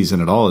this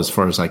season at all, as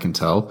far as I can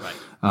tell.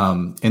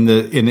 Right. And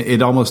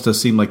it almost does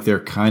seem like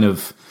they're kind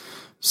of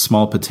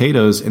small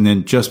potatoes. And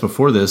then just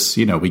before this,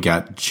 we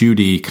got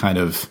Judy kind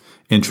of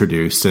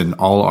introduced, and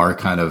all our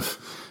kind of,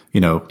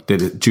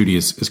 Judy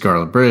is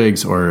Garland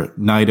Briggs or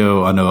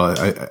Nido. I know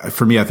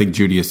for me, I think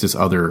Judy is this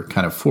other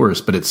kind of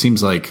force, but it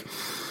seems like,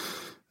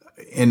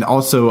 and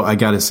also I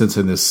got a sense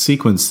in this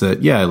sequence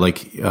that, you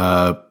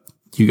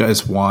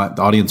guys the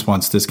audience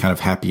wants this kind of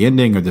happy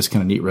ending or this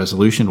kind of neat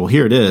resolution. Well,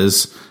 here it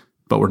is,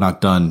 but we're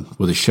not done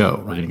with the show.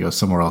 We're going to go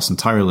somewhere else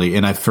entirely.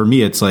 And for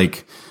me, it's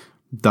like,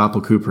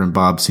 Doppelcooper and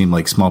Bob seem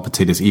like small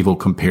potatoes evil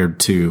compared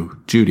to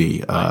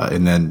Judy.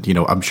 And then,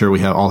 I'm sure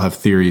we all have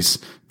theories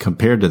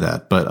compared to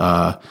that,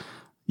 but,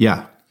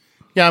 yeah.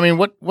 Yeah. I mean,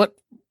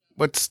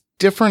 what's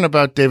different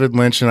about David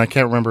Lynch, and I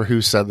can't remember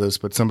who said this,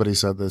 but somebody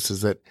said this, is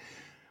that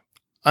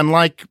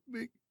unlike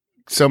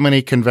so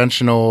many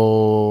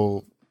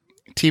conventional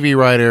TV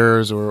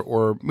writers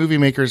or movie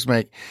makers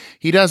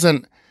he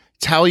doesn't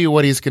tell you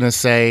what he's going to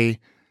say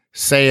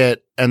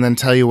it, and then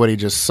tell you what he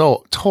just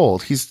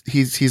told.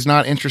 He's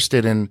not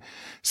interested in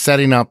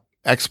setting up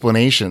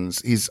explanations.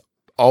 He's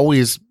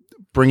always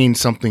bringing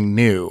something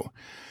new.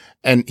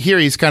 And here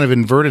he's kind of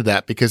inverted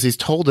that, because he's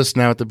told us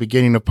now at the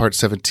beginning of part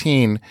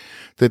 17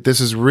 that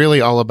this is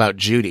really all about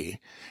Judy.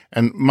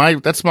 And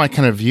that's my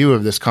kind of view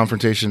of this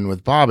confrontation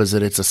with Bob, is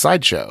that it's a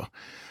sideshow.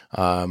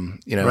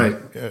 Right.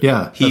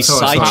 Yeah. He's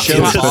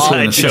Sideshow Bob.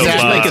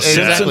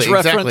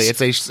 Exactly.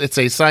 It's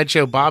a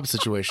Sideshow Bob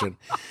situation.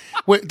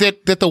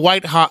 That the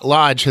White Hot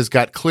Lodge has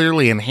got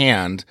clearly in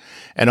hand,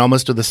 and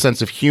almost with a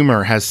sense of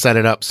humor has set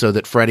it up so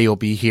that Freddy will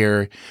be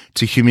here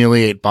to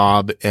humiliate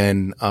Bob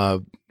in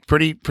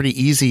pretty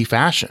easy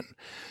fashion.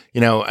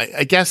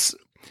 I guess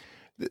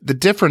the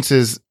difference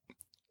is,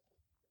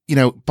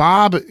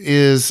 Bob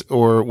is,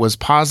 or was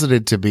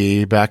posited to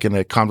be, back in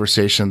a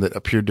conversation that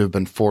appeared to have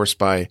been forced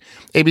by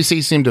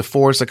ABC, seemed to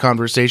force a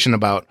conversation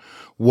about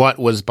what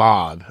was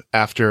Bob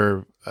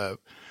after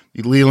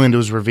Leland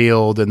was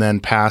revealed and then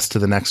passed to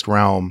the next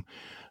realm,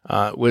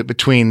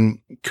 between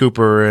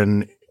Cooper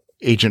and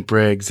Agent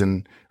Briggs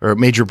or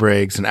Major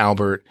Briggs and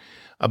Albert,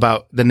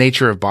 about the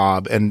nature of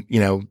Bob. And,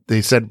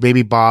 they said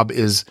maybe Bob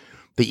is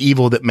the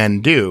evil that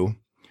men do.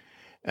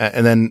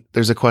 And then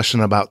there's a question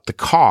about the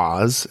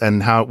cause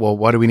and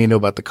what do we need to know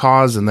about the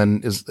cause? And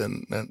then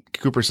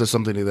Cooper says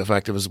something to the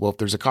effect of, if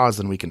there's a cause,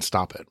 then we can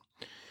stop it.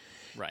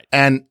 Right.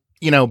 And,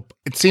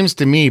 it seems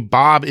to me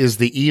Bob is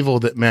the evil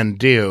that men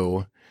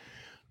do.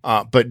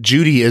 But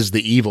Judy is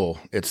the evil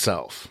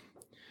itself.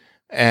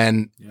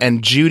 And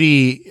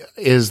Judy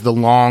is the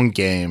long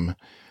game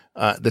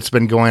that's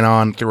been going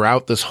on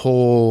throughout this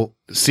whole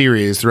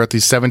series, throughout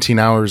these 17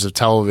 hours of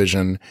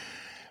television,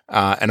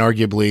 and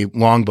arguably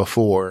long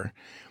before.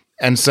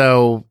 And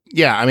so,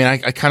 yeah, I mean,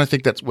 I kind of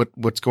think that's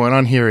what's going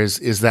on here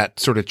is that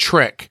sort of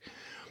trick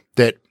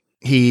that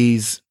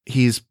he's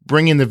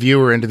bringing the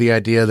viewer into the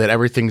idea that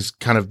everything's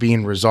kind of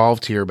being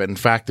resolved here, but in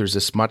fact, there's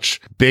this much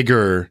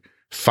bigger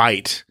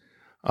fight,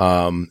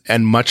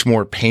 and much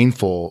more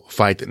painful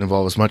fight that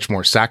involves much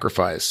more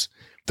sacrifice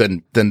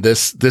than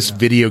this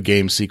video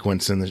game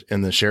sequence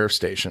in the sheriff's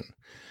station.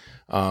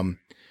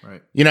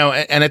 Right.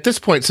 And at this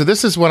point, so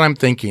this is what I'm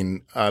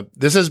thinking.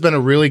 This has been a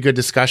really good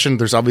discussion.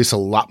 There's obviously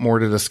a lot more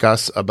to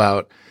discuss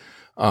about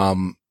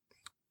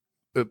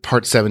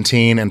part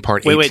 17 and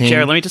part 18. Wait,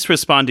 Jared, let me just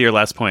respond to your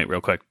last point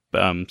real quick,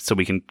 so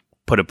we can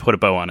put a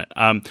bow on it.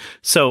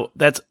 So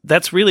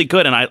that's really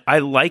good, and I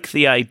like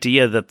the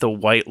idea that the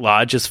White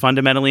Lodge is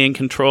fundamentally in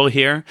control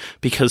here,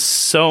 because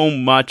so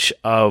much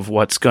of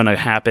what's going to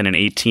happen in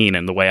 18,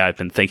 and the way I've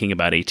been thinking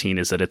about 18,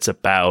 is that it's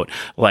about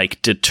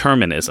like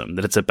determinism,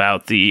 that it's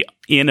about the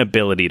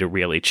inability to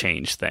really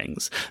change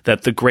things,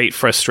 that the great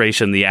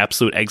frustration, the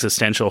absolute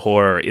existential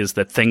horror, is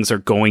that things are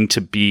going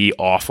to be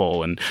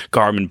awful, and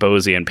Garm and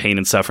Bosie and pain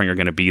and suffering are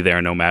going to be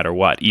there no matter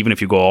what, even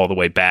if you go all the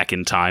way back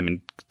in time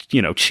and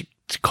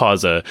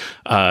cause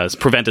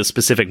prevent a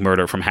specific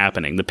murder from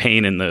happening. The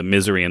pain and the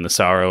misery and the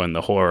sorrow and the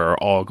horror are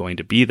all going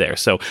to be there.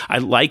 So I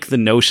like the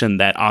notion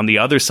that on the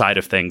other side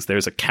of things,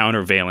 there's a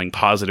countervailing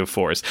positive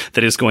force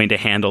that is going to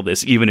handle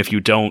this, even if you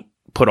don't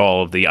put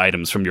all of the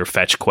items from your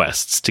fetch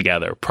quests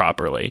together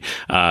properly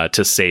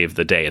to save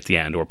the day at the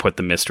end, or put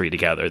the mystery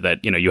together,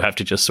 that you have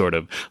to just sort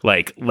of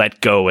like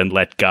let go and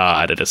let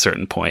God at a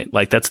certain point.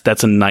 Like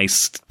that's a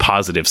nice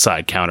positive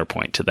side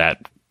counterpoint to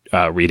that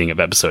reading of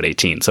episode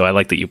 18. So I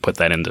like that you put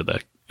that into the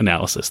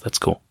analysis. That's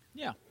cool.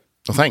 Yeah.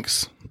 Well,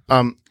 thanks.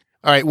 All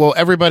right. Well,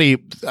 everybody,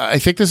 I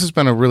think this has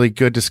been a really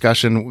good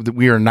discussion.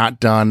 We are not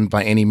done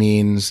by any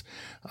means.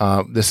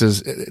 This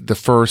is the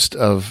first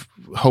of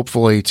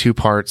hopefully 2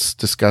 parts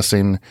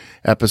discussing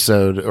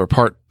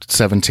part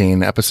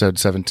 17, episode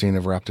 17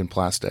 of Wrapped in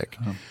Plastic.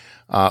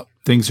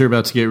 Things are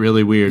about to get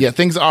really weird. Yeah,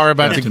 things are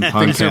about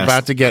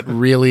to get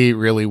really,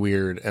 really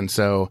weird. And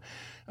so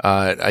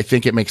I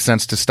think it makes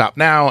sense to stop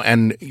now,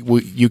 and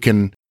you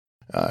can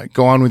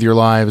go on with your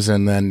lives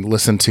and then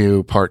listen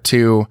to part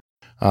 2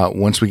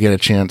 once we get a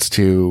chance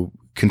to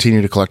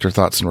continue to collect our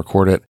thoughts and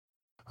record it.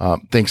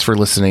 Thanks for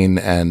listening,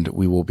 and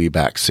we will be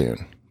back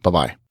soon.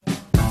 Bye-bye.